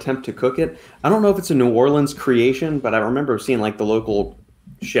people attempt to cook it. I don't know if it's a New Orleans creation, but I remember seeing like the local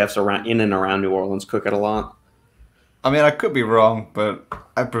chefs in and around New Orleans cook it a lot. I mean, I could be wrong, but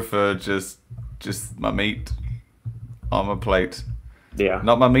I prefer just my meat on my plate. Yeah.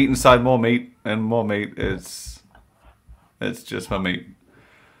 Not my meat inside more meat and more meat. It's just my meat.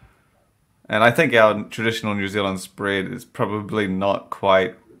 And I think our traditional New Zealand spread is probably not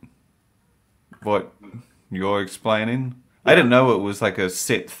quite what you're explaining. Yeah. I didn't know it was like a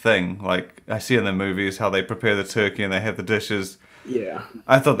set thing. Like I see in the movies how they prepare the turkey and they have the dishes. Yeah.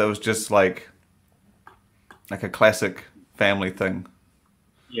 I thought that was just like a classic family thing.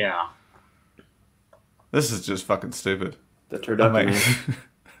 Yeah. This is just fucking stupid. The turducken.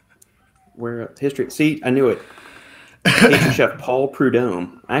 Where history? See, I knew it. Asian chef Paul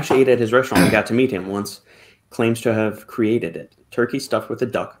Prudhomme. I actually ate at his restaurant and got to meet him once. Claims to have created it. Turkey stuffed with a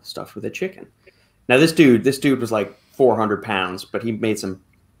duck, stuffed with a chicken. Now this dude was like 400 pounds, but he made some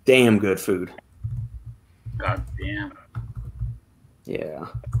damn good food. God damn. Yeah.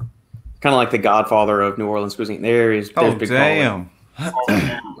 Kind of like the godfather of New Orleans cuisine. There's big damn. Oh,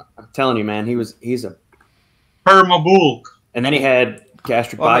 damn. I'm telling you, man, he's a Permabulk. And then he had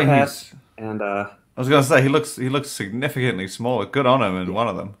gastric bypass, and I was gonna say he looks significantly smaller. Good on him in one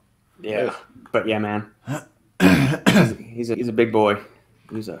of them. Yeah, but yeah, man, he's a big boy.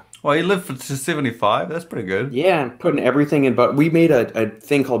 Well, he lived to 75. That's pretty good. Yeah, putting everything in. But we made a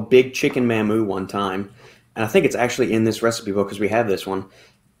thing called Big Chicken Mamu one time, and I think it's actually in this recipe book because we have this one.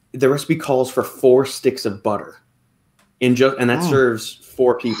 The recipe calls for 4 sticks of butter, and that serves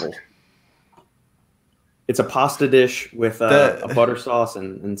 4 people. It's a pasta dish with a butter sauce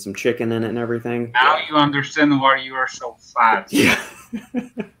and some chicken in it and everything. Now you understand why you are so fat. Yeah.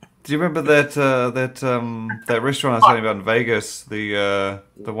 Do you remember that restaurant I was telling you about in Vegas? The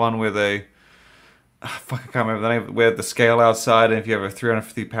one where they, I can't remember the name. Where the scale outside, and if you have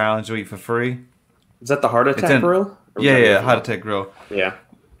 350 pounds, you eat for free. Is that the Heart Attack Grill? Yeah, Heart Attack Grill. Yeah.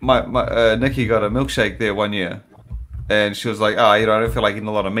 My Nikki got a milkshake there one year, and she was like, I don't feel like eating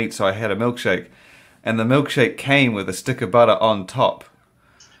a lot of meat, so I had a milkshake. And the milkshake came with a stick of butter on top.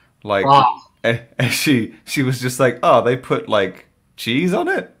 Like, and she was just like, they put like cheese on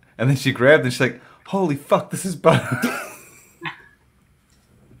it? And then she grabbed it and she's like, holy fuck, this is butter.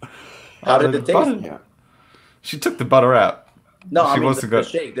 How did it taste? Yeah. She took the butter out. No, I mean the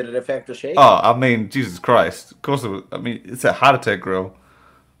shake. Did it affect the shake? Oh, I mean, Jesus Christ. Of course it was. I mean, it's a Heart Attack Grill.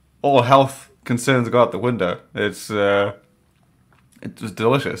 All health concerns go out the window. It was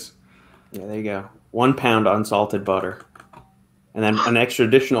delicious. Yeah, there you go. 1 pound unsalted butter. And then an extra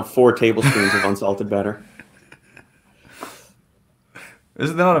additional 4 tablespoons of unsalted butter.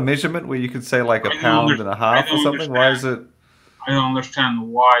 Isn't there not a measurement where you could say like a pound and a half or something? Why is it? I don't understand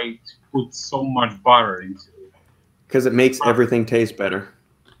why it puts so much butter into it. Because it makes everything taste better.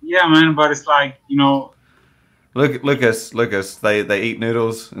 yeah, man. But it's like, you know. Lukasz. They eat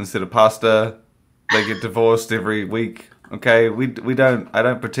noodles instead of pasta. They get divorced every week. Okay, we don't. I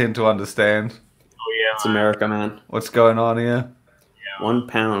don't pretend to understand. Oh yeah, It's America, man. What's going on here? Yeah. 1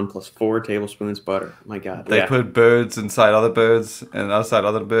 pound plus 4 tablespoons butter. My God. They put birds inside other birds and outside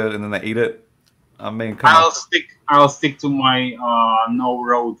other bird, and then they eat it. I mean, come on. I'll stick to my no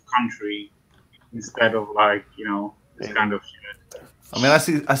road country instead of like, you know, this kind of shit. I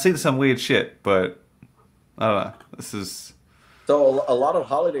mean, I see some weird shit, but I don't know. This is So a lot of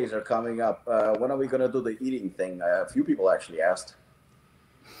holidays are coming up. When are we going to do the eating thing? A few people actually asked.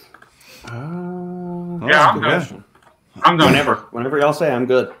 Yeah, I'm done. I'm done. Whenever y'all say, I'm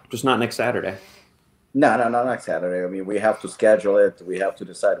good. Just not next Saturday. No, not next Saturday. I mean, we have to schedule it. We have to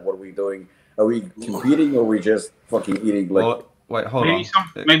decide what are we doing. Are we competing or are we just fucking eating? Like, well, wait, hold on.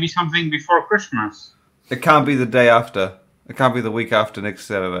 Maybe something before Christmas. It can't be the day after. It can't be the week after next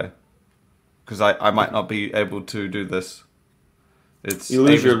Saturday. Because I might not be able to do this. It's You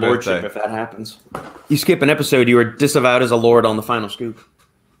lose Ava's your lordship birthday. if that happens. You skip an episode, you are disavowed as a lord on the final scoop.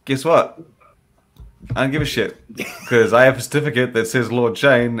 Guess what? I don't give a shit. Because I have a certificate that says Lord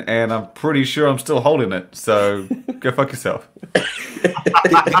Shane, and I'm pretty sure I'm still holding it. So go fuck yourself.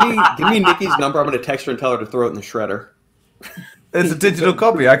 Give me Nikki's number. I'm going to text her and tell her to throw it in the shredder. It's a digital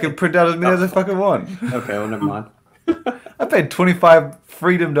copy. I can print out as many as I fucking want. Okay, well, never mind. I paid 25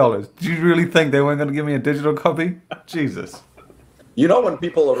 freedom dollars. Do you really think they weren't going to give me a digital copy? Jesus. you know, when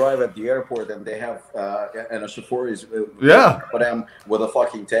people arrive at the airport and they have and a chauffeur is for them with a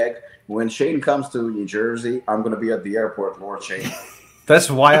fucking tag. When Shane comes to New Jersey, I'm going to be at the airport, Lord Shane. That's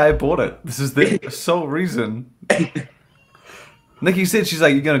why I bought it. This is the sole reason. Nikki said, she's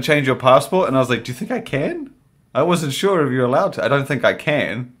like, you're going to change your passport? And I was like, do you think I can? I wasn't sure if you're allowed to. I don't think I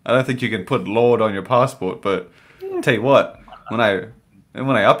can. I don't think you can put Lord on your passport, but I'll tell you what, when I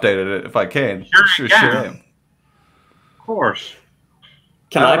updated it, if I can, sure am. Of course.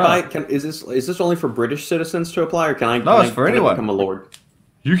 Can I buy? Is this only for British citizens to apply, or can I? No, it's for anyone. Become a lord.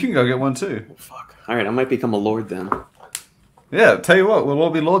 You can go get one too. Oh, fuck. All right, I might become a lord then. Yeah, tell you what, we'll all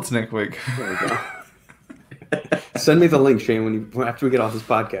be lords next week. There we go. Send me the link, Shane, after we get off this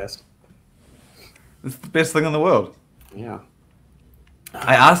podcast. It's the best thing in the world. Yeah.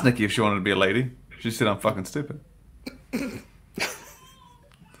 I asked Nikki if she wanted to be a lady. She said I'm fucking stupid. So,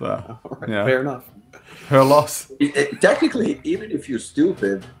 Right, yeah. fair enough. Her loss. Technically, even if you're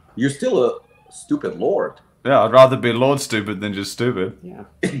stupid, you're still a stupid lord. Yeah, I'd rather be Lord stupid than just stupid. Yeah.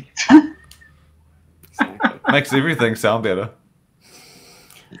 Makes everything sound better.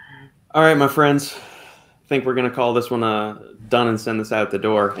 All right, my friends. I think we're gonna call this one done and send this out the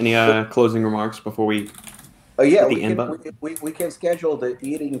door. Any closing remarks before we? Oh yeah, the we can schedule the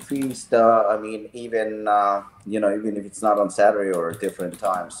eating feast. I mean, even even if it's not on Saturday or a different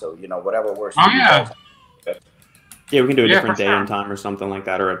time. So whatever works. Oh yeah. Yeah, we can do a different day and time or something like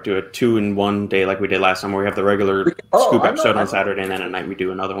that, or do a 2-in-1 day like we did last time, where we have the regular scoop episode on Saturday, and then at night we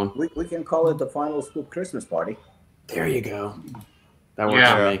do another one. We can call it the final scoop Christmas party. There you go. That works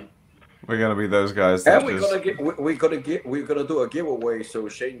for me. We're gonna be those guys. And we're gonna do a giveaway so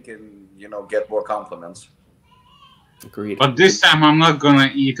Shane can get more compliments. Agreed. But this time I'm not gonna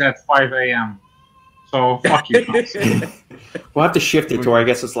eat at 5 a.m. So fuck you. We'll have to shift it to where I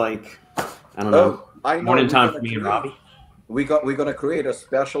guess it's like I don't know. Morning time for me and Robbie. We're gonna create a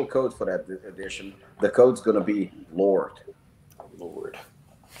special code for that edition. The code's gonna be Lord. Lord.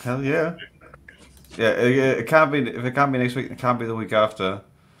 Hell yeah. Yeah, it can't be. If it can't be next week, it can't be the week after.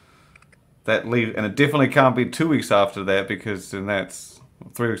 And it definitely can't be 2 weeks after that, because then that's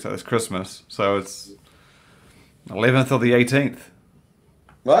 3 weeks after. It's Christmas, so it's 11th or the 18th.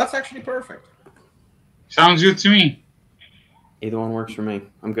 Well, that's actually perfect. Sounds good to me. Either one works for me.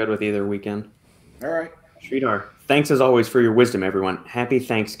 I'm good with either weekend. All right. Sridhar, thanks as always for your wisdom, everyone. Happy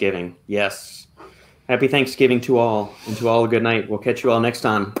Thanksgiving. Yes. Happy Thanksgiving to all, and to all a good night. We'll catch you all next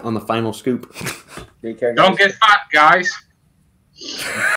time on the final scoop. Take care, guys. Don't get fat, guys.